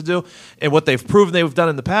they're supposed to do, and what they've proven they've done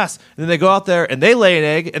in the past. And then they go out there and they lay an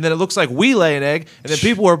egg, and then it looks like we lay an egg, and then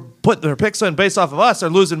people are putting their picks on based off of us are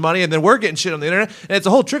losing money, and then we're getting shit on the internet, and it's a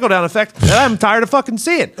whole trickle-down effect that I'm tired of fucking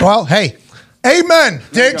seeing. Well, hey. Amen,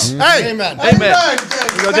 Diggs. Hey. Amen. Amen.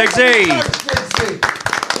 Diggs. Go, Dixie.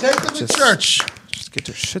 Take them to church. Just get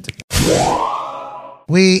your shit together.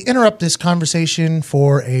 We interrupt this conversation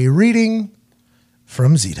for a reading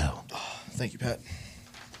from Zito. Thank you, Pat.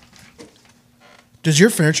 Does your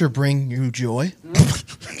furniture bring you joy?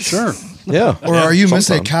 Sure. Yeah. Or are you missing a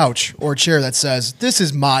sometimes. couch or a chair that says, "This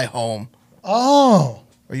is my home"? Oh.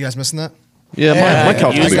 Are you guys missing that? Yeah, my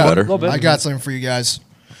couch would be better. I got something for you guys.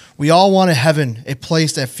 We all want a heaven, a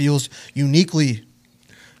place that feels uniquely.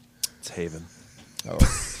 It's Haven. Oh,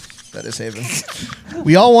 that is Haven.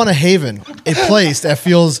 We all want a haven, a place that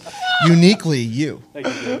feels uniquely you.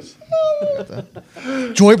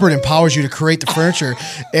 Joybird empowers you to create the furniture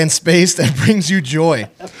and space that brings you joy.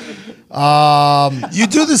 You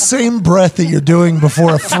do the same breath that you're doing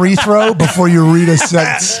before a free throw before you read a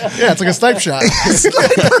sentence. Yeah, it's like a snipe shot.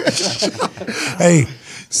 Hey,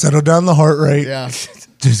 settle down the heart rate. Yeah.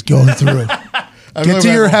 Just going through it. Get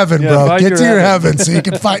to your heaven, bro. find Get your to your heaven. heaven so you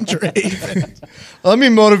can find your haven. Let me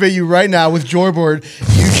motivate you right now with Joyboard.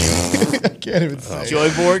 I can't even say it.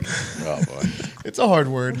 Joyborg. Oh, boy. It's a hard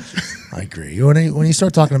word. I agree. When you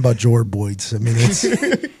start talking about George Boyd's, I mean, it's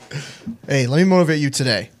Hey, let me motivate you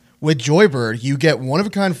today. With Joybird, you get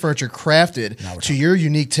one-of-a-kind furniture crafted to your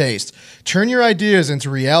unique taste. Turn your ideas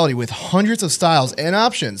into reality with hundreds of styles and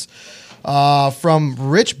options. From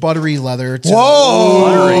rich buttery leather to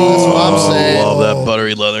buttery, that's what I'm saying. Love that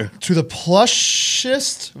buttery leather. To the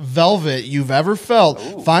plushest velvet you've ever felt.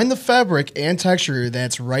 Find the fabric and texture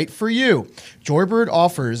that's right for you. Joybird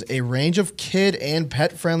offers a range of kid and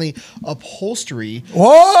pet-friendly upholstery.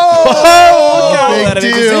 whoa. Big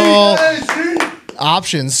deal.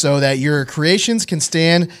 Options so that your creations can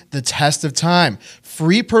stand the test of time.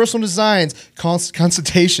 Free personal designs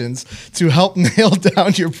consultations to help nail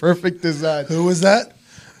down your perfect design. Who was that?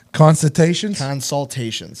 Consultations.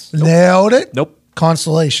 Consultations. Nailed it. Nope.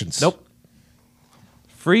 Constellations. Nope.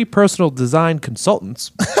 Free personal design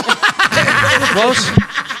consultants. Close.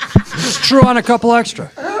 Just threw on a couple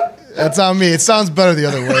extra. That's on me. It sounds better the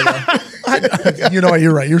other way, though. You know what?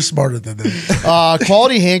 You're right. You're smarter than that.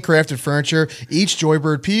 Quality handcrafted furniture. Each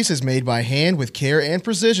Joybird piece is made by hand with care and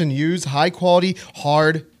precision. Use high quality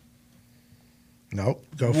hard Nope.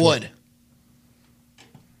 Go for wood. it.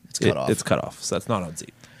 It's cut off. It's cut off, so that's not on Z.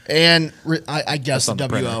 And I guess That's the on the WO.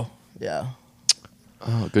 printer. Yeah.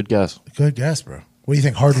 Oh, good guess. Good guess, bro. What do you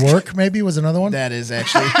think? Hard work maybe was another one? That is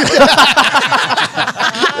actually.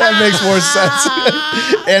 That makes more sense.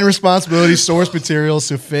 And responsibility, source materials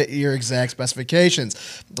to fit your exact specifications.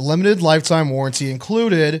 The limited lifetime warranty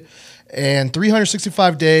included and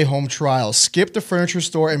 365-day home trial. Skip the furniture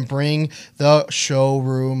store and bring the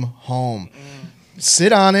showroom home.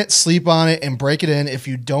 Sit on it, sleep on it, and break it in. If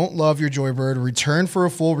you don't love your Joybird, return for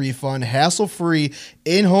a full refund, hassle-free,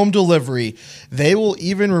 in-home delivery. They will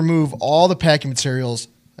even remove all the packing materials.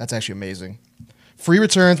 That's actually amazing. Free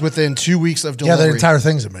returns within 2 weeks of Yeah, delivery. the entire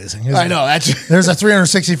thing's amazing. isn't I it? know. That's, There's a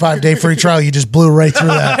 365-day free trial. You just blew right through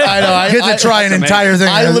that. I know. Get to try an entire thing.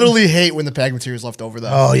 I literally hate when the packing material's left over,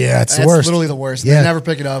 though. Oh, yeah, it's the That's worst. literally the worst. Yeah. They never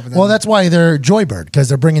pick it up. And then, Well, that's why they're Joybird, because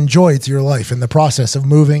they're bringing joy to your life in the process of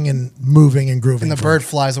moving and grooving. and the bird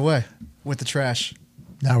flies away with the trash.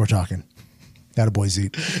 Now we're talking. Attaboy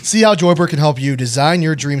Zeke. See how Joybird can help you design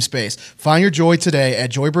your dream space. Find your joy today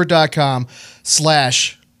at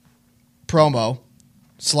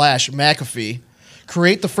joybird.com/promo/McAfee.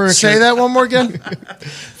 Create the furniture. Say that one more again.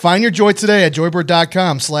 Find your joy today at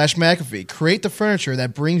joybird.com/McAfee. Create the furniture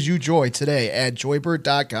that brings you joy today at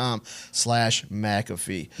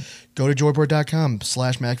joybird.com/McAfee. Go to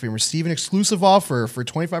joybird.com/McAfee and receive an exclusive offer for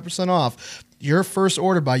 25% off your first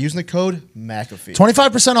order by using the code McAfee.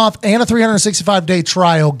 25% off and a 365-day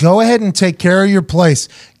trial. Go ahead and take care of your place.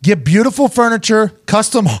 Get beautiful furniture,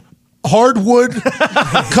 custom hardwood,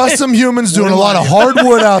 custom humans doing a lot of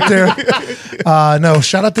hardwood out there. No,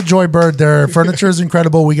 shout out to Joybird. Their furniture is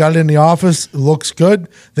incredible. We got it in the office. It looks good.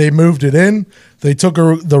 They moved it in. They took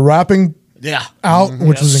the wrapping Yeah. out,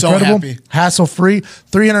 which was So incredible. happy. Hassle-free.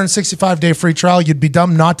 365-day free trial. You'd be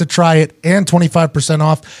dumb not to try it. And 25%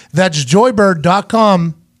 off. That's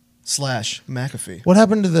joybird.com. /McAfee. What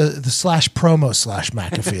happened to the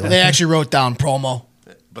 /promo/McAfee? They actually wrote down promo.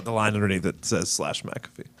 But the line underneath it says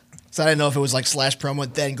 /McAfee. So I didn't know if it was like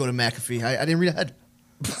 /promo, then go to McAfee. I didn't read ahead.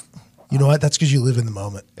 You know what? That's because you live in the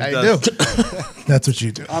moment. I do. That's what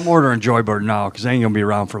you do. I'm ordering Joybird now because they ain't gonna be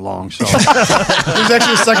around for long. So It was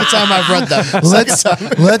actually the second time I've read them.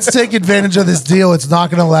 Let's take advantage of this deal. It's not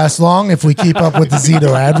going to last long if we keep up with the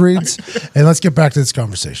Zito ad reads. And let's get back to this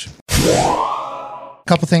conversation. A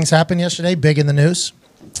couple things happened yesterday, big in the news.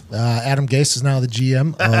 Adam Gase is now the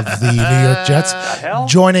GM of the New York Jets,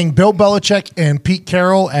 joining Bill Belichick and Pete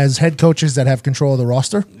Carroll as head coaches that have control of the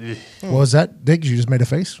roster. What was that, Diggs? You just made a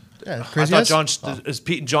face? Yeah, I crazy. thought is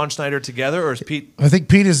Pete and John Schneider together, or is Pete? I think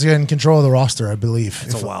Pete is in control of the roster, I believe.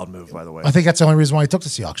 It's a wild move, by the way. I think that's the only reason why he took the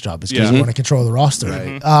Seahawks job is because Yeah. he wanted control of the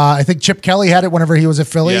roster. I think Chip Kelly had it whenever he was at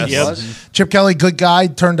Philly. Yes. Chip Kelly, good guy,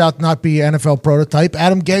 turned out to not be NFL prototype.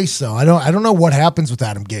 Adam Gase, though, I don't know what happens with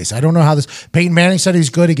Adam Gase. I don't know how this. Peyton Manning said he's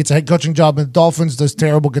good. He gets a head coaching job in the Dolphins. Does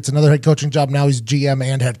terrible. Gets another head coaching job. Now he's GM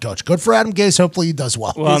and head coach. Good for Adam Gase. Hopefully he does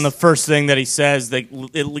well. Well, and the first thing that he says that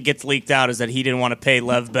it gets leaked out is that he didn't want to pay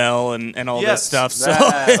Lev Bell and all Yes. this stuff. So,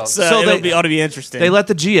 So ought to be interesting. They let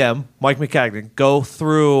the GM, Mike McCagnon, go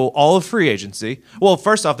through all of free agency. Well,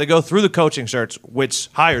 first off, they go through the coaching search, which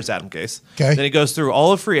hires Adam Gase. Okay. Then he goes through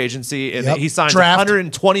all of free agency, and Yep. he signs Draft.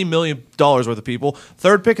 $120 million worth of people.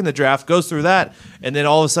 Third pick in the draft, goes through that, and then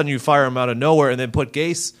all of a sudden you fire him out of nowhere and then put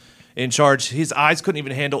Gase in charge. His eyes couldn't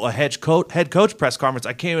even handle a head coach press conference.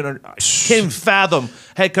 I can't even fathom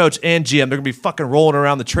head coach and GM. They're going to be fucking rolling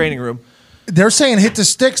around the training room. They're saying hit the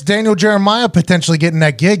sticks. Daniel Jeremiah potentially getting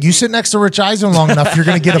that gig. You sit next to Rich Eisen long enough, you're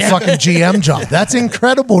going to get a fucking GM job. That's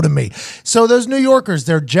incredible to me. So those New Yorkers,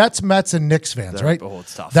 they're Jets, Mets, and Knicks fans, right? Oh,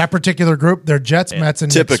 it's tough. That particular group, they're Jets, Mets,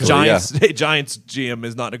 and Typically, Knicks. yeah. Giants GM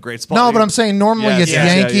is not in a great spot. No, but I'm saying normally Yes, it's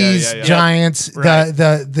yes, Yankees, yeah. Giants, Right.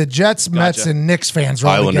 the Jets, Mets, and Knicks fans.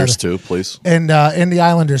 Right Islanders together. too, please. And the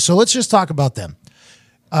Islanders. So let's just talk about them.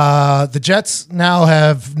 The Jets now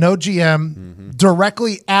have no GM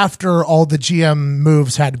directly after all the GM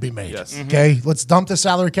moves had to be made. Yes. Okay, let's dump the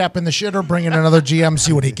salary cap in the shitter, bring in another GM,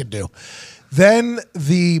 see what he can do. Then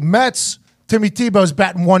the Mets, Timmy Tebow's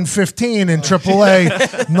batting 115 in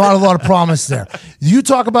AAA. Not a lot of promise there. You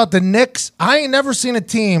talk about the Knicks. I ain't never seen a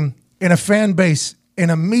team in a fan base in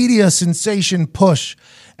a media sensation push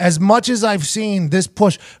as much as I've seen this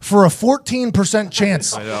push for a 14%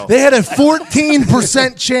 chance. I know. They had a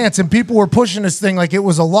 14% chance, and people were pushing this thing like it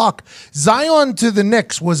was a lock. Zion to the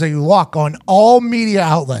Knicks was a lock on all media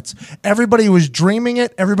outlets. Everybody was dreaming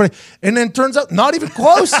it. Everybody, and then turns out not even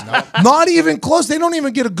close. Not even close. They don't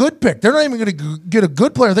even get a good pick. They're not even going to get a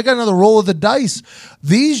good player. They got another roll of the dice.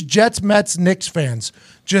 These Jets, Mets, Knicks fans,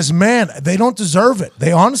 just, man, they don't deserve it.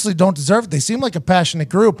 They honestly don't deserve it. They seem like a passionate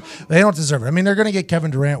group. They don't deserve it. I mean, they're going to get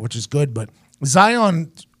Kevin Durant, which is good, but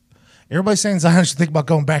Zion, everybody's saying Zion should think about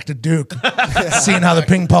going back to Duke, seeing how the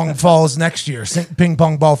ping pong falls next year. Ping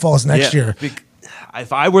pong ball falls next year.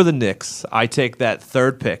 If I were the Knicks, I take that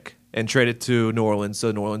third pick and trade it to New Orleans.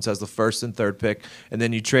 So New Orleans has the first and third pick, and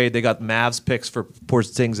then you trade. They got Mavs picks for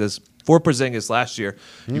Porzingis last year.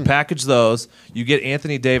 You package those. You get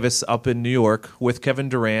Anthony Davis up in New York with Kevin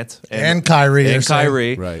Durant And Kyrie, they're and saying.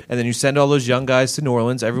 Kyrie, Right. And then you send all those young guys to New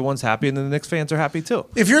Orleans. Everyone's happy, and then the Knicks fans are happy too.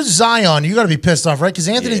 If you're Zion, you got to be pissed off, right? Because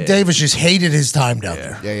Anthony Davis just hated his time down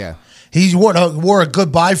there. Yeah. He wore a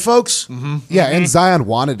goodbye, folks. Yeah, and Zion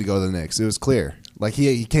wanted to go to the Knicks. It was clear. Like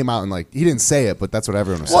he came out and like he didn't say it, but that's what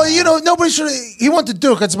everyone was Well, saying. you know, nobody should. He went to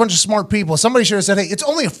Duke. It's a bunch of smart people. Somebody should have said, "Hey, it's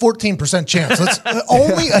only a 14% chance. It's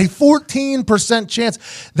only a 14% chance."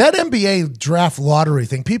 That NBA draft lottery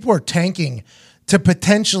thing, people are tanking to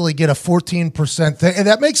potentially get a 14% thing, and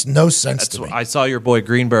that makes no sense to me. I saw your boy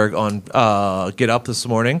Greenberg on Get Up this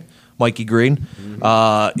morning, Mikey Green.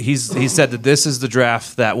 He said that this is the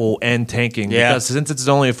draft that will end tanking. Yeah. Because since it's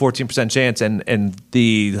only a 14% chance and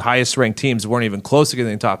the highest ranked teams weren't even close to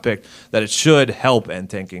getting the top pick, that it should help end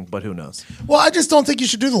tanking, but who knows? Well, I just don't think you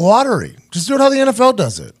should do the lottery. Just do it how the NFL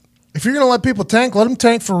does it. If you're going to let people tank, let them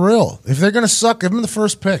tank for real. If they're going to suck, give them the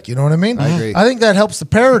first pick. You know what I mean? I agree. I think that helps the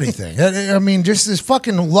parity thing. I mean, just this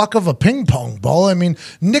fucking luck of a ping pong ball. I mean,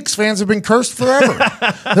 Knicks fans have been cursed forever.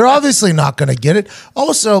 They're obviously not going to get it.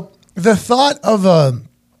 Also, the thought of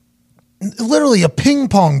literally a ping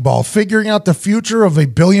pong ball figuring out the future of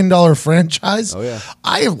 $1 billion franchise. Oh, yeah.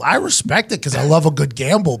 I respect it because I love a good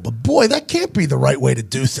gamble, but boy, that can't be the right way to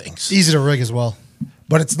do things. Easy to rig as well.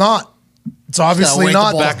 But it's not. It's obviously wait the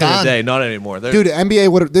not. ball Back in the gone. day, not anymore. They're- Dude,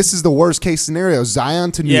 NBA this is the worst case scenario.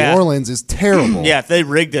 Zion to New Yeah. Orleans is terrible. Yeah, if they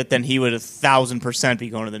rigged it, then he would 1,000% be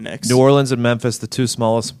going to the Knicks. New Orleans and Memphis, the two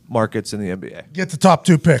smallest markets in the NBA. Get the top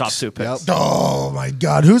two picks. Top two picks. Oh my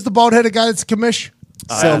God! Who's the bald-headed guy that's commish?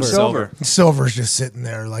 Silver. Silver's just sitting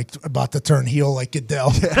there, like about to turn heel, like Goodell.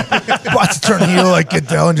 About to turn heel, like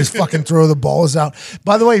Goodell, and just fucking throw the balls out.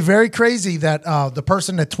 By the way, very crazy that the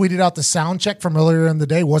person that tweeted out the sound check from earlier in the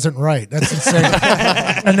day wasn't right. That's insane.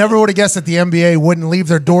 I never would have guessed that the NBA wouldn't leave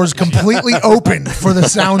their doors completely open for the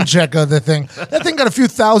sound check of the thing. That thing got a few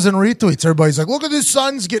thousand retweets. Everybody's like, "Look at his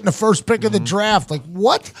son's getting the first pick of the draft." Like,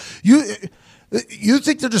 what? You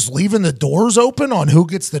think they're just leaving the doors open on who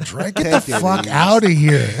gets the drink? Get the Take it fuck easy. out of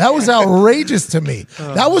here. That was outrageous to me.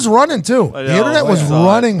 That was running too. I The know, internet I was saw it.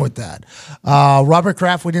 running with that. Robert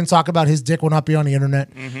Kraft, we didn't talk about his dick will not be on the internet.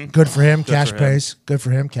 Good for him. Cash for him. pays. Good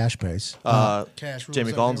for him. Cash pays. Cash rules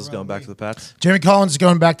Jamie Collins is everywhere going back to around the Pats. Jamie Collins is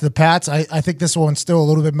going back to the Pats. I think this will instill a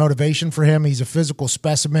little bit of motivation for him. He's a physical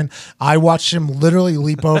specimen. I watched him literally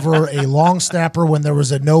leap over a long snapper when there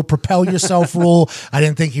was a no propel yourself rule. I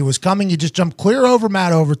didn't think he was coming. He just jumped clear over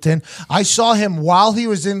Matt Overton. I saw him while he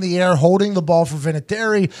was in the air holding the ball for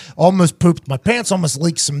Vinatieri. Almost pooped my pants, almost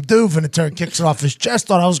leaked some dew. Vinatieri kicks it off his chest.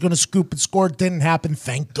 Thought I was going to scoop and score. It didn't happen.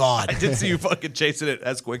 Thank God. I did see you fucking chasing it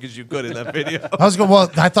as quick as you could in that video. I was going,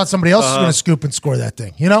 well, I thought somebody else was going to scoop and score that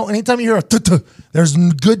thing. You know, anytime you hear a tuh-tuh, there's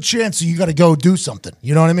a good chance you got to go do something.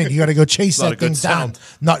 You know what I mean? You got to go chase Not that a good thing down. sound.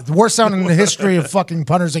 Not the worst sound in the history of fucking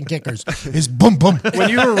punters and kickers is boom, boom. When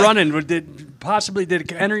you were running, did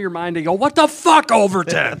it enter your mind to go, what the fuck,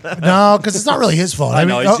 Overton? No, because it's not really his fault. I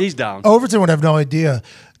know, he's down. Overton would have no idea.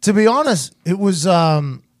 To be honest, it was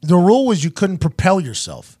the rule was you couldn't propel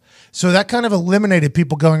yourself. So that kind of eliminated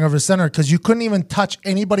people going over the center because you couldn't even touch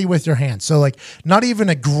anybody with your hands. So like not even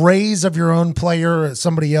a graze of your own player or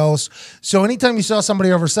somebody else. So anytime you saw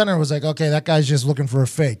somebody over center, it was like, okay, that guy's just looking for a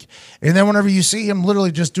fake. And then whenever you see him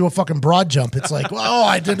literally just do a fucking broad jump, it's like, oh,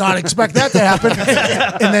 I did not expect that to happen.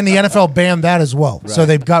 And then the NFL banned that as well. So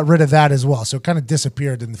they've got rid of that as well. So it kind of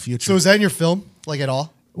disappeared in the future. So is that in your film, like at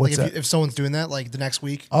all? What's like that? if someone's doing that, like the next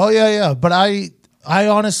week? Oh yeah. But I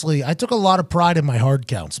honestly, I took a lot of pride in my hard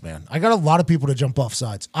counts, man. I got a lot of people to jump off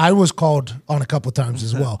sides. I was called on a couple of times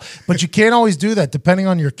as well. But you can't always do that depending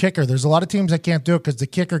on your kicker. There's a lot of teams that can't do it because the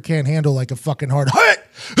kicker can't handle like a fucking hard hit.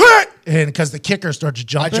 And because the kicker starts I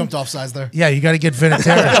jumping. jumped off sides there. Yeah, you got to get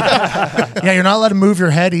Vinatieri. Yeah, you're not allowed to move your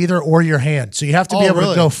head either or your hand. So you have to be Oh, able to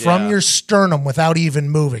really? go from Yeah. your sternum without even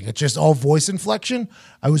moving. It's just all voice inflection.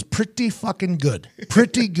 I was pretty fucking good.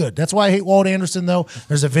 Pretty good. That's why I hate Walt Anderson, though.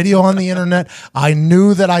 There's a video on the internet. I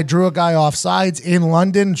knew that I drew a guy off sides in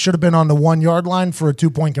London. Should have been on the 1 yard line for a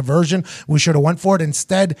 2-point conversion. We should have went for it.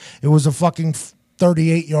 Instead, it was a fucking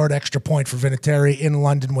 38-yard extra point for Vinatieri in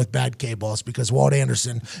London with bad K-balls because Walt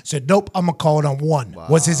Anderson said, nope, I'm going to call it on one.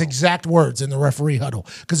 Was his exact words in the referee huddle.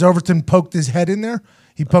 Because Overton poked his head in there.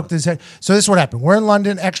 He poked his head. So this is what happened. We're in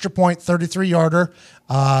London, extra point, 33-yarder.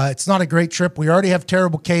 It's not a great trip. We already have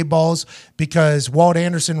terrible K-balls because Walt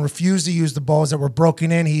Anderson refused to use the balls that were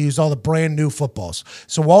broken in. He used all the brand new footballs.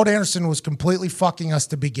 So Walt Anderson was completely fucking us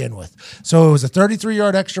to begin with. So it was a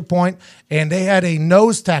 33-yard extra point, and they had a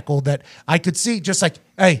nose tackle that I could see just like,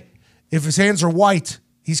 hey, if his hands are white,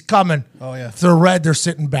 he's coming. Oh, yeah. If they're red, they're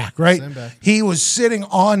sitting back, right? Sitting back. He was sitting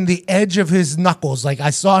on the edge of his knuckles. Like I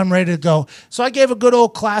saw him ready to go. So I gave a good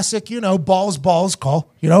old classic, balls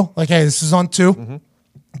call, like, hey, this is on 2.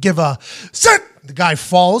 Give a sit. The guy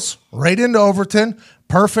falls right into Overton.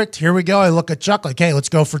 Perfect. Here we go. I look at Chuck like, hey, let's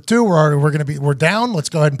go for 2. We're down. Let's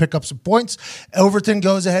go ahead and pick up some points. Overton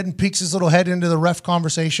goes ahead and peeks his little head into the ref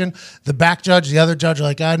conversation. The back judge, the other judge are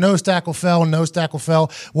like, nose tackle fell.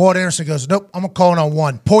 Walt Anderson goes, nope, I'm going to call it on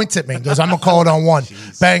 1. Points at me and goes, I'm going to call it on 1.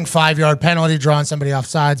 Bang, 5-yard penalty, drawing somebody off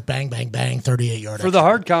sides. Bang, bang, bang, 38-yard. For the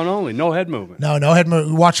hard count only, no head movement. No head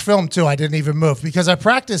movement. We watched film too. I didn't even move because I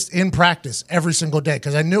practiced in practice every single day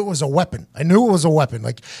because I knew it was a weapon.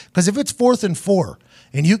 Like, because if it's 4th and 4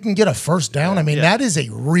 and you can get a first down, that is a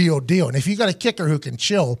real deal. And if you got a kicker who can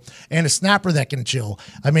chill and a snapper that can chill,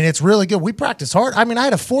 it's really good. We practice hard. I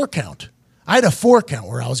had a 4 count.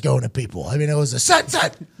 Where I was going to people. It was a set.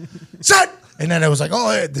 And then it was like,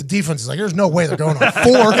 oh, the defense is like, there's no way they're going on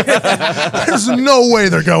 4. There's no way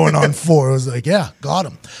they're going on 4. It was like, yeah, got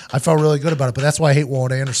him. I felt really good about it, but that's why I hate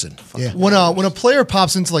Walt Anderson. Yeah. When a player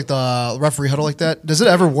pops into like the referee huddle like that, does it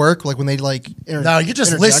ever work? Like when they like No, you're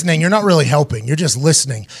just interject? listening. You're not really helping. You're just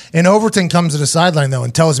listening. And Overton comes to the sideline, though,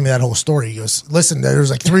 and tells me that whole story. He goes, listen,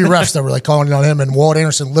 there's like 3 refs that were like calling it on him, and Walt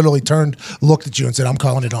Anderson literally turned, looked at you, and said, I'm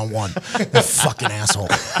calling it on 1. That fucking asshole.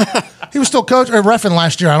 He was still reffing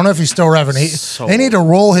last year. I don't know if he's still reffing. They need to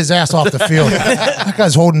roll his ass off the field. That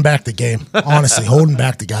guy's holding back the game. Honestly, holding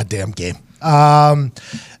back the goddamn game.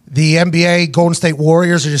 The NBA Golden State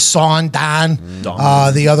Warriors are just sawing Don,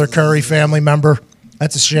 the other Curry family member.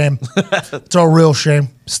 That's a shame. It's a real shame.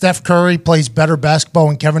 Steph Curry plays better basketball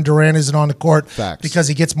when Kevin Durant isn't on the court. Facts. Because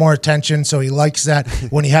he gets more attention, so he likes that.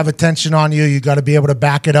 When you have attention on you, you got to be able to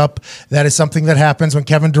back it up. That is something that happens when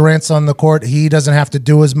Kevin Durant's on the court. He doesn't have to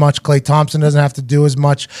do as much. Klay Thompson doesn't have to do as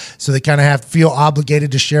much, so they kind of have to feel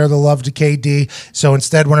obligated to share the love to KD. So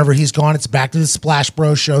instead, whenever he's gone, it's back to the Splash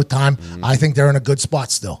Bros showtime. I think they're in a good spot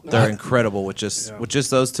still. They're incredible with just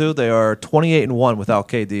those two. They are 28-1 without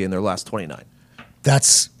KD in their last 29.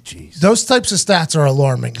 That's those types of stats are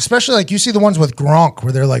alarming, especially like you see the ones with Gronk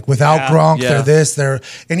where they're like without Gronk, they're this,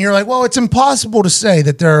 and you're like, well, it's impossible to say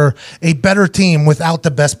that they're a better team without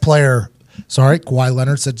the best player. Sorry, Kawhi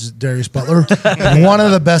Leonard said Darius Butler, one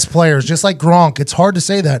of the best players, just like Gronk. It's hard to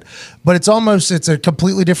say that, but it's a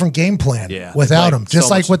completely different game plan without him. Just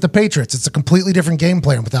like with the Patriots, it's a completely different game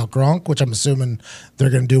plan without Gronk, which I'm assuming they're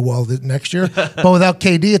going to do well next year. But without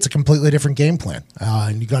KD, it's a completely different game plan,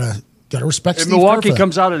 and you gotta respect. If Steve Kerr Milwaukee for that.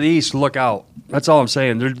 comes out of the East, look out. That's all I'm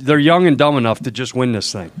saying. They're young and dumb enough to just win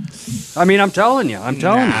this thing. I mean, I'm telling you.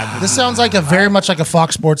 This sounds like very much like a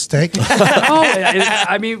Fox Sports take.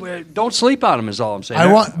 I mean, don't sleep on them is all I'm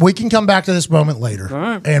saying. We can come back to this moment later,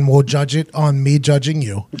 and we'll judge it on me judging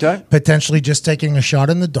you. Okay. Potentially just taking a shot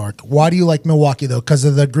in the dark. Why do you like Milwaukee though? Because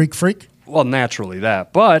of the Greek Freak? Well, naturally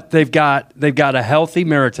that, but they've got a healthy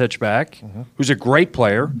Mirotic back, who's a great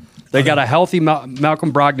player. They got a healthy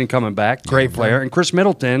Malcolm Brogdon coming back, great player, and Chris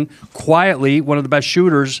Middleton, quietly one of the best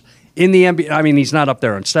shooters in the NBA. I mean, he's not up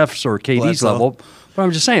there on Steph's or KD's level, but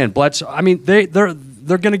I'm just saying, Bledsoe. I mean, they're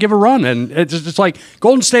going to give a run, and it's like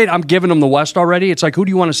Golden State. I'm giving them the West already. It's like, who do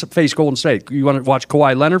you want to face Golden State? You want to watch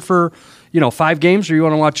Kawhi Leonard for 5 games, or you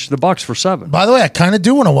want to watch the Bucks for 7? By the way, I kind of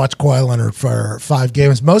do want to watch Kawhi Leonard for 5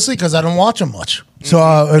 games, mostly because I don't watch him much. So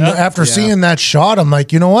after seeing that shot, I'm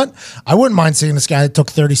like, you know what? I wouldn't mind seeing this guy that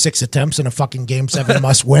took 36 attempts in a fucking Game 7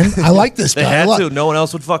 must win. I like this guy. They had to. No one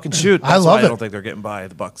else would fucking shoot. That's I love why it. I don't think they're getting by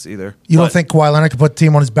the Bucks either. You don't think Kawhi Leonard could put the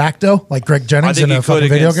team on his back, though? Like Greg I Jennings think in he a could fucking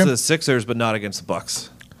video against game? the Sixers, but not against the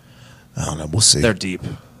Bucks. I don't know. We'll see. They're deep.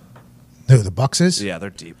 Who, the Bucks is? Yeah,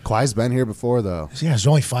 they're deep. Kawhi's been here before, though. Yeah, there's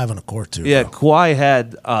only 5 on the court, too. Yeah, bro. Kawhi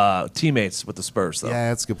had teammates with the Spurs, though. Yeah,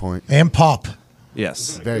 that's a good point. And Pop.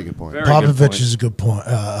 Yes. Very good point. Very good Popovich point. is a good point.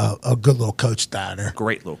 A good little coach down there.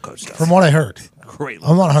 Great little coach. Does. From what I heard. Great.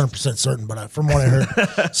 I'm not 100% certain, but from what I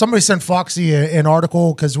heard. Somebody sent Foxy an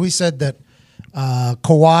article because we said that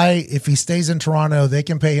Kawhi, if he stays in Toronto, they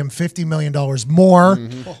can pay him $50 million more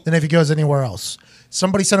than if he goes anywhere else.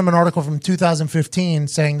 Somebody sent him an article from 2015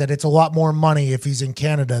 saying that it's a lot more money if he's in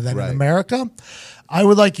Canada than in America. I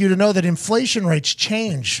would like you to know that inflation rates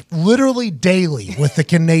change literally daily with the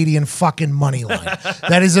Canadian fucking money line.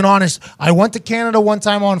 That is an honest. I went to Canada one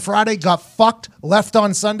time on Friday, got fucked, left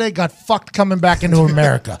on Sunday, got fucked coming back into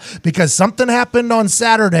America because something happened on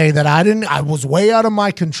Saturday that I was way out of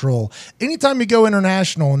my control. Anytime you go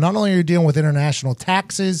international, not only are you dealing with international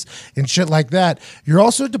taxes and shit like that, you're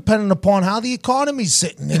also dependent upon how the economy's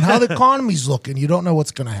sitting and how the economy's looking. You don't know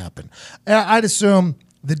what's going to happen. I'd assume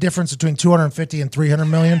the difference between 250 and 300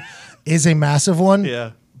 million is a massive one.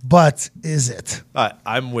 Yeah. But is it?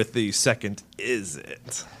 I'm with the second. Is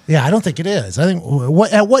it? Yeah, I don't think it is. I think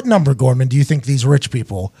at what number, Gorman, do you think these rich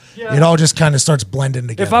people? It all just kind of starts blending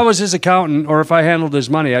together. If I was his accountant or if I handled his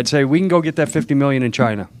money, I'd say we can go get that $50 million in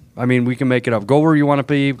China. I mean, we can make it up. Go where you want to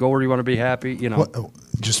be. Go where you want to be happy.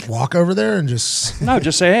 Just walk over there and just no.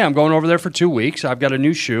 Just say, hey, I'm going over there for 2 weeks. I've got a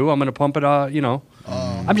new shoe. I'm going to pump it.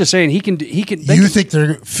 I'm just saying he can. You think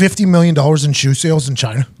they're $50 million in shoe sales in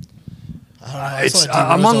China? It's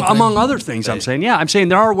among other things. I'm saying, I'm saying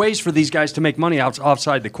there are ways for these guys to make money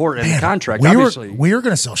offside the court and the contract. We obviously, were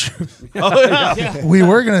going to sell shoes. We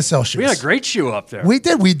were going to sell shoes. we had a great shoe up there. We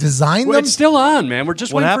did. We designed Well, them. it's still on, man. We're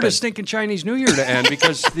just What waiting for the happened? stinking Chinese New Year to end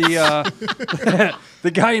because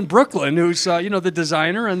the guy in Brooklyn who's the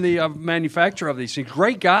designer and the manufacturer of these things,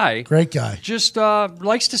 great guy, just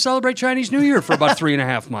likes to celebrate Chinese New Year for about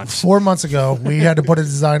 3.5 months. 4 months ago, we had to put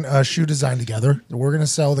a shoe design together. We're going to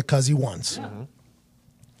sell the Cuzzy ones.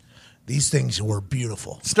 These things were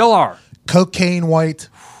beautiful. Still are. Cocaine white.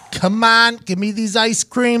 Come on, give me these ice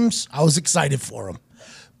creams. I was excited for them.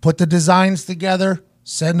 Put the designs together,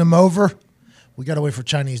 send them over. We got to wait for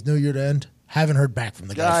Chinese New Year to end. Haven't heard back from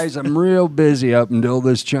the guys. Guys, I'm real busy up until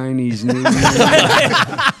this Chinese New Year.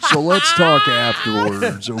 So let's talk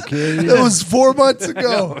afterwards, okay? It was 4 months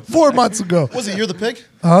ago. 4 months ago. Was it You're the Pig?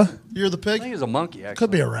 Huh? You're the I Pig? think it's a monkey, actually.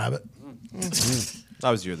 Could be a rabbit. I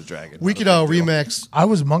was You're the Dragon. We could remix. I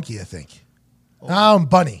was monkey, I think. I'm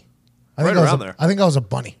bunny. I think Right I was around a- there. I think I was a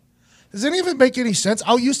bunny. Does any of it make any sense?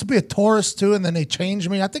 I used to be a Taurus too, and then they changed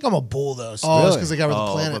me. I think I'm a bull though. So Oh, it's because they got rid of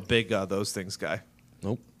the I'm a planet. big those things guy.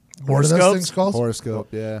 Nope. what are those horoscopes? things called? Horoscope,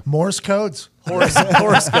 yeah. Morse codes.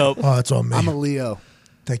 Horoscope. Oh, that's on me. I'm a Leo.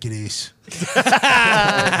 Take it easy.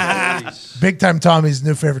 Big Time Tommy's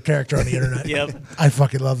new favorite character on the internet. Yep. I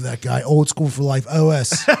fucking love that guy. Old school for life.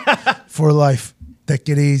 OS for life. Take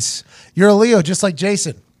it easy. You're a Leo, just like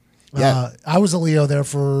Jason. Yeah. I was a Leo there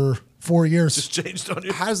for 4 years. Just changed on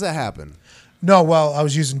you. How does that happen? No, well, I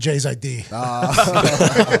was using Jay's ID.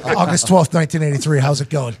 August 12th, 1983. How's it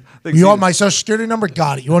going? You want my social security number?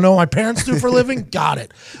 Got it. You want to know what my parents do for a living? Got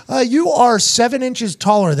it. You are 7 inches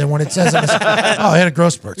taller than when it says on this. I had a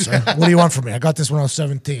growth spurt, sir. What do you want from me? I got this when I was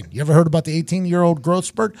 17. You ever heard about the 18-year-old growth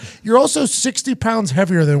spurt? You're also 60 pounds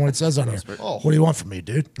heavier than what it says on here. What do you want from me,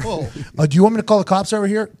 dude? Do you want me to call the cops over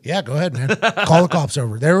here? Yeah, go ahead, man. Call the cops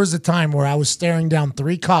over. There was a time where I was staring down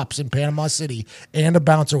 3 cops in Panama City and a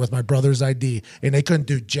bouncer with my brother's ID, and they couldn't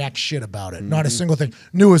do jack shit about it. Not a single thing.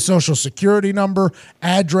 Knew his social security number,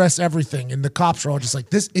 address, everything. And the cops were all just like,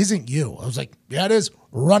 this isn't you. I was like, yeah, it is.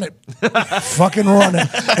 Run it. Fucking run it.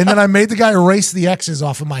 And then I made the guy erase the X's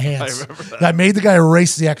off of my hands. I made the guy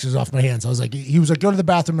erase the X's off my hands. I was like, he was like, go to the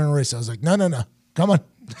bathroom and erase it. I was like, no. Come on.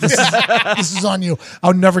 This is on you.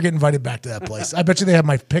 I'll never get invited back to that place. I bet you they have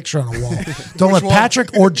my picture on a wall. Don't let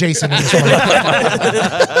Patrick or Jason in this one.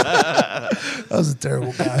 That was a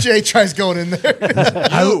terrible guy. Jay tries going in there.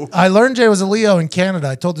 I learned Jay was a Leo in Canada.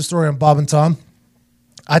 I told the story on Bob and Tom.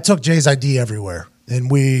 I took Jay's ID everywhere, and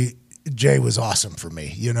Jay was awesome for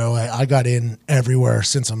me. You know, I got in everywhere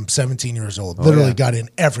since I'm 17 years old. Literally got in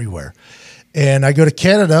everywhere. And I go to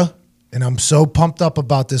Canada, and I'm so pumped up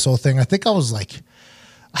about this whole thing. I think I was like,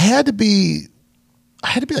 I had to be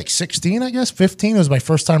like 16, I guess, 15. It was my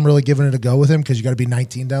first time really giving it a go with him because you got to be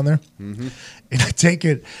 19 down there. Mm-hmm. And I take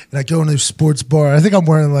it and I go into a sports bar. I think I'm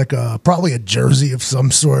wearing like probably a jersey of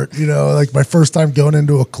some sort, you know, like my first time going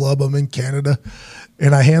into a club. I'm in Canada.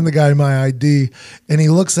 And I hand the guy my ID and he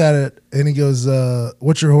looks at it and he goes,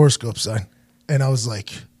 what's your horoscope sign? And I was like,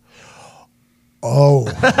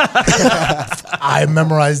 oh, I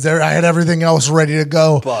memorized there. I had everything else ready to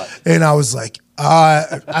go. And I was like,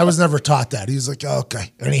 I was never taught that. He was like, oh,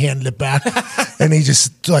 okay. And he handed it back. And he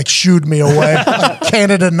just like shooed me away. Like,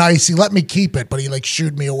 Canada nice. He let me keep it, but he like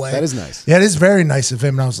shooed me away. That is nice. Yeah, it is very nice of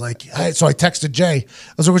him. And I was like, so I texted Jay. I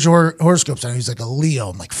was like, what's your horoscope sign? He's like, a Leo.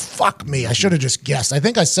 I'm like, fuck me. I should have just guessed. I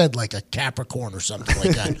think I said like a Capricorn or something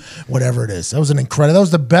like that. Whatever it is. That was that was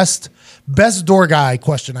the best door guy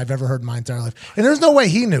question I've ever heard in my entire life. And there's no way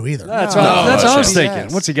he knew either. That's what I was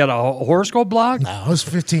thinking. What's he got, a horoscope blog? No, I was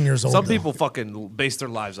 15 years old. Some people fucking base their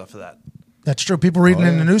lives off of that. That's true. People reading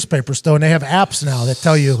in the newspapers, though, and they have apps now that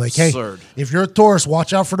tell you, like, hey, if you're a Taurus,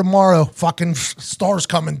 watch out for tomorrow. Fucking stars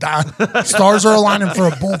coming down. Stars are aligning for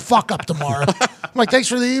a bull fuck up tomorrow. I'm like, thanks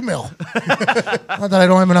for the email. Not that I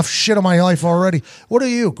don't have enough shit in my life already. What are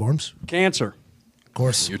you, Gorms? Cancer. Of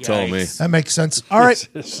course. You're telling me. That makes sense. All right.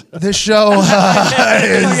 This show is...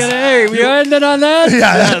 Hey, we ended on that?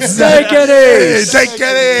 Yeah. Take it easy. Take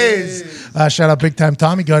it easy. Shout out Big Time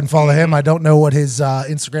Tommy. Go ahead and follow him. I don't know what his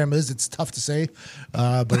Instagram is. It's tough to say,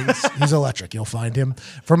 but he's electric. You'll find him.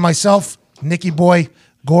 From myself, Nicky Boy,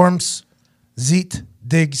 Gorms, Zeet,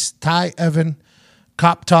 Diggs, Ty, Evan,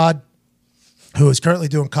 Cop Todd, who is currently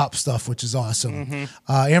doing cop stuff, which is awesome,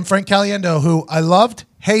 and Frank Caliendo, who I loved,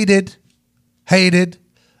 hated,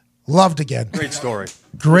 loved again. Great story.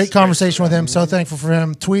 Great conversation with him. So thankful for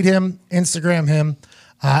him. Tweet him, Instagram him,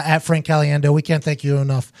 at Frank Caliendo. We can't thank you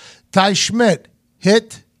enough. Ty Schmidt,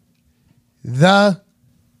 hit the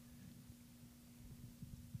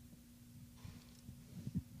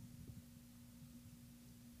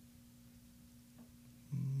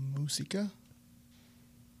Musica?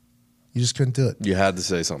 You just couldn't do it. You had to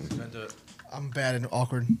say something. I'm bad and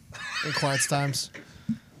awkward in quiet times.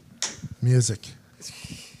 Music.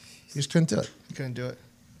 You just couldn't do it. Couldn't do it.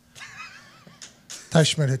 Ty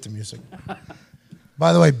Schmidt, hit the music.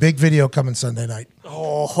 By the way, big video coming Sunday night.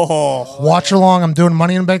 Watch along. I'm doing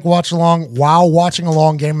Money in the Bank watch along while watching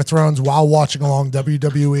along Game of Thrones, while watching along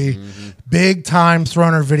WWE. Big time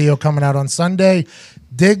Throner video coming out on Sunday.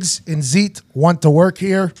 Diggs and Zeet want to work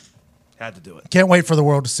here. Had to do it. Can't wait for the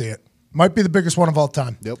world to see it. Might be the biggest one of all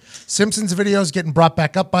time. Yep. Simpsons video is getting brought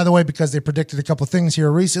back up, by the way, because they predicted a couple things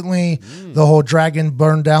here recently. The whole dragon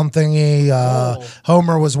burn down thingy.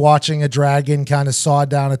 Homer was watching a dragon kind of saw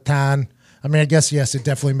down a town. I mean, I guess, yes, it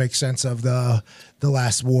definitely makes sense of the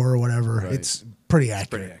last war or whatever. Right. It's pretty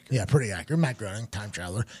accurate. Yeah, pretty accurate. Matt Groening, time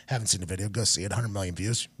traveler. Haven't seen the video. Go see it. 100 million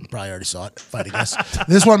views. You probably already saw it, if I had to guess.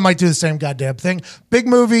 This one might do the same goddamn thing. Big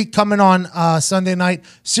movie coming on Sunday night.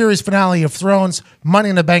 Series finale of Thrones. Money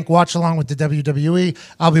in the Bank watch along with the WWE.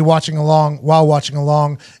 I'll be watching along while watching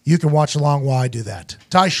along. You can watch along while I do that.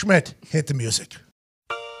 Ty Schmidt, hit the music.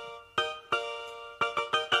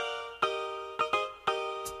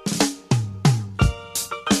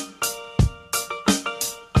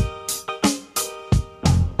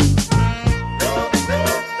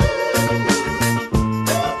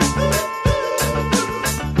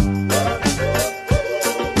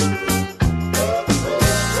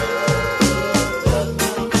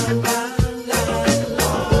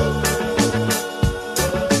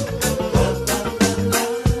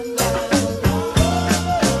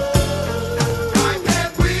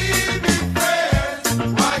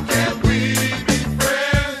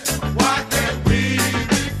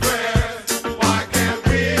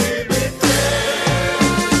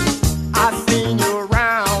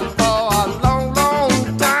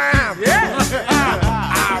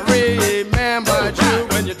 you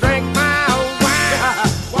when you drink my wine.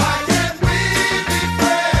 Why can't we be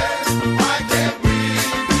friends? Why can't we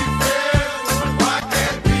be friends? Why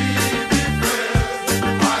can't we be friends?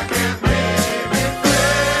 Why can't we be friends?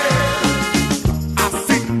 I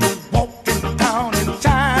see you walking down in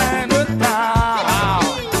Chinatown.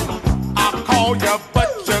 I call you, but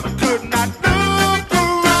you could not look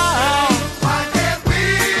around. Why can't we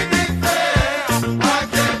be friends? Why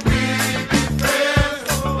can't we be friends?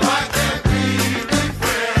 Why can't we be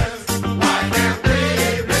friends? Why can't we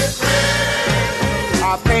be friends? I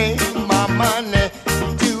pay my money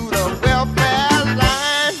to the welfare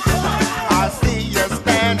line. I see you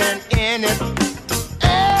standing in it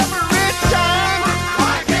every time.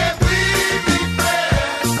 Why can't we be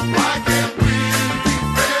friends? Why can't we be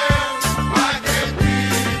friends? Why can't we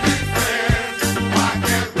be friends? Why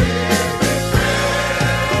can't we be friends?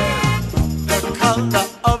 The color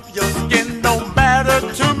of your skin don't matter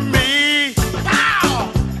to me.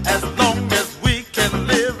 As long as we can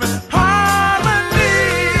live in harmony.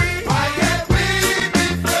 Why can't we be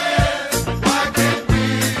friends? Why can't we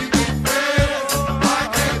be friends? Why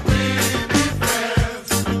can't we be friends?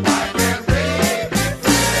 Why can't we be friends?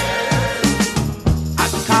 I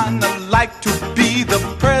kinda like to be the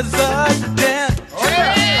president.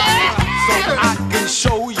 So I can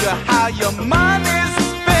show you how your money's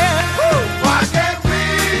spent. Why can't we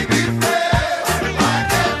be friends? Why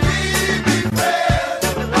can't we be friends?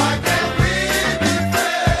 Why can't we be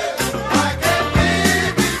friends? Why can't we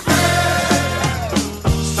be friends?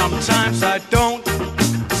 Sometimes I don't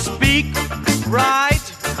speak right.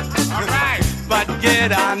 All right. But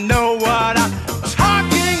yet I know what I'm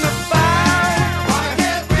talking about. Why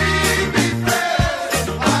can't we be friends?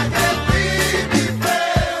 Why can't we be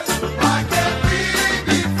friends? Why can't we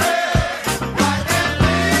be friends? Why can't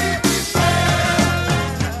we be friends?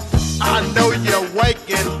 I know you're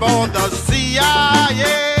working for the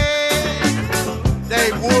CIA. They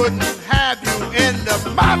wouldn't have you in the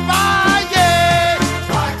mafia.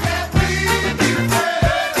 Why can't we be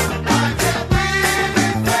friends? Why can't we be friends? Why can't we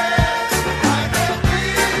be friends? Why can't we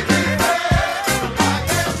be friends? Why can't we be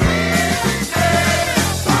friends?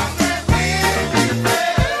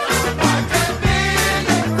 Why can't we be friends? Why can't we be friends? Why can't we be friends? Why can't we be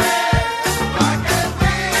friends? Why can't we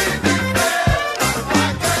be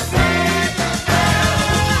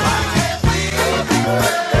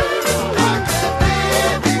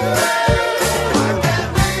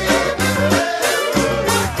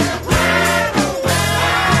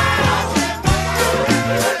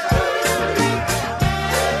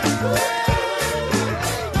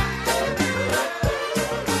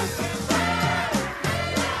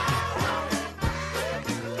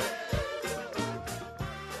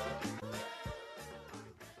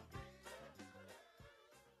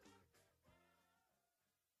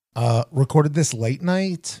Recorded this late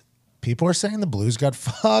night. People are saying the Blues got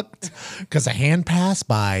fucked because a hand pass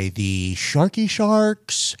by the Sharky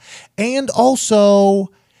Sharks. And also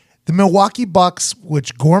the Milwaukee Bucks,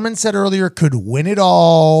 which Gorman said earlier could win it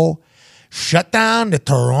all, shut down the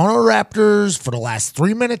Toronto Raptors for the last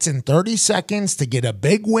 3 minutes and 30 seconds to get a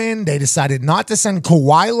big win. They decided not to send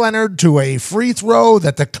Kawhi Leonard to a free throw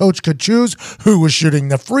that the coach could choose who was shooting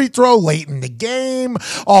the free throw late in the game.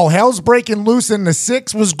 All hell's breaking loose in the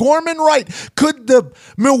six. Was Gorman right? Could the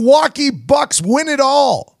Milwaukee Bucks win it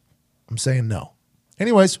all? I'm saying no.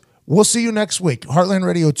 Anyways, we'll see you next week. Heartland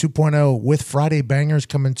Radio 2.0 with Friday Bangers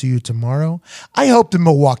coming to you tomorrow. I hope the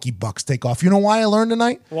Milwaukee Bucks take off. You know why I learned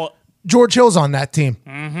tonight? Well, George Hill's on that team.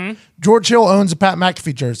 Mm-hmm. George Hill owns a Pat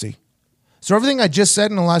McAfee jersey. So everything I just said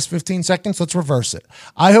in the last 15 seconds, let's reverse it.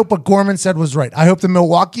 I hope what Gorman said was right. I hope the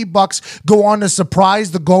Milwaukee Bucks go on to surprise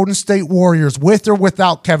the Golden State Warriors with or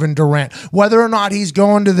without Kevin Durant. Whether or not he's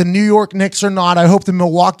going to the New York Knicks or not, I hope the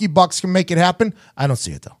Milwaukee Bucks can make it happen. I don't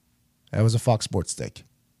see it, though. That was a Fox Sports take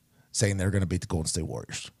saying they're going to beat the Golden State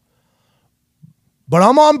Warriors. But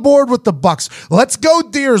I'm on board with the Bucks. Let's go,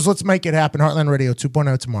 Deers. Let's make it happen. Heartland Radio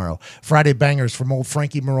 2.0 tomorrow. Friday Bangers from old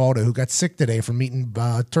Frankie Maraldo, who got sick today from eating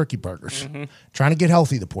turkey burgers. Mm-hmm. Trying to get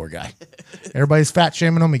healthy, the poor guy. Everybody's fat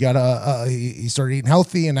shaming him. He started eating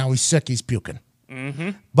healthy, and now he's sick. He's puking.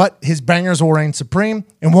 Mm-hmm. But his bangers will reign supreme,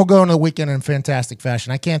 and we'll go into the weekend in fantastic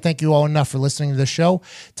fashion. I can't thank you all enough for listening to this show.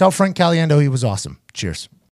 Tell Frank Caliendo he was awesome. Cheers.